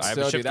Society, but I have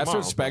still, a shift dude, that's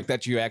tomorrow, respect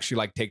that you actually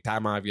like take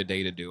time out of your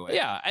day to do it.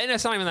 Yeah, and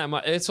it's not even that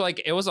much. It's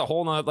like it was a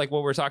whole nother like what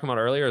we were talking about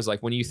earlier is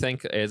like when you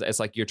think it's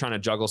like you're trying to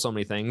juggle so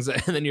many things,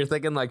 and then you're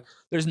thinking like,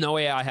 there's no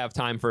way I have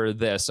time for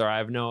this, or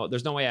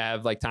there's no way I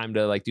have like time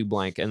to like do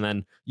blank, and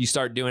then you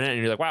start doing it, and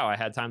you're like, wow, I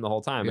had time the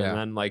whole time, and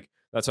then like.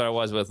 That's what I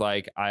was with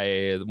like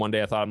one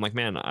day I thought I'm like,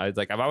 man, I've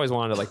always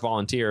wanted to like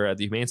volunteer at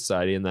the Humane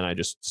Society, and then I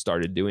just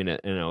started doing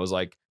it, and I was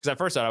like, because at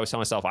first I always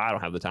tell myself I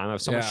don't have the time, I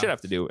have so much shit I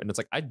have to do, and it's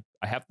like I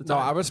have the time.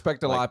 No, I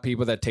respect a lot of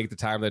people that take the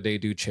time that they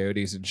do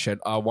charities and shit.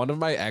 One of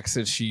my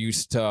exes, she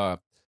used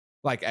to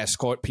like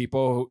escort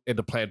people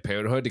into Planned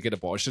Parenthood to get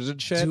abortions and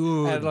shit.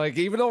 Dude. And like,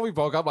 even though we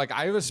broke up, like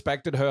I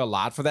respected her a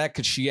lot for that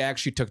because she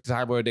actually took the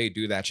time of her day to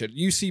do that shit.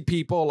 You see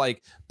people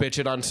like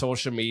bitching on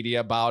social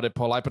media about it,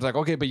 polite, but it's like,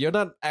 okay, but you're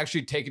not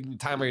actually taking the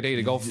time of your day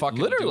to go fucking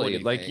literally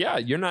do like, yeah,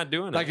 you're not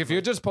doing like it. if you're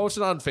just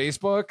posting on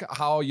Facebook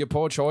how you're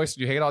pro-choice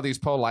and you hate all these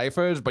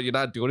pro-lifers, but you're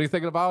not doing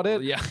anything about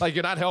it, like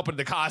you're not helping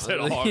the cause at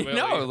all. Really.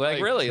 No,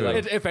 like really,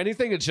 like if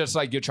anything, it's just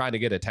like you're trying to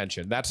get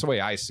attention. That's the way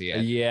I see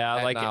it. yeah,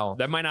 And like now-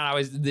 that might not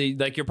always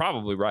like you're probably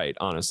right,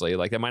 honestly.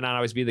 Like that might not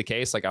always be the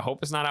case. Like I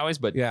hope it's not always,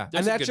 but yeah,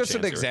 there's and a that's good just an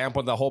chance you're right.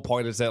 example. The whole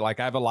point is that like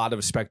I have a lot of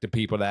respect to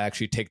people that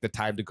actually take the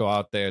time to go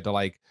out there to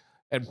like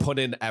and put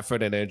in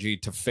effort and energy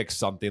to fix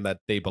something that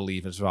they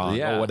believe is wrong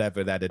or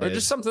whatever that it or is.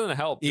 just something to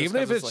help.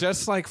 Even if it's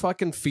just like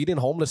fucking feeding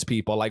homeless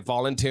people, like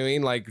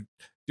volunteering, like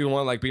doing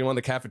one, like being one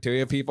of the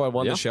cafeteria people at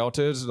one of the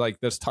shelters.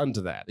 Like there's tons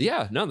of that.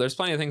 Yeah, no, there's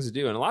plenty of things to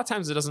do, and a lot of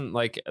times it doesn't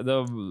like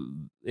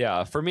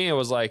for me it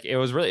was like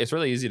it's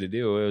really easy to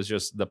do. It was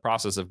just the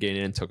process of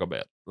getting in took a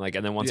bit, like,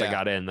 and then once I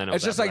got in, then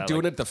it's just like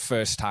doing it the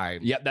first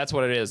time. Yeah, that's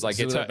what it is. Like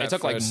So it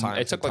took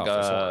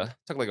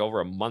like over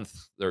a month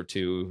or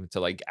two to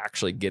like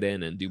actually get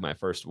in and do my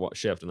first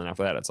shift, and then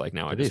after that, it's like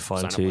now it'd I be just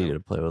fun too. You get to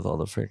play with all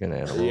the freaking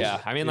animals.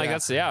 Yeah, I mean, like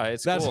it's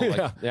that's cool.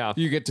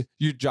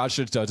 Like, Josh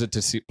just does it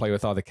to play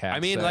with all the cats. I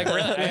mean, like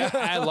really,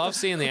 I love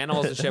seeing the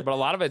animals and shit, but a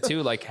lot of it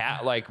too,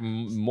 like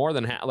more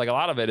than like a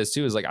lot of it is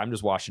too is like I'm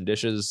just washing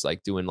dishes,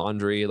 like doing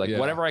laundry, like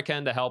whatever I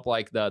can to help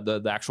like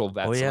the actual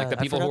vets, like the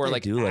people who are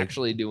like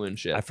actually doing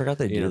shit. I forgot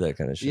they do that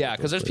kind of shit. Yeah,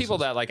 because there's people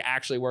that like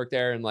actually work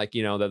there and like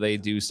that they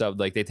do stuff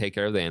like they take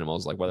care of the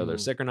animals, like whether they're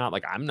sick or not.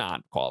 Like I'm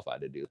not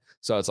qualified to do.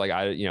 So it's like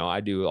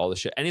I do all the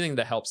shit, anything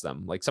that helps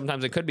them. Like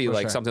sometimes it could be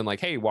like something like,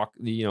 hey, walk,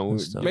 make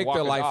walk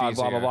their a life dog,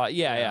 easier. blah blah blah.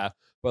 Yeah.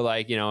 But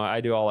like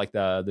I do all like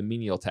the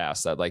menial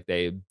tasks that like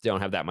they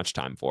don't have that much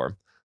time for.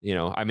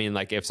 I mean,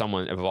 like if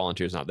a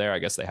volunteer's not there, I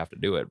guess they have to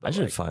do it. But I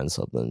should find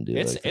something to do.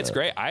 It's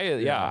great.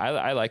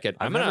 I like it.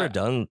 I've never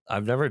done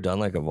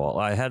like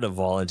I had to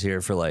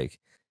volunteer for like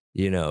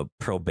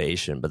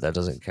probation, but that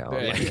doesn't count.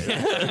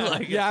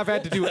 I've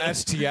had to do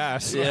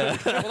STS. Yeah,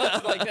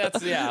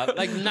 well,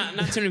 like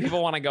not too many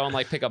people want to go and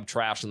like pick up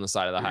trash on the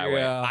side of the highway.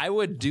 Yeah. I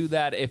would do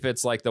that if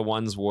it's like the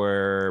ones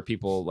where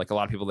people, like a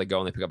lot of people that go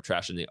and they pick up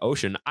trash in the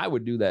ocean. I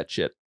would do that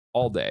shit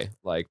all day.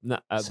 Like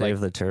save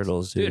the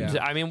turtles, dude.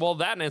 Yeah. I mean, well,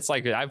 that and it's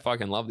like I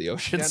fucking love the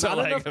ocean. Yeah, so not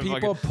like, enough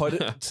people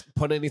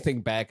put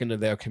anything back into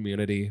their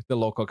community, the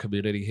local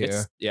community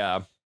here.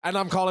 And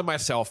I'm calling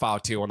myself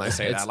out too when I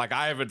say that. Like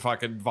I haven't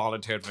fucking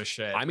volunteered for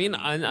shit. I mean,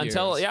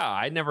 until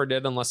I never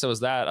did unless it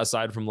was that.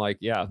 Aside from like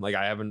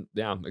I haven't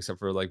except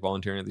for like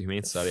volunteering at the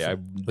Humane Society. I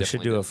We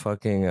should do a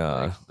fucking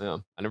I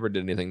never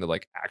did anything to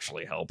like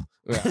actually help.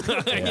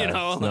 Yeah. You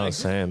know, no, like,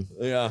 same.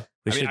 yeah.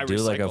 We I mean, should I do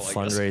like a recycle,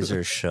 I guess.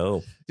 fundraiser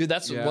show. Dude,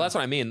 that's what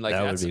I mean. Like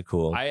that would be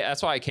cool.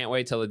 that's why I can't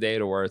wait till the day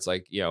to where it's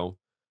like,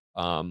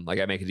 like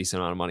I make a decent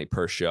amount of money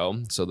per show,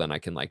 so then I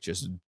can like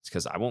just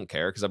because I won't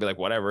care because I'll be like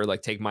whatever,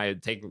 like take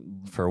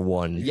for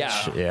one,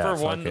 for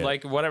one it.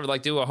 like whatever,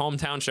 like do a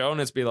hometown show and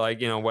it's be like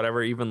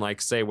whatever, even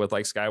like say with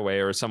like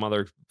Skyway or some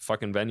other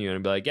fucking venue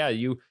and be like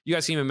you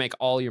guys can even make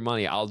all your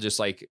money. I'll just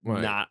like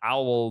I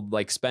will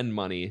like spend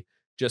money.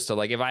 Just to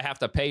like, if I have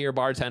to pay your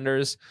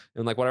bartenders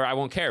and like whatever, I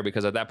won't care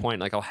because at that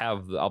point, like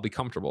I'll be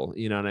comfortable.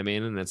 You know what I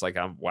mean? And it's like,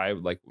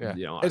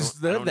 is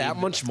there that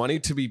much money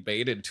to be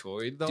made into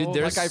it though?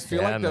 Dude, like I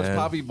feel like there's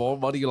probably more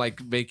money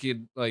like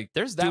making like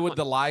there's that doing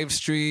the live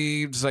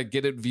streams, like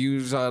getting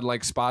views on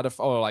like Spotify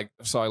or like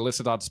so I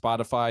listened on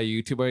Spotify,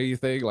 YouTube or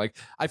anything. Like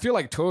I feel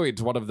like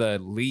touring's one of the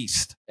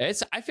least.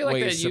 I feel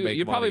like that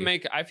you probably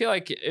make. I feel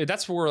like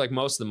that's where like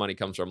most of the money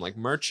comes from, like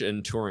merch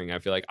and touring. I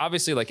feel like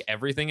obviously like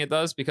everything it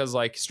does because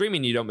like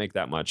streaming you don't make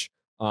that much,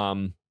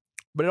 but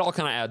it all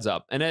kind of adds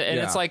up. And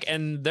it's like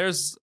and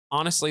there's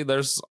honestly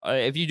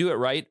if you do it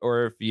right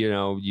or if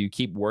you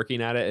keep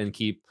working at it and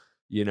keep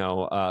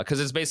because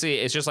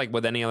it's just like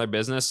with any other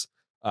business.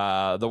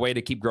 The way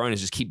to keep growing is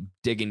just keep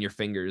digging your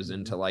fingers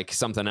into like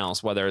something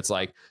else. Whether it's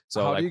like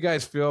How do you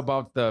guys feel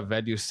about the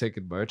venues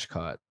taking merch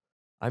cut?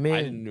 I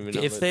mean,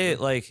 if they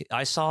like,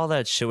 I saw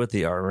that shit with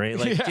the armory,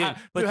 like,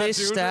 but they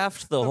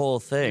staffed the whole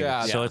thing.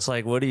 So it's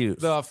like, what do you?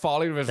 The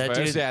falling of his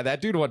verse,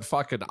 that dude went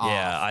fucking off.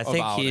 Yeah, I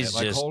think he's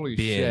like, just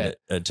being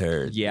a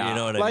turd. Yeah, you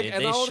know what I mean?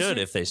 They should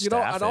if they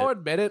staff and I'll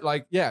admit it.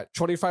 Like,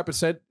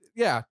 25%.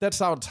 Yeah, that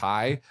sounds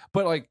high,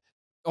 but like,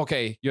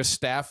 okay, you're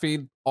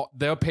staffing.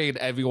 They're paying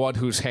everyone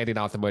who's handing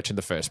out the merch in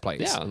the first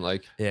place.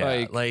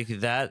 Yeah, like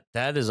that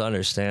is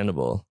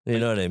understandable.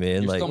 You know what I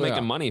mean? You're like still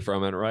making money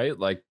from it, right?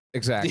 Like.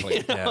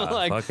 Exactly.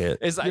 Like, fuck it.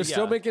 You're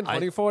still making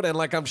money for it, and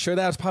like I'm sure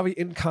that's probably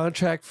in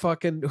contract.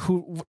 Fucking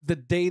the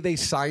day they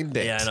signed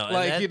it. Yeah, I know.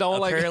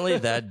 Like apparently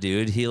that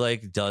dude, he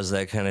like does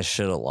that kind of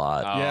shit a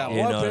lot. Yeah, you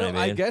know what I mean?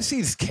 I guess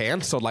he's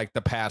canceled like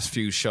the past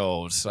few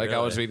shows. Like I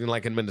was reading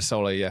like in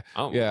Minnesota. Yeah.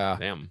 Oh yeah.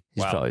 Damn.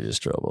 He's probably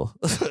just trouble.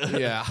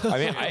 Yeah. I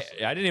mean,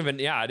 I didn't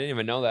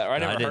even know that. Or I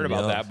never heard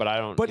about that, but I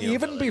don't. But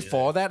even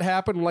before that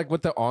happened, like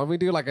with the army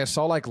dude, like I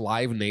saw like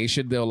Live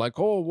Nation, they're like,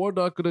 oh, we're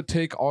not gonna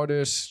take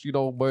artists,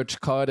 merch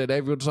cut, and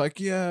everyone's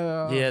like,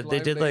 yeah, they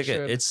did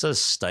Nation. Like it's a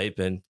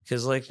stipend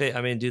because like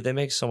they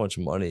make so much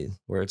money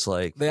where it's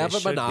like they have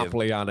a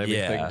monopoly on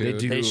everything. Yeah,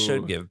 dude. They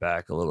should give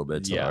back a little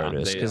bit to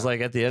artists because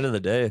like at the end of the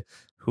day,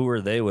 who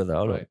are they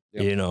without it?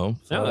 Yep. No,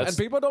 and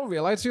people don't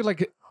realize,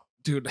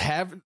 dude,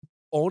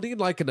 owning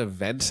like an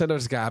event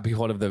center's gotta be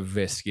one of the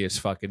riskiest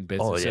fucking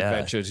business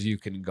adventures you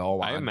can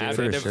go on. I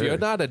imagine. And if you're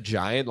not a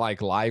giant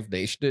like Live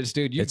Nation is,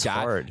 dude, you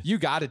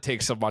got to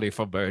take some money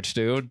from merch,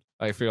 dude.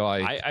 I feel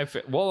like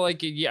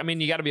I mean,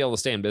 you got to be able to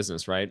stay in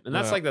business, right? And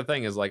that's like the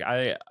thing is like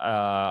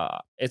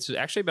it's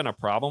actually been a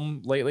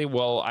problem lately.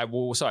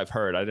 Well, so I've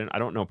heard. I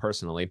don't know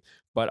personally,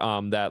 but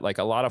that like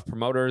a lot of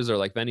promoters or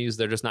like venues,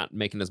 they're just not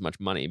making as much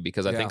money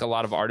because I think a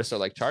lot of artists are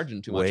like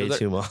charging too much. Way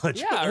too much.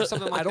 Yeah, or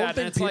something like that. I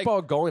don't think people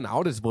are going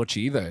out as much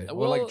either.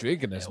 We're like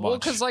drinking as much. Well,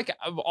 because like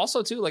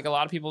also too, like a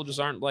lot of people just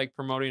aren't like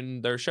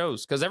promoting their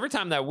shows because every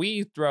time that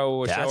we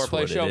throw a show or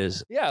play a show,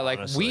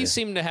 we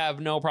seem to have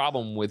no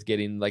problem with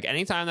getting like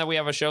anytime that we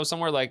have a show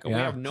somewhere, like we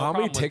have no How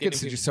problem many tickets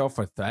did you sell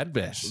for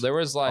Threadbish? There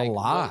was like a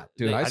lot,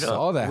 dude. I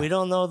saw that. We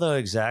don't know the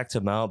exact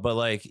amount, but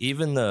like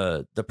even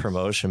the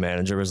promotion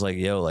manager was like,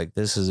 yo, like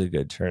this is a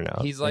good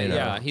turnout. He's like,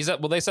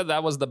 well, they said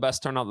that was the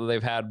best turnout that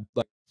they've had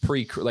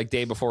like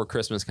day before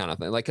Christmas kind of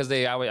thing. Like, cause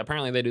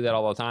apparently they do that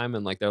all the time.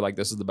 And like, they're like,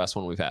 this is the best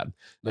one we've had.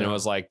 And it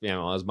was like, it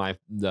was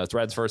the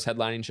Threads first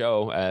headlining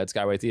show at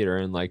Skyway Theater.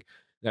 And like,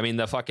 I mean,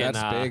 the fucking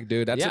that's big,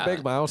 dude. That's a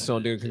big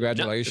milestone, dude.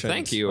 Congratulations. No,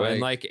 thank you. And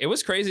like, it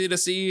was crazy to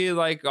see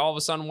like all of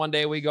a sudden one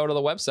day we go to the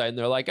website and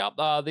they're like,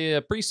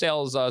 the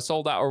pre-sales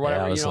sold out or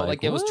whatever.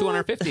 It was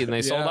 250 and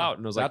they sold out.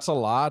 And it was like, that's a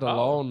lot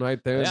alone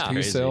right there.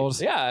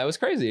 Pre-sales. Yeah, it was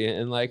crazy.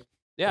 And like,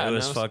 yeah, it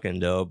was fucking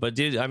dope. But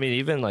dude, I mean,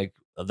 even like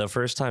the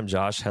first time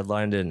Josh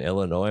headlined in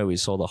Illinois, we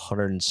sold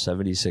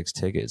 176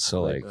 tickets.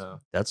 So like,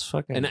 that's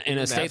fucking in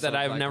a state that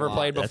I've never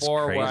played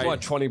before. Where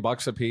what,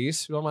 $20 a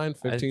piece? You don't mind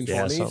 15,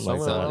 20, something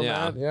like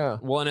that. Yeah.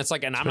 Well, and it's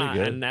like, and I'm not,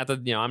 and at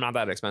the, I'm not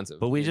that expensive.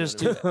 But we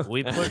just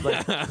we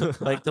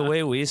put like the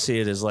way we see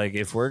it is like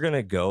if we're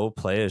gonna go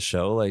play a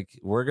show, like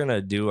we're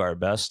gonna do our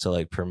best to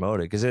like promote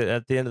it because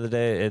at the end of the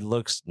day, it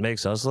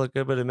makes us look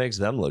good, but it makes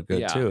them look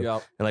good too.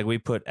 Yep. And like we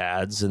put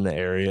ads in the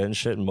area and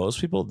shit, and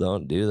most people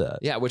don't do that.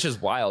 Yeah, which is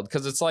wild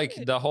because it's like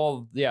the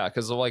whole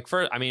because like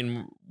I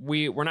mean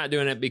we're not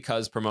doing it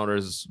because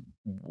promoters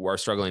are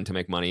struggling to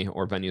make money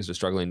or venues are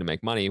struggling to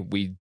make money.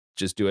 We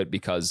just do it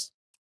because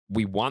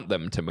we want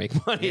them to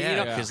make money, Yeah, you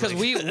know, yeah. because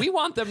we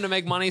want them to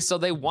make money, so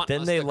they want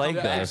Then us they to like come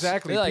that. back.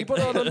 Exactly. Like- People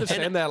don't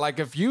understand that. Like,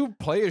 if you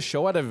play a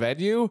show at a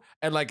venue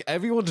and like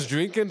everyone's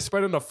drinking,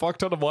 spending a fuck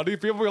ton of money,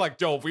 people be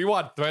like, "Yo, we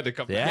want Thread to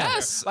come back." Yeah.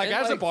 Yes. Like, And,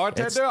 as a like,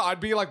 bartender, I'd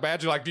be like, "Man,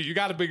 like, dude, you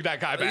got to bring that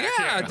guy back."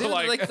 Yeah, here." dude,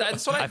 like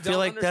that's what I, I feel don't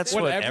like that's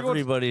understand. what When everyone's-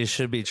 everybody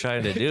should be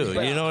trying to do.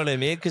 Yeah. You know what I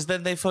mean? Because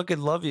then they fucking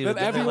love you. Then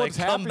Then they're like, everyone's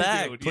come happy,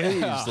 back, dude.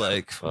 please. Yeah.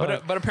 Like,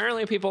 fuck. But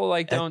apparently people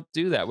like don't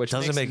do that, which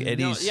Doesn't makes make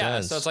any Yeah,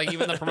 sense. so it's like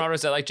even the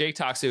promoters that like Jake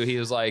talks to, he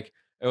was like,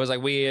 it was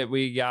like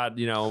we got,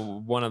 you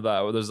know, one of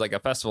the, there's like a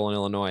festival in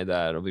Illinois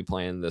that will be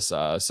playing this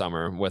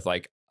summer with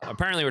like,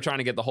 apparently we're trying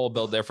to get the whole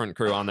Build Different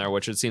crew on there,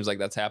 which it seems like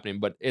that's happening.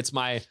 But it's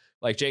my,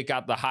 like, Jake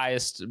got the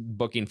highest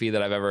booking fee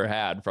that I've ever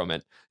had from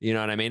it. You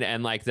know what I mean?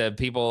 And like the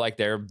people, like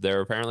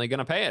they're apparently going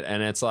to pay it.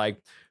 And it's like,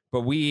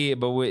 but we,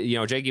 you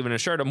know, Jake even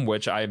assured him,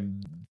 which I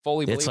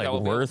fully believe It's like that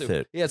will be able worth to.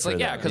 it Yeah, it's like, for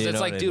yeah, them. because You it's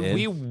know like, what I dude, mean?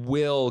 we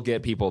will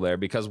get people there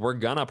because we're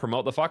gonna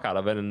promote the fuck out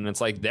of it, and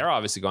it's like they're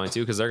obviously going to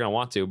because they're gonna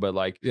want to. But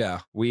like, Yeah.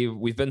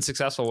 we've been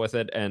successful with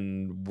it,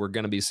 and we're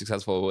gonna be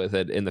successful with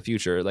it in the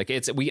future. Like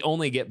we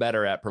only get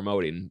better at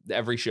promoting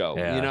every show.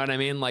 Yeah. You know what I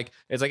mean? Like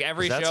it's like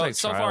every 'Cause that's show like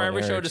so trial far, and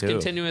every show error, just too.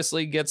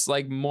 continuously gets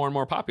like more and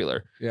more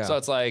popular. Yeah. So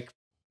it's like.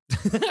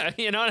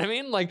 You know what I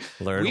mean? Like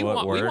Learn we what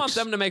want works.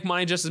 them to make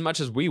money just as much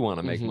as we want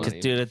to make Mhm. 'Cause, money.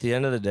 dude, at the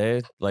end of the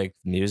day, like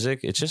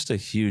music, it's just a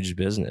huge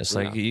business.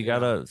 Like Yeah. you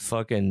gotta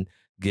fucking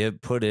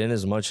put in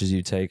as much as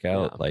you take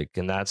out. Yeah. Like,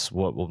 and that's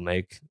what will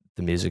make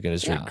the music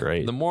industry Yeah.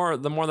 great. The more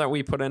that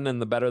we put in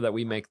and the better that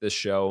we make this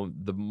show,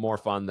 the more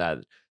fun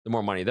the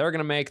more money they're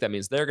gonna make. That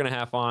means they're gonna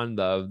have fun.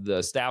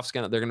 The staff's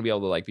they're gonna be able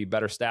to like be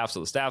better staff,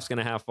 so the staff's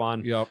gonna have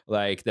fun. Yep.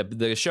 Like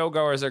the show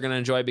goers are gonna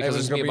enjoy it because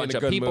Everyone's there's gonna be a gonna bunch be in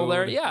of a good people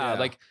there. mood. Yeah, Yeah.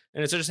 like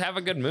and it's just have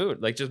a good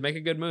mood. Like just make a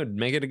good mood,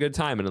 make it a good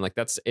time, and like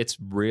it's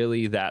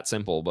really that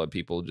simple. But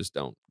people just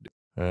don't.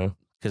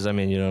 Because I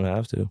mean, you don't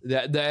have to.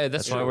 That's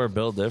That's why true. we're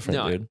built different,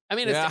 No, dude. I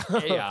mean, it's,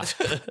 yeah,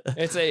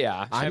 it's a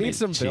yeah. I need mean,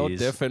 some Build jeez.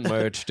 Different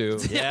merch,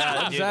 dude.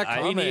 Yeah, When's dude, that I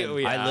coming?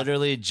 need- I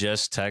literally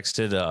just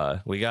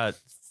texted. We got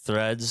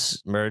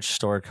Threads merch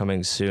store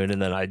coming soon, and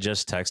then I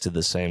just texted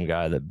the same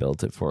guy that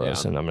built it for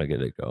us, Yeah. and I'm gonna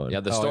get it going. Yeah,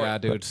 the Oh, store. yeah,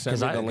 dude. Send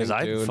because me the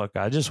link, dude.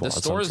 I just The want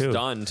some store's too.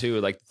 done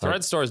too. Like the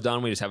Thread store's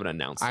done. We just haven't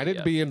announced. I it didn't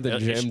yet. be in the Yeah,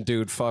 you gym,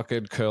 dude,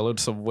 fucking curling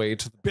some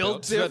weights.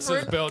 Build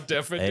different. Build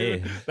different,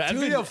 dude. Hey. That'd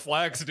be a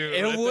flex, dude.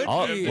 It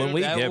would be. When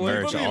we That get would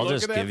merch, People be I'll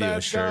just looking give at you a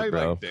that shirt, guy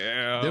bro. Like,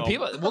 damn. The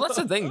people, well, that's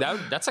the thing.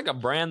 That's like a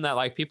brand that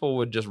like people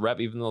would just rep,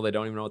 even though they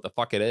don't even know what the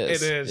fuck it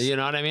is. It is. You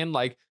know what I mean?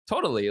 Like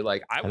totally.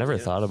 Like I never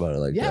thought about it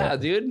like Yeah,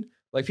 that. dude.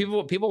 Like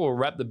people will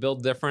rep the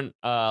Build Different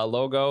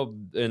logo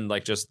and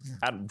like just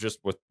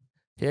with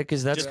Yeah,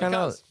 because that's Just kind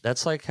of because.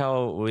 that's like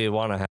how we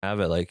want to have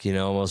it. Like, you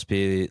know, almost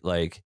be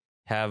like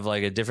have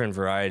like a different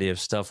variety of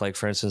stuff. Like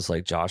for instance,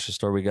 like Josh's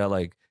store, we got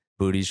like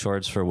booty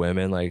shorts for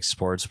women, like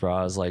sports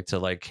bras, like to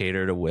like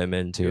cater to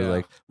women too. Yeah.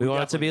 Like we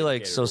want it to definitely be do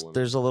like cater so to women.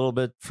 there's a little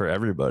bit for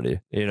everybody.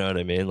 You know what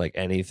I mean? Like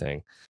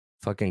anything.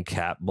 Fucking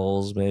cat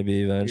bowls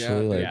maybe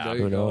eventually. dude, like there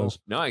who you go. knows?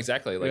 no,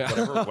 exactly. Like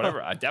Yeah.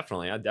 whatever. I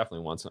definitely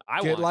want some.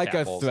 I Get want like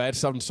cat a balls. thread,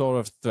 some sort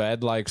of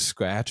thread like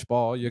scratch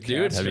ball. You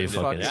Dude, can that'd be just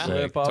fucking Yeah, sick.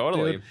 slip up,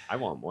 totally. dude. I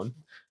want one.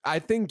 I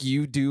think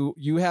you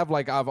have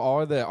like of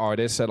all the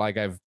artists that like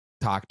I've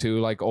talked to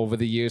like over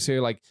the years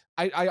here, like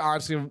I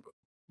honestly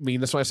mean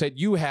this when I said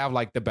you have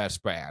like the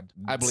best brand.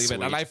 I believe it.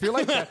 And Sweet. I feel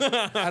like that,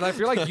 and I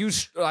feel like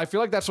I feel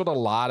like that's what a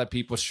lot of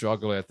people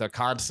struggle with. They're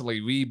constantly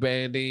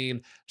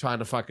rebranding, trying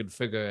to fucking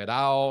figure it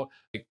out.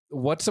 Like,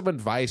 what's some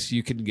advice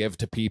you can give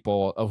to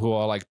people who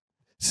are like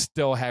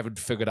still haven't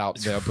figured out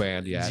their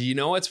brand yet? Do you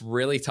know what's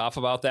really tough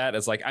about that?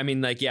 It's like, I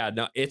mean, like, yeah,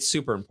 no, it's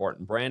super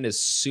important. Brand is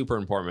super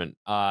important.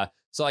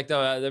 So like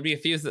there'll be a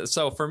few.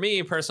 So for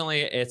me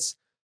personally, it's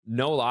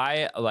no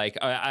lie. Like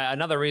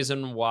another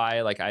reason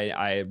why, like,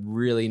 I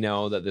really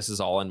know that this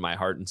is all in my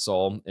heart and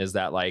soul is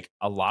that like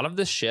a lot of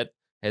this shit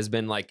has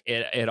been like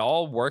it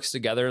all works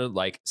together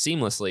like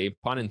seamlessly,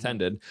 pun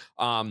intended.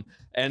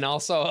 And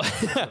also,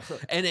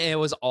 and it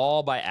was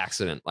all by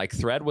accident. Like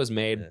Thread was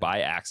made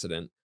by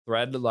accident.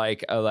 Thread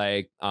like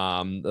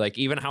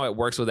even how it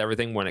works with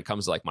everything when it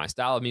comes to like my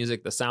style of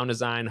music, the sound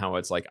design, how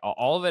it's like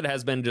all of it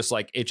has been just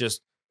like it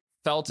just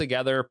fell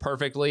together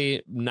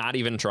perfectly, not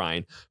even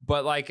trying.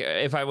 But like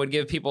if I would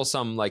give people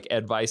some like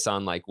advice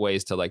on like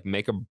ways to like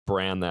make a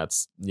brand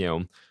that's, you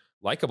know,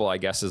 likable, I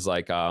guess is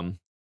like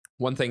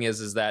one thing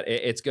is that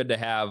it's good to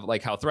have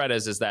like how Thread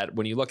is that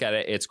when you look at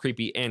it, it's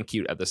creepy and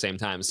cute at the same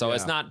time. So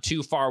it's Yeah. not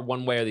too far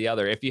one way or the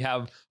other. If you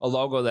have a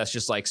logo that's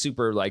just like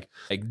super like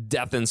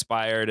death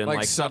inspired and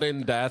like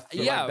sudden death,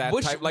 Yeah, like that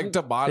which- type, like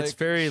demonic. It's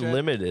very shit.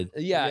 limited.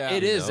 yeah, Yeah,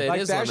 it is. you It know?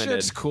 Like is that limited.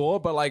 shit's cool,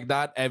 but like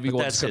not But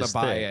everyone's that's gonna his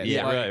buy thing. it.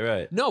 Yeah. Like,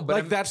 right. No, but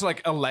like that's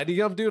like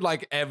Millennium, dude.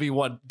 Like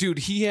everyone, dude,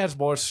 he has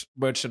more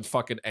merch than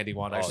fucking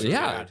anyone. I Oh, swear.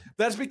 yeah.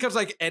 That's because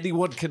like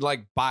anyone can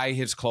like buy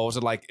his clothes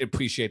and like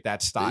appreciate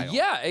that style.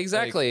 yeah,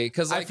 exactly.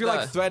 because I feel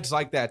like threads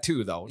like that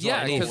too, though. It's Yeah,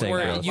 like because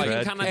anything, you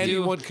thread can kind of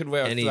anyone do can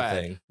wear a thread.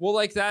 anything. well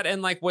like that,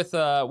 and like with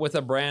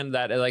a brand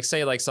that like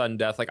say like Sudden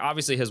Death, like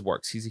obviously his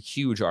works. He's a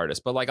huge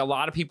artist, but like a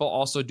lot of people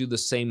also do the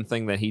same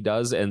thing that he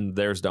does, and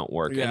theirs don't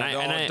work. Yeah,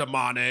 and I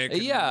demonic.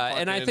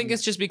 and I think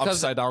it's just because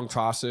upside down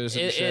crosses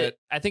and shit.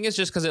 I think it's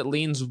just because it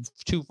leans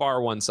too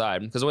far one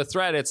side. Because with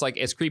thread, it's like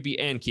it's creepy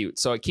and cute,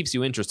 so it keeps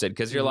you interested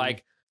because you're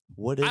like,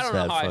 What is I don't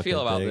know how I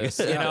feel about thing? this.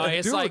 You know,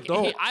 it's Dude, like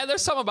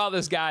there's something about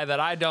this guy that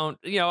I don't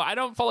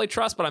fully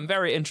trust, but I'm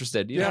very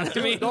interested. You know what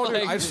I mean? No, dude,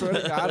 Like- I swear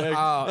to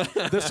God,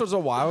 this was a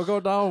while ago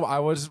now. I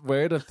was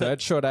wearing a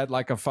thread shirt at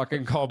like a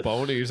fucking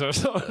Carboni's or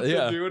something.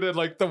 Yeah. Dude, and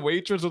like the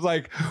waitress was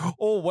like,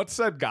 "Oh, what's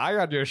that guy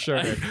on your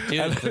shirt?" Dude,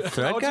 and the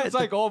thread I was guy- just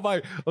like, "Oh my!"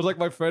 I was like,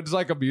 "My friend's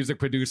like a music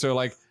producer.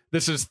 Like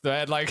this is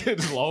thread, like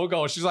his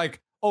logo." She's like,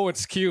 "Oh,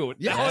 it's cute."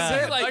 Yeah,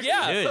 Yeah. like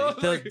yeah.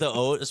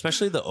 Dude,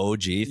 especially the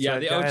OG. Yeah,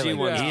 thread the guy, OG like,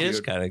 one's he is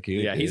cute. kind of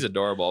cute. Yeah, dude. he's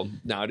adorable.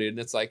 No, dude,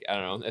 it's like I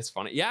don't know, it's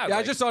funny. Yeah, Yeah, I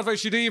like- just thought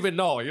she didn't even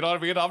know. You know what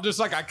I mean? I'm just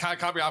like, I can't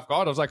caught me off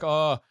guard. I was like,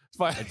 it's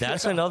fine.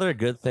 That's another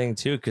good thing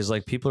too, because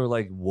like people are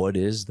like, "What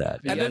is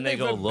that?" And then they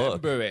go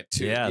look. remember it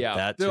too. Yeah, Yeah.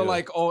 that They're too.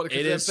 like, oh, It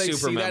if is they super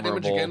see that image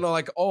memorable. again, they're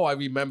like, oh, I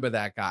remember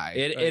that guy.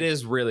 It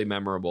is really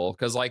memorable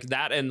because like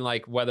that, and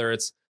like whether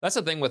it's that's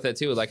the thing with it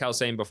too. Like I was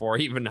saying before,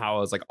 even how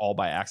it was like all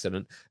by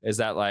accident, is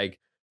that like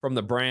from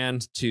the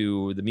brand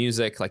to the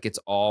music, like it's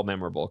all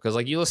memorable because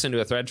like you listen to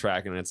a thread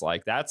track and it's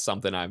like that's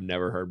something I've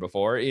never heard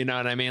before. You know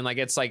what I mean? Like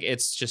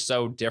it's just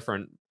so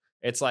different.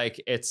 It's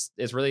like it's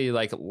really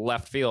like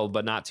left field,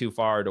 but not too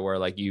far to where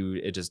like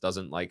it just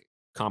doesn't like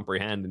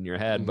comprehend in your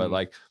head. But Mhm.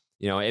 like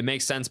it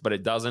makes sense, but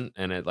it doesn't,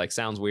 and it like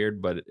sounds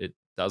weird, but it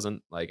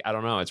doesn't. Like I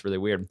don't know. It's really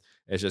weird.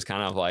 It's just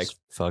kind of like It's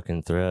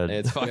fucking thread.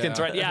 it's fucking Yeah.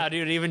 thread. Yeah,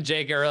 dude. Even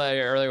Jake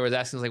earlier was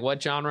asking us like,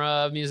 what genre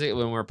of music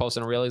when we were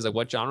posting a reel? He's like,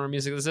 what genre of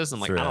music this is?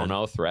 I'm like, I Thread. don't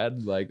know,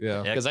 thread. Like,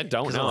 Yeah. because I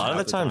don't 'Cause know. a lot of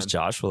half the times time.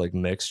 Josh will like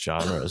mix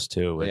genres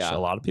too, which Yeah. a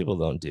lot of people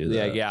don't do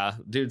that. Yeah,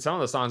 dude. Some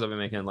of the songs I've been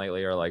making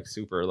lately are like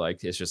super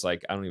like it's just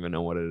like I don't even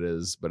know what it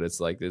is, but it's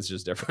like it's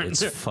just different.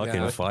 It's fucking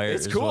Yeah. fire.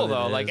 It's is cool what it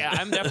though. is. Like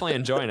I'm definitely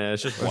enjoying it.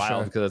 It's just For wild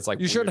sure. because it's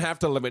like You shouldn't have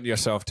to limit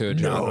yourself to a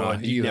genre.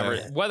 you either.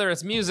 never, whether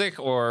it's music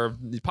or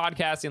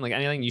podcasting, like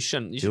anything, you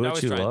shouldn't. You Do should what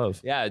always you try.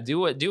 love. Yeah, do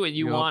what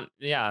you Yep. want.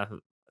 Yeah,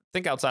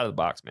 think outside of the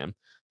box, man.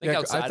 Think Yeah,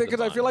 outside. I think the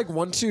 'cause I feel box. like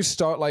once you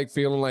start like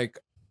feeling like,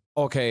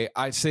 okay,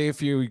 I say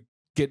if you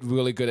get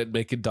really good at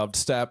making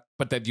dubstep,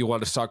 but then you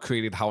want to start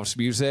creating house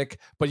music,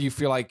 but you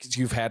feel like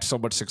you've had so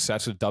much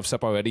success with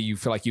dubstep already, you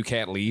feel like you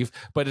can't leave.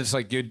 But it's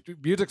like your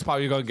music's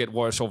probably going to get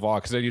worse overall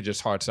because then your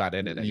just heart's not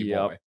in it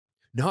anymore.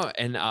 No,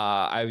 and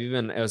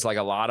it was like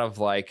a lot of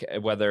like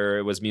whether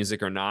it was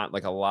music or not,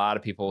 like a lot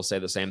of people say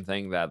the same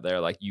thing that they're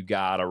like you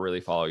gotta really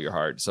follow your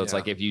heart. So it's Yeah.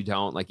 like if you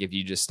don't, like if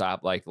you just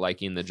stop like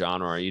liking the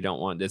genre or you don't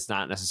want, it's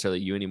not necessarily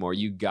you anymore.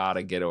 You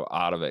gotta get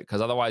out of it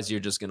because otherwise you're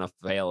just gonna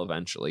fail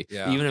eventually.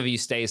 Yeah. Even if you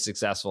stay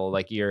successful,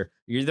 like you're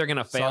either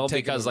gonna Stop fail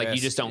taking because the like you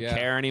risk, just don't yeah.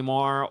 care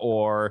anymore,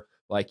 or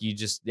like you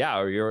just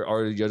or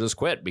you'll just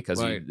quit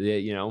because Right.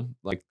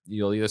 like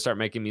you'll either start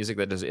making music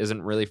that just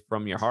isn't really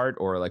from your heart,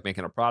 or like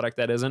making a product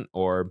that isn't,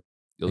 or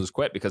you'll just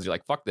quit because you're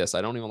like, fuck this,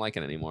 I don't even like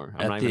it anymore.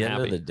 I'm At not the even end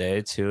happy. of the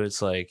day, too,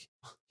 it's like,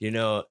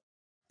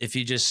 if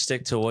you just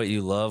stick to what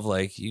you love,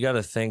 like you got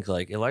to think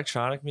like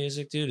electronic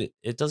music, dude,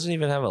 it doesn't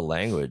even have a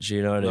language.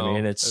 You know what I No,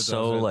 mean? It's it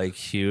so doesn't. like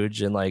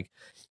huge. And like,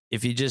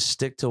 if you just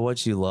stick to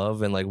what you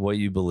love and like what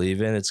you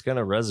believe in, it's going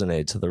to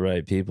resonate to the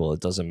right people. It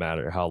doesn't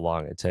matter how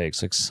long it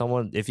takes. Like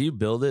if you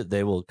build it,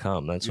 they will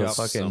come. That's what Yep.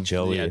 fucking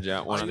Joey.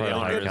 One of the I I'm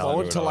like owners. how going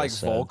everyone to like always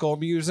said. vocal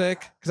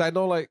music because I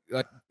know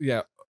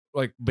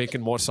like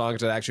making more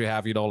songs that actually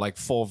have like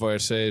full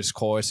verses,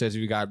 choruses.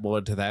 Have you got more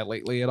into that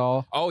lately at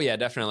all? Oh yeah,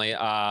 definitely.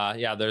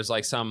 There's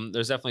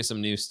definitely some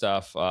new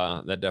stuff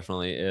that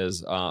definitely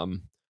is a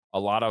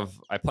lot of.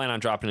 I plan on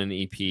dropping an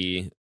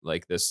EP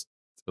like this.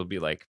 It'll be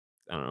like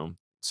I don't know,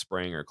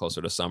 spring or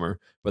closer to summer,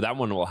 but that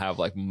one will have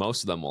like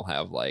most of them will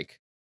have like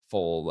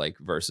full like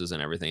verses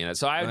and everything in it.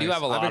 So I do Nice.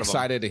 have a lot I'm of them.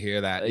 excited to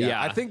hear that. Yeah,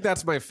 Yeah. I think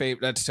that's my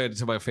favorite. That's turned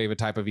into my favorite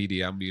type of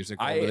EDM music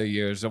over the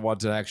years. The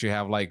ones that actually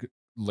have like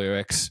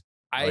lyrics.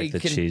 I like the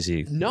can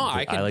cheesy. no,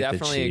 I can like the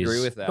definitely agree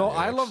cheese. with that. No,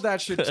 I love that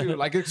shit too.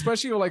 Like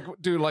especially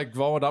like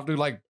growing up,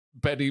 like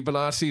Benny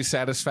Benassi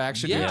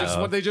Satisfaction. Yeah. Just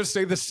when they just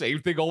say the same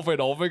thing over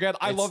and over again.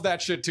 I It's- love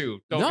that shit too.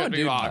 Don't No, get me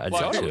dude, wrong. I do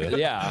Like- too.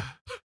 Yeah,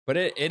 but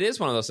it is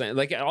one of those things.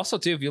 Like also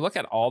too, if you look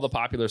at all the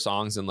popular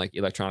songs in like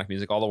electronic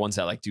music, all the ones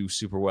that like do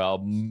super well,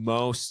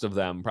 most of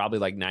them, probably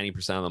like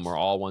 90% of them, are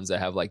all ones that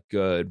have like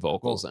good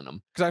vocals in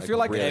them. Because I Like, feel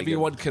like really good.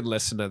 everyone can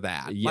listen to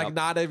that. Yep. Like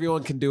not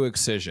everyone can do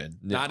Excision.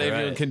 Yeah, Not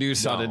everyone right. can do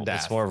Sun No, and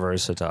Death. It's more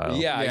versatile.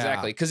 Yeah, Yeah.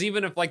 exactly. Because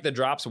even if like the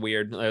drop's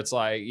weird, it's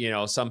like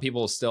some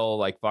people still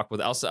like fuck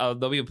with. Also,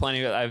 there'll be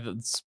plenty. I've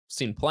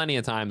seen plenty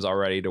of times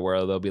already to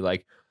where they'll be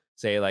like,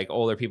 say like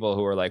older people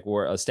who are like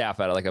were a staff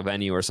at like a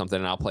venue or something,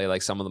 and I'll play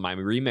like some of my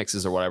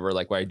remixes or whatever,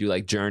 like where I do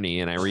like Journey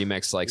and I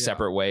remix like Yeah.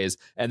 separate ways,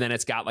 and then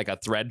it's got like a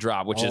thread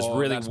drop, which is Oh,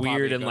 really that's probably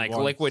weird a and good like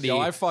one. liquidy. Yo,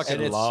 I And fucking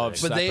it's- love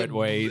but they- Separate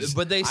Ways.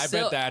 but they I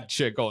still- bet that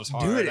shit goes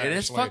hard. dude, and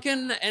it's actually.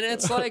 fucking, and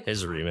it's like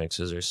His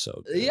remixes are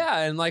so good. yeah,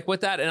 and like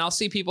with that, and I'll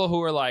see people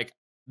who are like,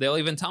 they'll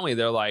even tell me,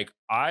 they're like,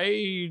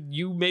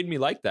 you made me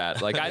like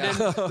that. Like I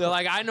didn't, they're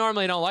like, I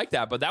normally don't like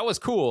that, but that was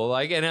cool.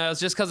 Like, and it was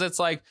just cause it's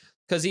like,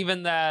 cause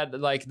even that,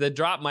 like the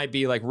drop might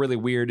be like really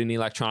weird in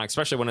electronic,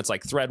 especially when it's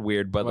like thread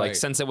weird. But like,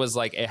 since it was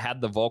like, it had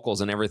the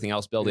vocals and everything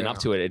else building up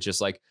to it, it's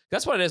just like,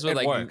 that's what it is with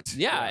like, worked.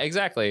 Yeah,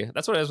 exactly.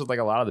 That's what it is with like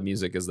a lot of the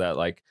music is that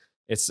like,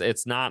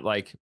 it's not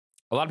like,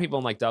 a lot of people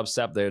in like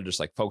dubstep, they're just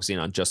like focusing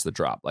on just the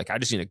drop. Like, I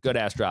just need a good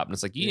ass drop. And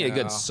it's like, you need a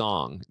good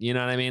song. You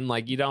know what I mean?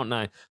 Like, you don't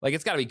know, like,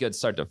 it's got to be good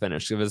start to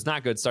finish. If it's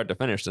not good start to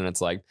finish, then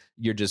it's like,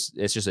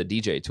 it's just a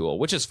DJ tool,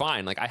 which is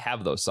fine. Like, I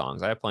have those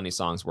songs. I have plenty of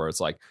songs where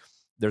it's like,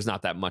 there's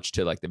not that much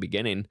to like the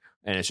beginning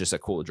and it's just a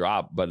cool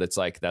drop, but it's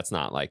like, that's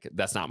not.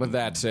 But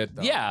that's it,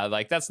 though. Yeah.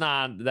 Like, that's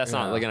not like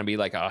going to be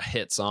like a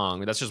hit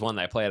song. That's just one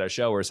that I play at a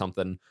show or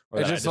something. Or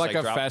it's just like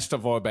a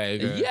festival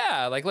banger.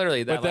 Yeah. Like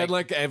literally that. But then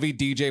like every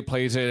DJ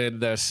plays it in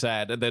their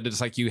set and then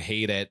it's like you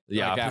hate it.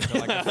 Yeah. Like after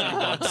like a few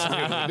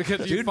months.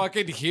 Because you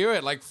fucking hear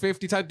it like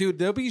 50 times. Dude,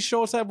 there'll be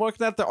shows I'm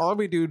working at the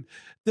Army, dude.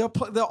 They'll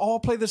all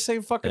play the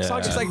same fucking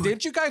song. It's like,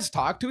 didn't you guys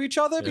talk to each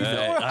other before?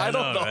 I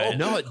don't know. Right?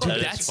 No,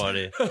 dude, that's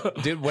funny.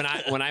 Dude, when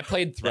I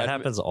played that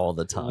happens all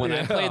the time. When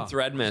I played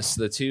Threadmiss,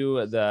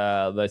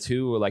 the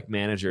two like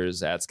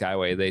managers at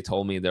Skyway, they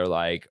told me, they're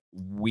like,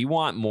 we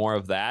want more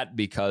of that,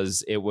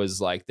 because it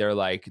was like, they're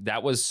like,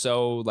 that was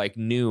so like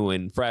new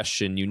and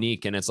fresh and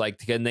unique. And it's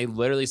like, and they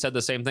literally said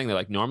the same thing. They're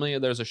like, normally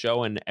there's a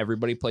show and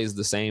everybody plays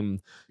the same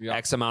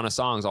X amount of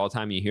songs all the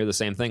time. You hear the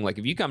same thing. Like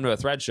if you come to a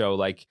Thread show,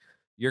 like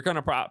you're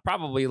gonna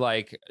probably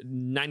like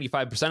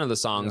 95% of the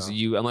songs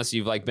unless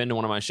you've like been to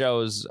one of my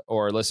shows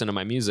or listened to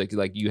my music,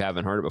 like you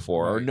haven't heard it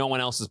before, or no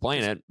one else is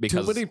playing it,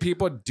 because too many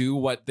people do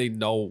what they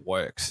know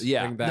works.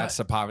 Yeah, I think that's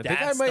the problem. I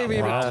think I might have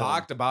even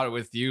talked about it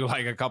with you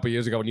like a couple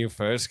years ago when you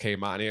first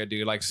came on here,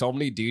 dude. Like so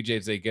many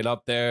DJs, they get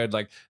up there and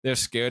like they're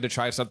scared to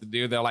try something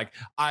new. They're like,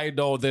 I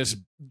know this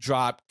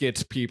drop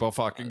gets people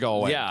fucking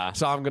going,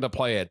 so I'm gonna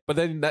play it. But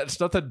then that's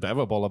nothing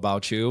memorable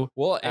about you.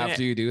 Well,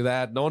 after you do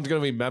that, no one's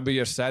gonna remember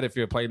your set if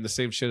you're playing the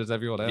same shit as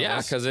everyone else. Yeah,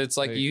 because it's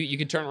like you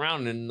can turn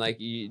around and like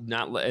you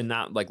not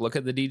like look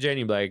at the DJ and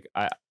you be like,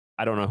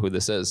 I don't know who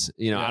this is.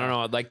 You know, I don't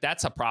know. Like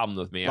that's a problem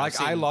with me. Like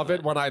I love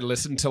it when I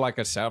listen to like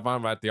a set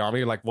I'm at the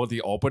Army, like one of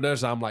the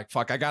openers. I'm like,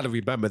 fuck, I gotta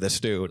remember this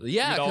dude.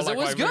 Yeah, because it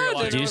was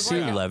good. Do you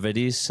see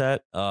Levity's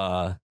set?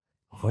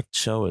 What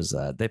show is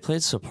that? They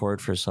played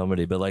support for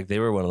somebody, but like they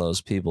were one of those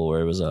people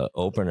where it was a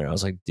opener. I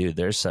was like, dude,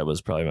 their set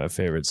was probably my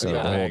favorite set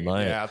of the whole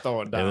night. Yeah,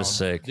 throw it down. It was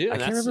sick. Dude, I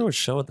can't remember what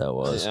show that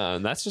was. Yeah,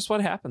 and that's just what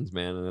happens,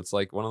 man. And it's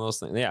like one of those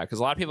things. Yeah, because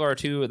a lot of people are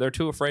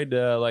too afraid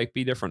to like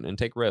be different and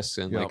take risks,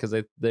 and like because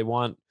they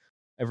want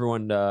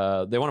everyone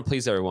they want to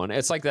please everyone.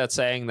 It's like that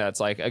saying that's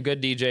like a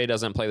good DJ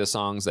doesn't play the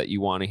songs that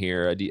you want to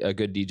hear. A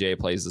good DJ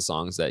plays the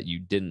songs that you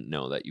didn't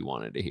know that you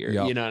wanted to hear.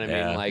 You know what I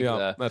mean?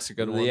 Like that's a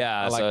good one.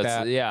 Yeah, I like so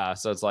that.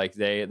 It's so it's like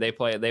they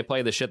play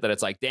the shit that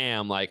it's like,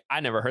 damn, like I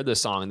never heard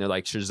this song, and they're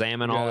like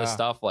Shazamming all this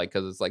stuff, like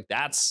because it's like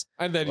that's.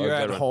 And then you're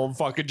at home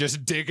fucking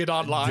just digging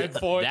online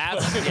for it.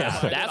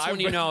 That's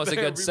when you know it's a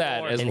good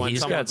set. Is and when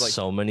he's got like,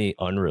 so many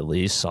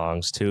unreleased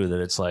songs too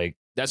that it's like.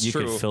 That's you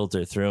true. can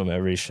filter through them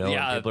every show.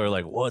 Yeah, and people are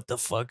like, "What the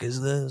fuck is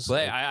this?"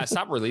 But I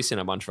stopped releasing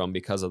a bunch of them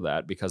because of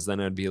that. Because then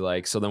it'd be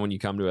like, so then when you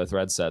come to a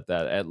Thread set,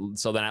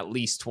 so then at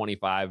least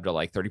 25 to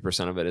like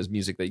 30% of it is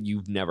music that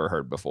you've never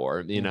heard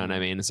before. You know what I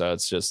mean? So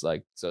it's just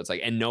like,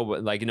 and no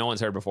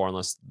one's heard before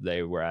unless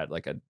they were at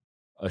like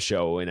a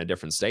show in a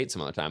different state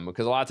some other time.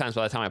 Because a lot of times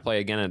by the time I play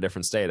again in a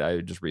different state,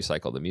 I just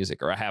recycle the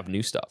music or I have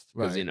new stuff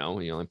because you know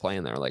you're only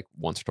playing there like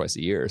once or twice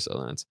a year. So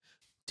then it's.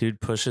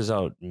 Dude pushes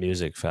out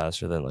music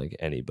faster than like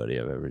anybody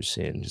I've ever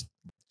seen. Just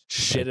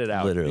shit it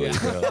out, literally,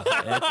 bro.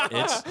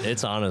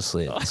 It's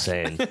honestly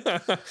insane.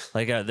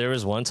 Like there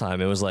was one time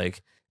it was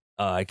like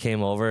I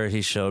came over,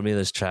 he showed me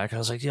this track, and I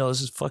was like, "Yo, this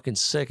is fucking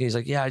sick." And he's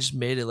like, "Yeah, I just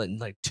made it in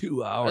like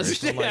 2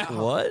 hours." I'm like,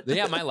 "What?"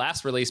 Yeah, my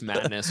last release,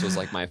 Madness, was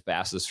like my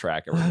fastest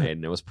track ever made,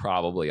 and it was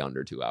probably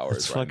under 2 hours.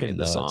 It's fucking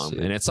nuts, song, dude.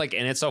 and it's like,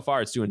 and so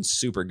far it's doing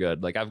super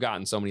good. Like I've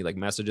gotten so many like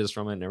messages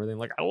from it and everything.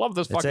 Like I love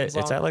this fucking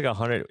song. It's at like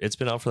 100. It's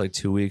been out for like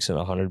 2 weeks, and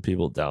 100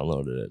 people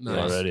downloaded it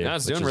already. Yeah,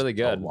 it's doing really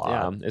good.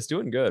 Yeah, it's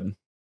doing good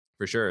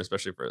for sure,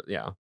 especially for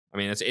I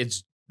mean,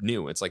 it's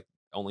new. It's like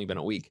only been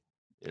a week.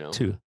 You know,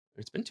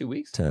 It's been 2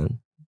 weeks.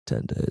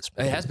 10 days.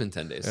 It has been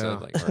 10 days. So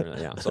like,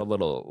 so a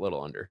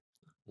little under.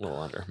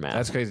 Math.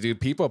 That's crazy,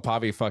 dude. People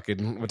probably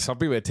fucking. With some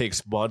people, it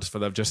takes months for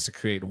them just to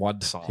create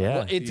one song. Yeah,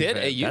 well, it did.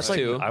 It used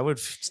to. I would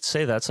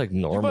say that's like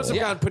normal. You must have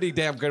gotten pretty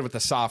damn good with the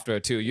software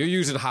too. You're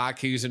using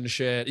hotkeys and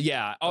shit.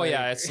 Yeah. Oh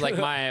yeah. It's like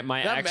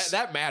my ex.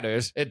 That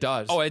matters. It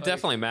does. Oh, it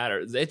definitely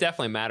matters. It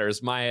definitely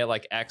matters. My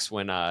like ex,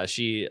 when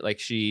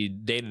she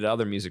dated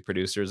other music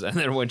producers, and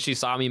then when she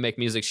saw me make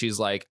music, she's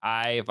like,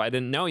 if I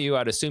didn't know you,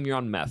 I'd assume you're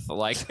on meth.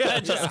 Like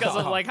just because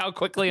of like how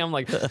quickly I'm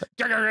like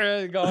going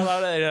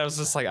on it. And I was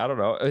just like, I don't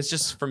know. It's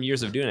just from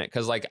years of doing it,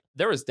 because like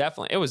it was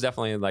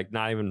definitely like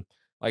not even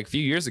like a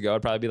few years ago,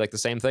 it'd probably be like the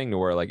same thing to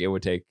where like it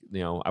would take,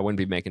 I wouldn't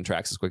be making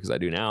tracks as quick as I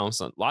do now.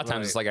 So a lot of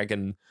times it's like I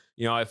can,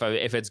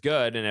 if it's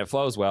good and it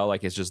flows well,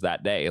 like it's just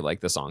that day,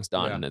 like the song's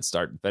done and it's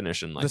start and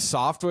finish. And like the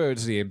software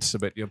is the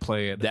instrument you're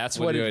playing. That's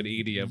when what you're an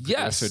EDM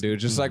yes, producer, dude.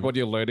 Just like when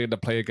you're learning to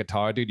play a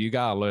guitar, dude, you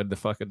gotta learn the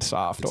fucking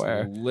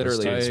software. It's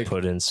literally This like, dude's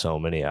put in so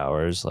many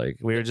hours. Like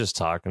we were just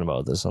talking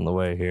about this on the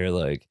way here.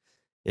 Like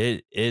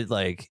it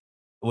like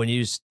when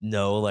you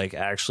know like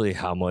actually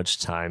how much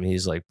time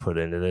he's like put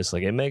into this,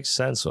 like it makes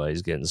sense why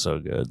he's getting so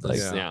good. Like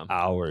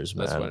hours,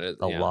 man. That's what it,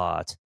 a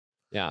lot.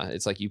 Yeah,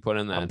 it's like you put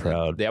in that. I'm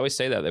proud. They always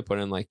say that they put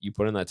in like you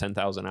put in that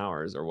 10,000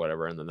 hours or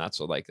whatever, and then that's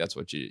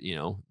what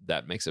you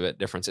that makes a bit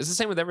difference. It's the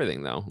same with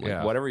everything though.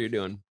 Like whatever you're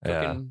doing,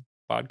 cooking,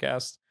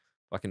 podcast,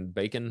 fucking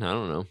bacon. I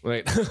don't know.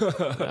 Right.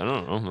 I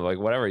don't know. Like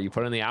whatever you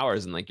put in the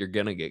hours, and like you're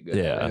gonna get good.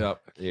 Yeah.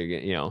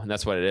 And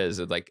that's what it is.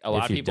 It's like a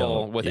lot of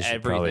people with you should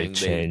everything probably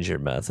change your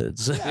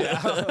methods.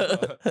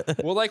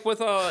 Well, like with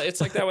it's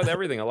like that with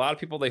everything. A lot of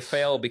people they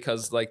fail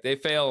because like they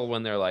fail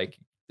when they're like.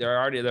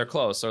 They're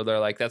close, or they're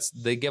like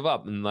they give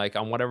up and like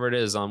on whatever it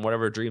is, on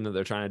whatever dream that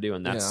they're trying to do,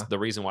 and that's the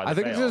reason why they I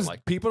think fail. it's just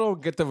like people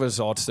don't get the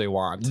results they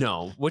want.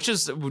 No, which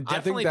is definitely I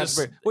think that's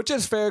which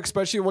is fair,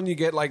 especially when you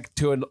get like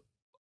to an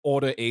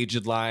older age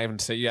in life and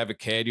say you have a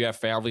kid, you have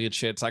family and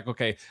shit. It's like,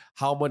 okay,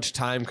 how much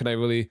time can I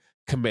really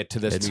commit to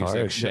this music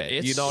hard.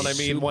 shit? You know what I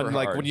mean?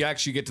 When you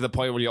actually get to the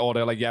point where you're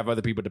older, like you have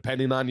other people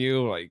depending on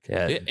you, like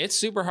it's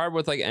super hard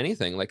with like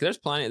anything. Like there's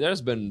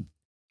been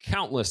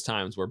countless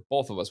times where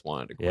both of us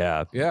wanted to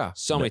quit. Yeah.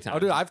 So many times. Oh,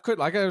 dude, I've quit.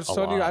 Like I was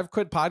telling you, I've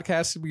quit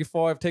podcasting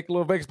before. I've taken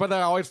little breaks, but then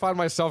I always find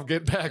myself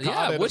getting back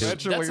on it. Which,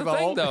 that's the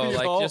thing, though.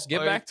 Like, just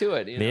get back to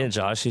it. Me and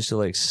Josh used to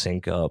like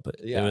sync up.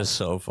 It was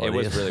so funny. It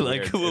was really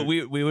like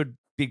weird, we would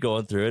be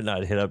going through it, and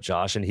I'd hit up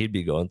Josh, and he'd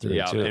be going through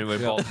it too. And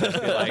we'd both be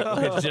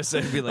like,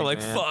 it'd be like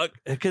fuck,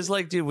 because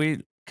like, dude,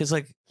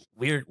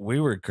 we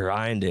were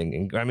grinding,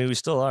 and I mean, we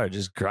still are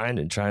just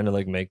grinding, trying to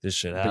like make this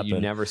shit happen. But you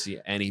never see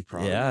any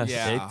progress.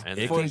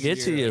 It can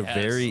get to you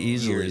very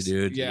easily,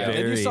 dude. Yeah,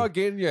 and you start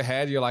getting in your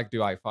head, you're like,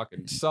 do I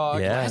fucking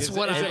suck? Yeah, that's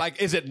what is it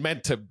like? Is it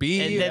meant to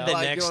be? And then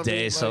the next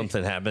day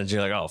something happens,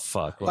 you're like, oh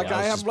fuck. Like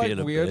I have like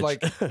weird,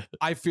 like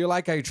I feel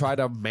like I try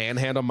to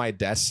manhandle my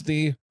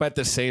destiny, but at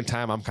the same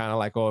time, I'm kind of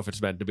like, oh, if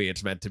it's meant to be,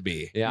 it's meant to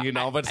be. Yeah,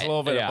 but it's a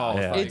little bit of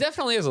both. It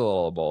definitely is a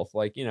little of both.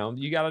 Like you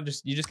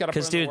just gotta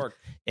put in the work,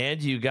 and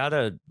you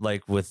gotta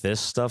like with this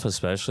stuff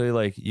especially,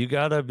 like you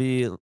gotta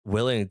be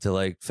willing to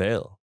like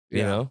fail,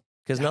 you know,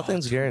 because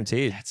nothing's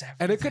guaranteed.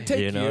 And it could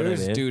take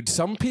years, dude.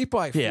 Some people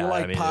I feel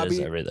like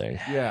probably everything.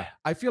 Yeah,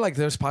 I feel like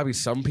there's probably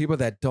some people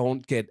that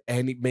don't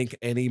make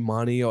any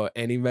money or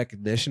any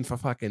recognition for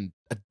fucking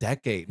a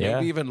decade,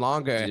 maybe even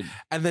longer. Dude.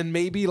 And then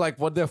maybe like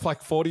when they're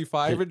like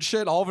 45 and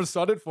shit, all of a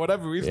sudden for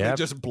whatever reason they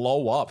just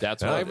blow up.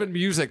 That's not even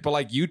music, but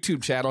like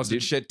YouTube channels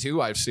and shit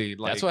too. I've seen.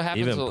 Like, that's what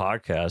happens. Even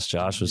podcasts.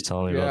 Josh was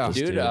telling me about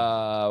this, dude.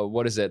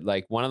 What is it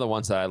like? One of the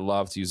ones that I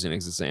love to use an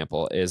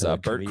example is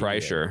Bert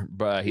Kreischer,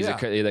 but he's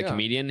the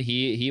comedian.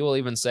 He will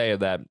even say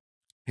that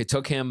it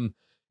took him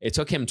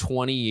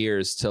 20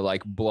 years to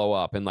like blow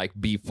up and like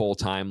be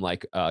full-time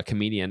like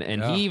comedian.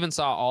 And he even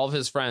saw all of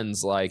his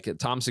friends like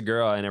Tom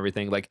Segura and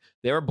everything, like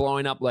they were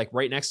blowing up like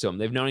right next to him.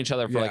 They've known each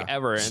other for like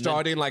ever. And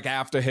starting like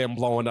after him,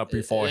 blowing up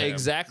before him.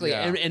 Exactly.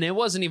 Yeah. And it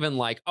wasn't even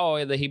like, oh,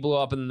 he blew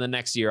up and then the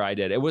next year I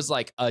did. It was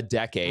like a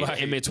decade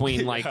in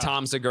between like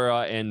Tom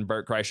Segura and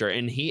Bert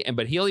Kreischer.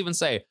 But he'll even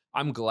say,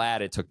 I'm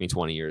glad it took me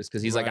 20 years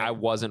because he's like, I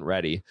wasn't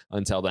ready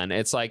until then.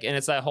 It's like, and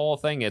it's that whole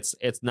thing. It's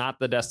not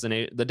the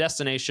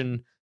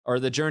destination, or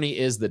the journey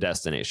is the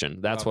destination.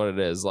 That's what it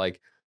is.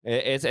 Like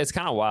it's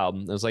kind of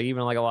wild. It's like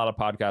even like a lot of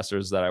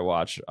podcasters that I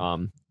watch.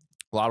 A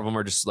lot of them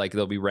are just like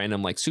they'll be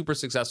random like super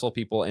successful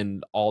people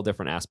in all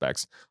different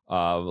aspects.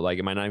 Like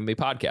it might not even be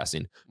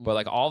podcasting, but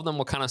like all of them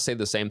will kind of say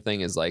the same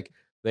thing. Is like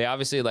they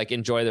obviously like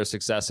enjoy their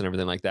success and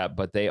everything like that,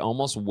 but they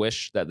almost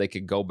wish that they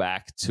could go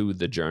back to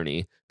the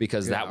journey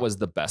because that was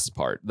the best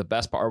part. The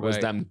best part was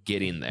them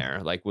getting there.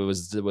 Like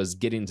it was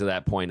getting to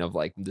that point of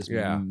like this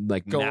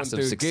like going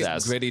massive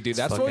success. Gritty, dude.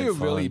 That's where you're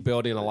really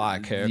building a lot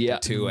of character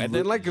too. And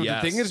then like the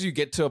thing is you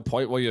get to a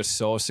point where you're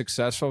so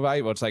successful,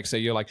 right? Where it's like, say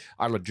you're like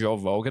on a Joe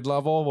Rogan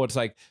level, where it's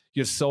like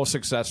you're so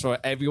successful,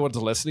 everyone's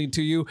listening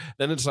to you.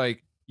 Then it's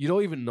like, you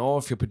don't even know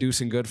if you're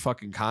producing good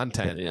fucking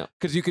content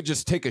because you could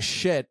just take a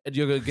shit and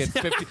you're gonna get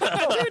 50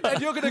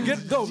 and you're gonna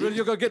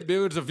get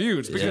millions of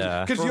views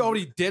because you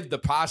already did the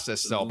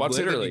process. Though once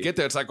you get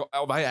there, it's like,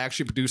 am I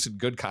actually producing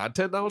good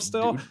content now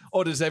still,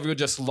 or does everyone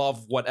just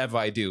love whatever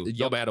I do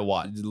no matter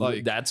what?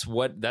 Like, that's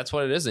what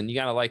it is, and you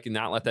gotta like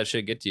not let that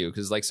shit get to you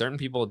because like certain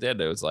people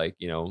did. It was like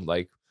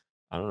like.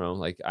 I don't know.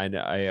 Like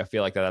I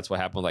feel like that's what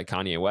happened with like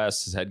Kanye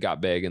West. His head got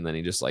big, and then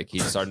he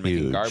started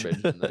making garbage.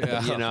 And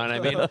then, you know what I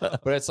mean?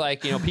 But it's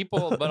like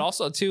people, but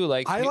also too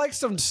like I like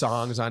some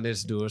songs on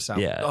this newest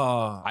album. Yeah,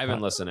 I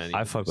haven't listened to any.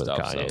 I fuck with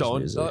Kanye's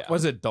music.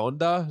 Was it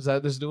Donda? Is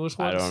that this newest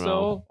one? I don't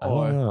know. I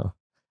don't know.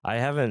 I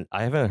haven't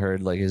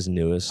heard like his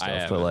newest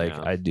stuff, but like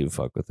I do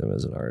fuck with him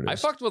as an artist. I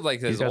fucked with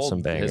like his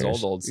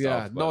old stuff.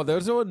 Yeah, no,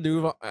 there's a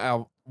new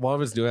one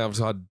of his new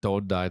albums on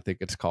Donda, I think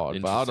it's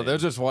called. But I don't know.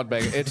 There's just one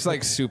bang. It's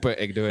like super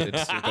ignorant and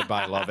stupid, but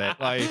I love it.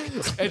 Like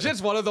it's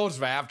just one of those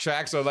rap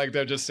tracks where like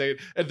they're just saying,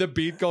 and the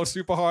beat goes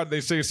super hard. And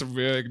they say some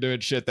real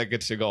ignorant shit that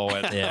gets you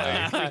going.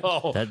 Yeah, like,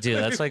 oh. that dude.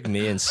 That's like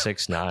me and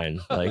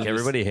 6ix9ine. Like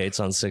everybody hates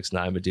on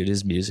 6ix9ine, but dude,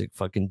 his music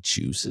fucking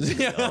juices.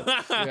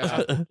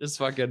 Yeah. Just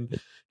fucking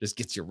just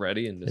gets you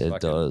ready and just It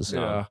fucking, does.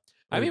 Yeah.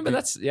 I mean, but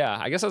that's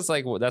I guess that's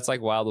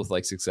like wild with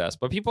like success.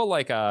 But people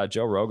like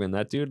Joe Rogan,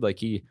 that dude, like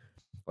he,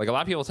 like a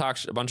lot of people talk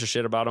a bunch of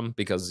shit about him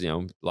because, you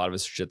know, a lot of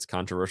his shit's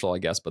controversial, I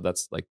guess, but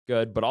that's like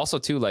good. But also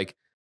too, like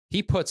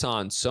he puts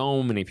on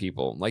so many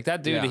people. Like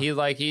that dude, he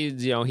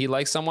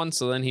likes someone,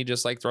 so then he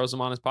just like throws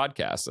them on his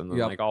podcast, and then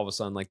like all of a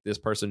sudden, like this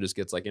person just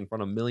gets like in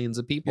front of millions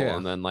of people,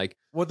 and then like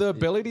the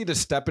ability to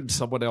step in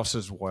someone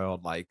else's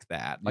world like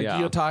that. Like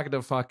you're talking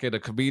to fucking a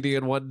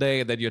comedian one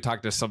day, and then you're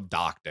talking to some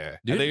doctor,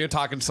 and then you're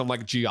talking to some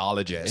like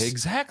geologist,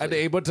 exactly, and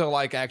able to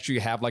like actually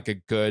have like a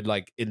good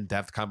like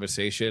in-depth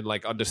conversation,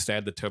 like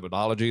understand the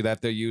terminology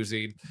that they're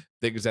using,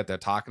 things that they're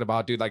talking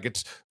about, dude. Like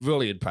it's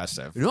really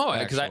impressive. No,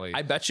 because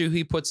I bet you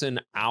he puts in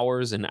hours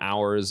and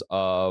hours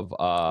of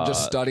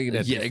just studying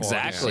it. Yeah,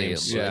 exactly.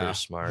 Yeah,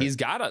 smart. He's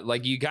got it.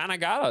 Like you gotta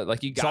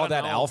like you it's got all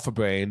that alpha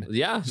brain.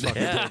 Yeah.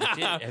 Yeah.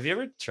 Dude, have you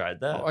ever tried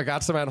that? Oh, I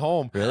got some at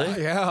home.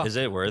 Really? Yeah. Is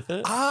it worth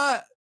it?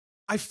 I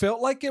felt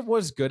like it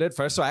was good at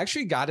first, so I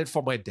actually got it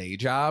for my day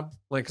job.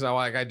 Like, cause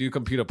I do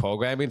computer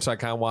programming, so I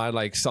kind of wanted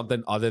like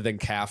something other than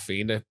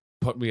caffeine to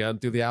put me on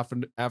through the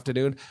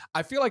afternoon.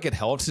 I feel like it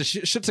helps. The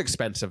shit's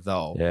expensive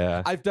though.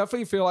 Yeah. I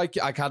definitely feel like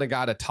I kind of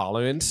got a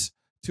tolerance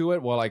to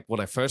it. Well, like when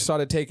I first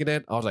started taking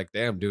it, I was like,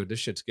 damn, dude, this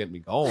shit's getting me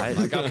going.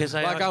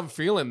 I'm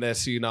feeling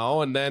this, you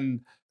know? And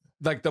then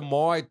like the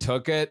more I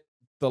took it,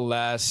 the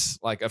less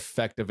like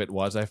effective it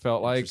was. I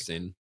felt like.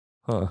 Interesting.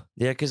 Huh.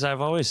 Yeah, because I've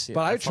always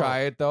But I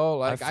try it though.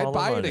 Like I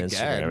buy it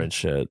again. And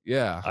shit.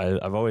 Yeah.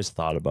 I've always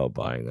thought about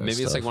buying that.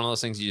 Maybe it's like one of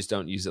those things you just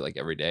don't use it like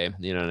every day.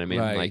 You know what I mean?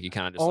 Right. Like you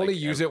kind of just only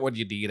like, use it when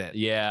you need it.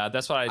 Yeah,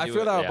 that's what I do. I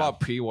feel that about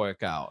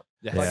pre-workout.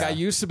 Yeah. Like I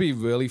used to be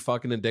really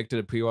fucking addicted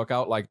to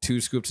pre-workout, like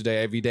 2 scoops a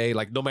day every day,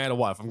 like no matter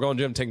what. If I'm going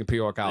to gym, taking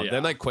pre-workout.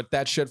 Then I quit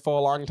that shit for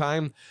a long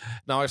time.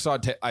 Now I saw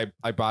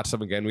I bought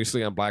some again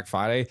recently on Black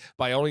Friday,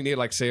 but I only need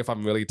like say if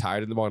I'm really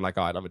tired in the morning, like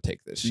all right, I'm gonna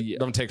take this. I'm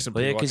gonna take some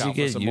pre-workout. Because you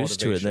get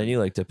used to it, and then you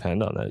like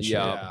depend on that shit.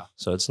 Yeah.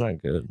 So it's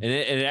not good. And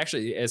it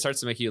actually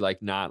starts to make you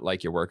like not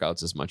like your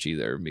workouts as much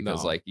either,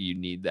 because like you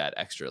need that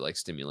extra like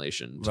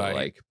stimulation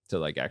to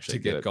like actually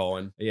get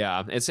going.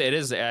 Yeah,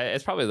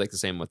 it's probably like the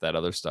same with that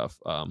other stuff.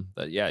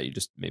 That you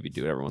just maybe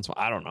do it every once in a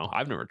while. I don't know.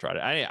 I've never tried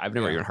it. I've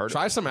never even heard of it.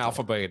 Try some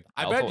Alpha Brain.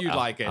 I bet you'd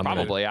like it.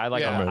 Probably. I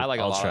like a lot.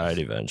 I'll try it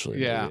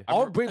eventually. Yeah. Maybe.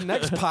 I'll bring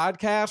next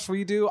podcast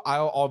we do.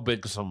 I'll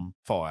bring some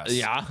for us.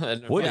 Yeah.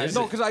 What is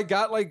no, because I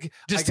got like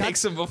take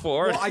some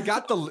before. Well, I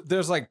got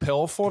there's like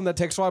pill form that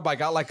takes a while, but I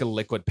got like a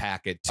liquid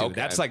packet too.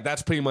 Okay.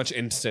 That's pretty much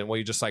instant where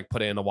you just like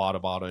put it in a water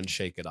bottle and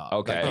shake it up.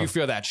 Okay. Like, you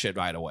feel that shit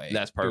right away.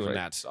 That's perfect. Doing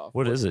that stuff.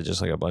 What is it?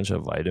 Just like a bunch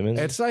of vitamins?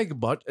 It's like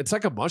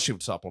a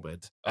mushroom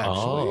supplement.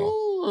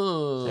 Actually.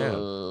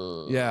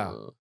 Yeah.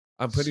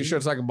 I'm pretty sure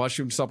it's like a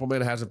mushroom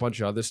supplement. It has a bunch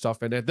of other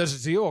stuff in it. There's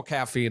 0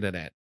 caffeine in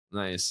it.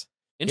 Nice.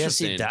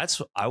 Interesting. Yeah,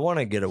 see, I want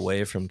to get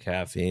away from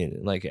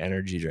caffeine, like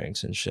energy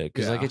drinks and shit,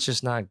 because like it's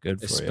just not good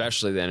for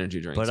especially the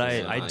energy drinks. But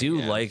I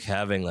do like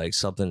having like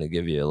something to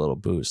give you a little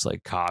boost,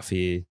 like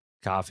coffee.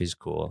 Coffee's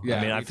cool. Yeah,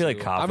 I mean, I feel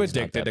like coffee. I'm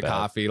addicted to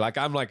coffee. Like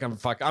I'm at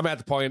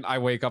the point I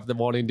wake up in the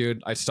morning,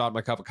 dude. I start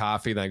my cup of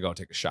coffee, then I go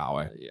take a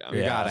shower. Yeah,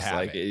 you gotta have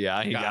like, it.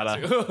 Yeah, you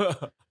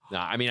gotta. No,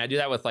 I mean I do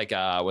that with like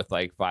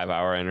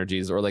 5-hour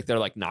energies, or like they're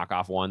like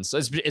knockoff ones. So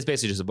it's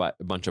basically just a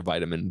bunch of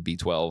vitamin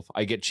B12.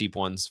 I get cheap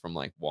ones from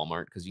like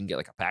Walmart because you can get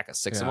like a pack of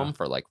 6 of them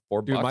for like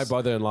 $4. Dude, my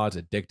brother-in-law is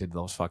addicted to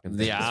those fucking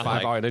things. Yeah,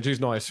 5-hour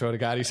energies. No, I swear to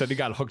God, he said he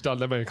got hooked on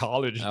them in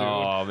college. Dude.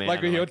 Oh man,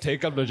 like he'll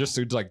take them to just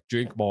like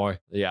drink more.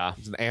 Yeah,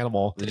 he's an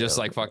animal. They're just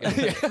like fucking.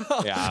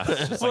 Yeah,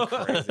 it's just like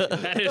crazy.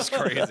 That is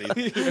crazy.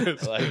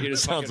 Like, it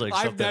just sounds like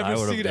I've never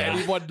seen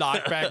anyone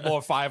knock back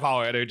more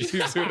 5-hour energies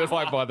than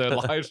my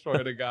mother-in-law. I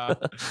swear to God.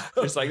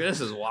 It's like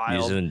this is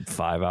wild. Using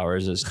 5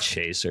 hours as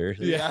chaser.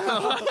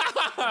 Yeah.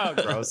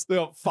 Gross.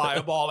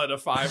 Fireball in a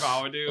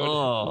 5-hour, dude.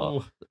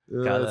 Oh,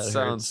 God, that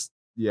sounds.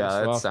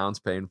 Yeah, that sounds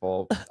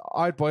painful.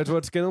 All right, boys. Well,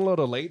 it's getting a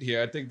little late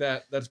here. I think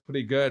that's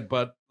pretty good.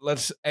 But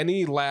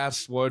any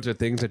last words or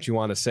things that you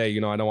want to say?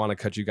 You know, I don't want to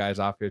cut you guys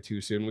off here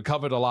too soon. We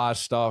covered a lot of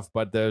stuff,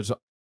 but I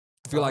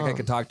feel like I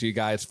could talk to you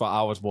guys for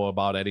hours more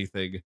about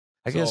anything.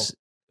 I guess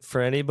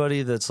for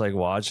anybody that's like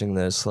watching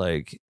this,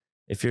 like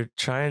if you're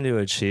trying to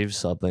achieve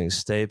something,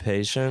 stay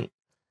patient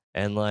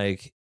and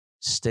like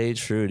stay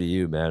true to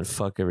you, man.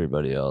 Fuck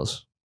everybody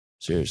else.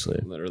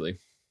 Seriously. Literally.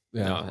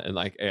 Yeah. No, and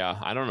like, yeah,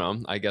 I don't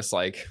know. I guess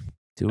like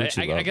do what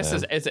you love, I guess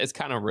man. it's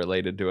kind of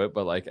related to it,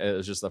 but like it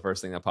was just the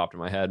first thing that popped in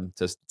my head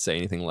to say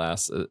anything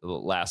last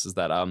is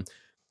that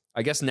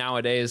I guess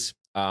nowadays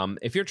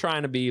if you're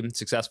trying to be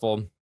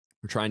successful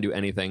or trying to do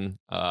anything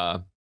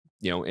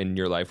in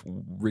your life,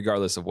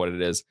 regardless of what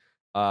it is,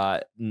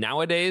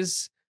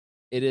 nowadays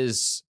it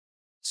is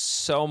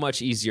so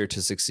much easier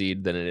to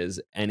succeed than it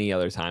is any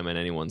other time in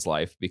anyone's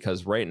life,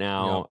 because right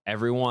now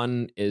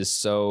everyone is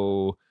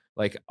so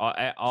like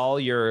all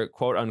your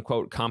quote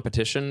unquote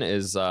competition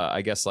is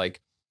I guess like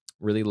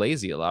really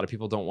lazy. A lot of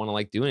people don't want to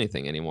like do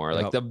anything anymore.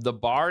 Like the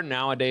bar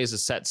nowadays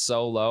is set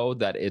so low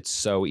that it's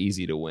so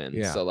easy to win.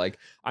 Yeah. So like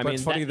I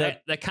mean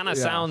that kind of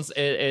sounds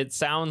it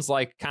sounds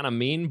like kind of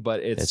mean,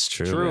 but it's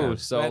true. Yeah.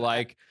 So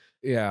like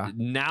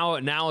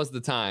now is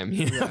the time.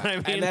 You know what I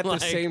mean? And at the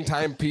same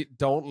time, Pete,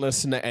 don't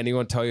listen to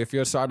anyone tell you if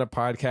you're starting a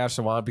podcast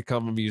and want to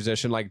become a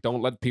musician. Like,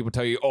 don't let people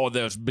tell you, "Oh,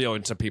 there's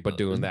billions of people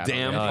doing that."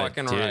 Damn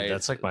fucking dude, right.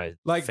 That's like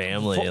my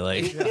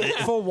family.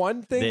 For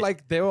one thing,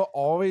 like there will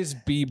always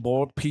be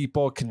more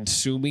people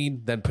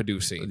consuming than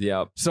producing.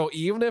 Yeah. So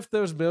even if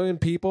there's million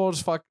of people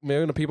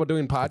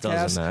doing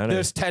podcasts,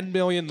 there's 10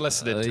 million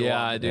listening to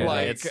them. Dude.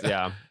 Like,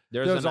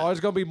 There's always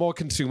going to be more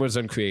consumers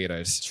than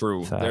creators.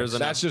 True.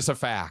 That's just a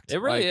fact. It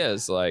really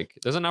is. Like,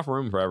 there's enough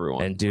room for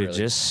everyone. And dude,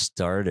 just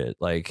start it.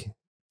 Like,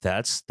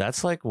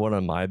 that's like one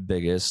of my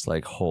biggest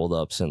like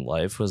holdups in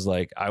life was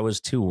like I was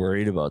too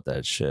worried about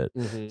that shit.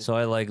 So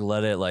I like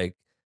let it like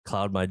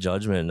cloud my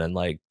judgment and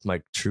like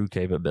my true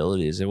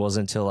capabilities. It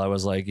wasn't until I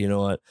was like, you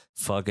know what,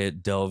 fuck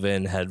it, dove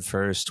in head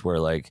first. Where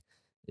like,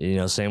 you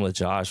know, same with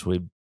Josh,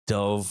 we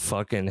dove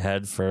fucking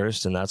head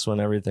first, and that's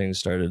when everything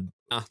started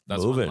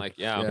moving. Like,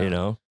 you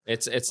know.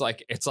 It's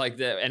like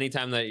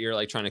anytime that you're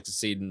like trying to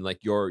succeed in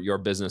like your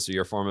business or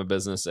your form of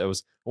business, it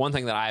was one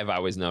thing that I've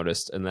always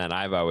noticed and that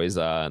I've always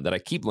that I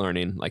keep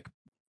learning like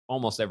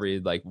almost every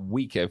like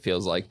week. It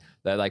feels like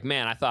that like,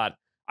 man, I thought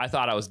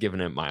I was giving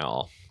it my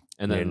all,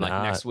 and then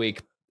like next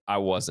week I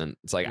wasn't.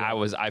 It's like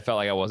I felt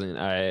like I wasn't.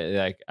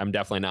 I'm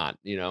definitely not.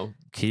 You know,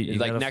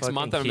 like next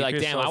month I'm like,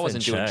 damn, I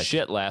wasn't doing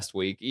shit last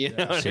week. You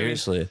know, what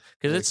seriously,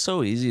 because it's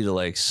so easy to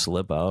like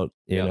slip out.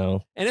 You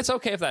know, and it's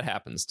okay if that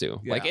happens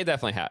too. Like it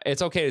definitely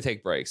it's okay to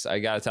take breaks. I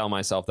gotta tell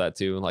myself that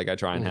too. Like I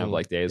try and have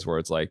like days where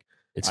it's like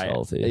it's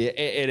healthy.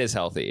 It is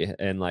healthy,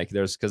 and like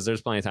there's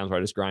plenty of times where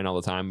I just grind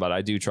all the time. But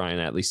I do try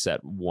and at least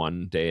set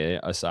one day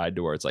aside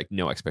to where it's like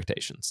no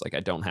expectations. Like I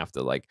don't have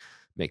to like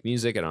make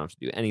music. I don't have to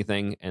do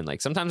anything. And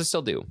like sometimes I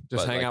still do.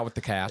 Just hang out with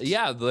the cats.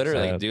 Yeah,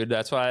 literally, dude.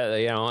 That's why,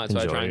 you know, that's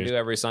what I try and do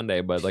every Sunday.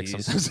 But like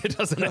sometimes it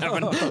doesn't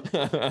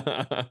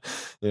happen.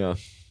 Yeah.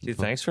 Dude,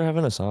 thanks for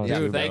having us on. Yeah,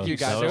 dude, thank you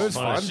guys. It was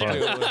fun, dude.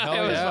 It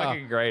was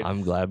fucking great.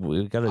 I'm glad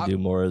we got to do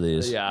more of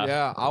these.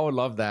 Yeah, I would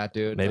love that,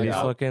 dude. Maybe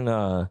fucking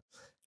I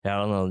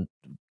don't know,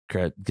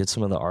 get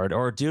some of the art.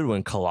 Or dude,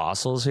 when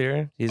Colossal's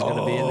here, he's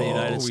gonna be in the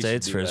United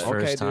States for his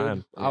first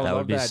time. That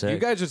would be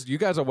sick. You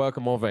guys are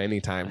welcome over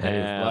anytime. Like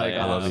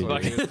I love you.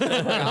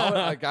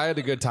 I had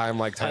a good time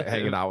like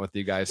hanging out with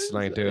you guys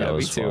tonight, dude. Yeah,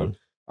 me too.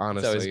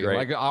 Honestly, was great.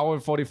 Like an hour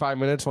and 45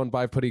 minutes went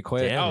by pretty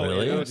quick. Damn,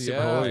 really? Dude,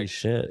 Holy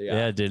shit.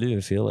 Yeah, it didn't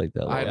even feel like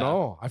that. I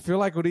know. I feel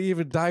like we didn't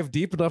even dive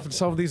deep enough in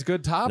some of these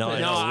good topics.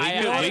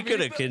 We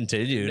could have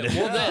continued.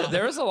 Well,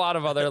 there's a lot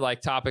of other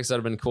like topics that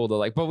have been cool to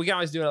like, but we can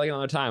always do it like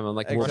another time. I'm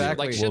like,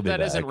 like shit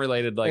that isn't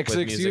related like with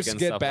music and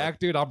get stuff. back,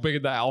 dude. I'm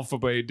bringing the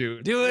alphabet,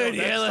 dude. Dude,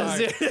 let's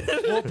do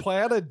it. We'll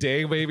plan a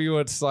day maybe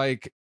where it's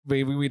like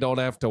maybe we don't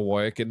have to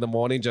work in the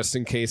morning just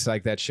in case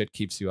like that shit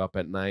keeps you up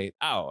at night.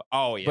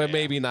 Oh yeah. But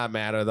maybe not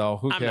matter though.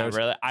 Who cares?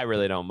 I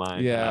really don't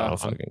mind. Yeah. I don't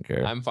fucking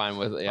care. I'm fine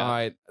with it. Yeah. All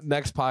right.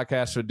 Next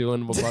podcast we're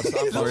doing, I'm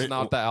busting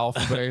out the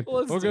alpha brain.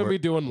 We're going to be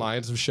doing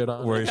lines of shit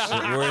on. We're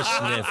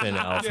sniffing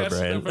alpha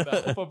brain.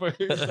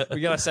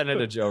 We got to send it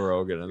to Joe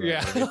Rogan. And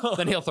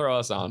then he'll throw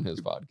us on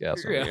his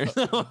podcast.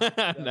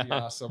 That'd be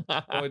awesome.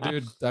 Well,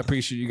 dude, I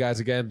appreciate you guys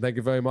again. Thank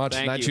you very much.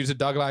 Thank Night you. Shoots at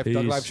Doug Life. Peace.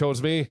 Doug Life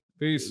chose me.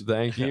 Peace.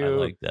 Thank you. I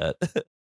like that.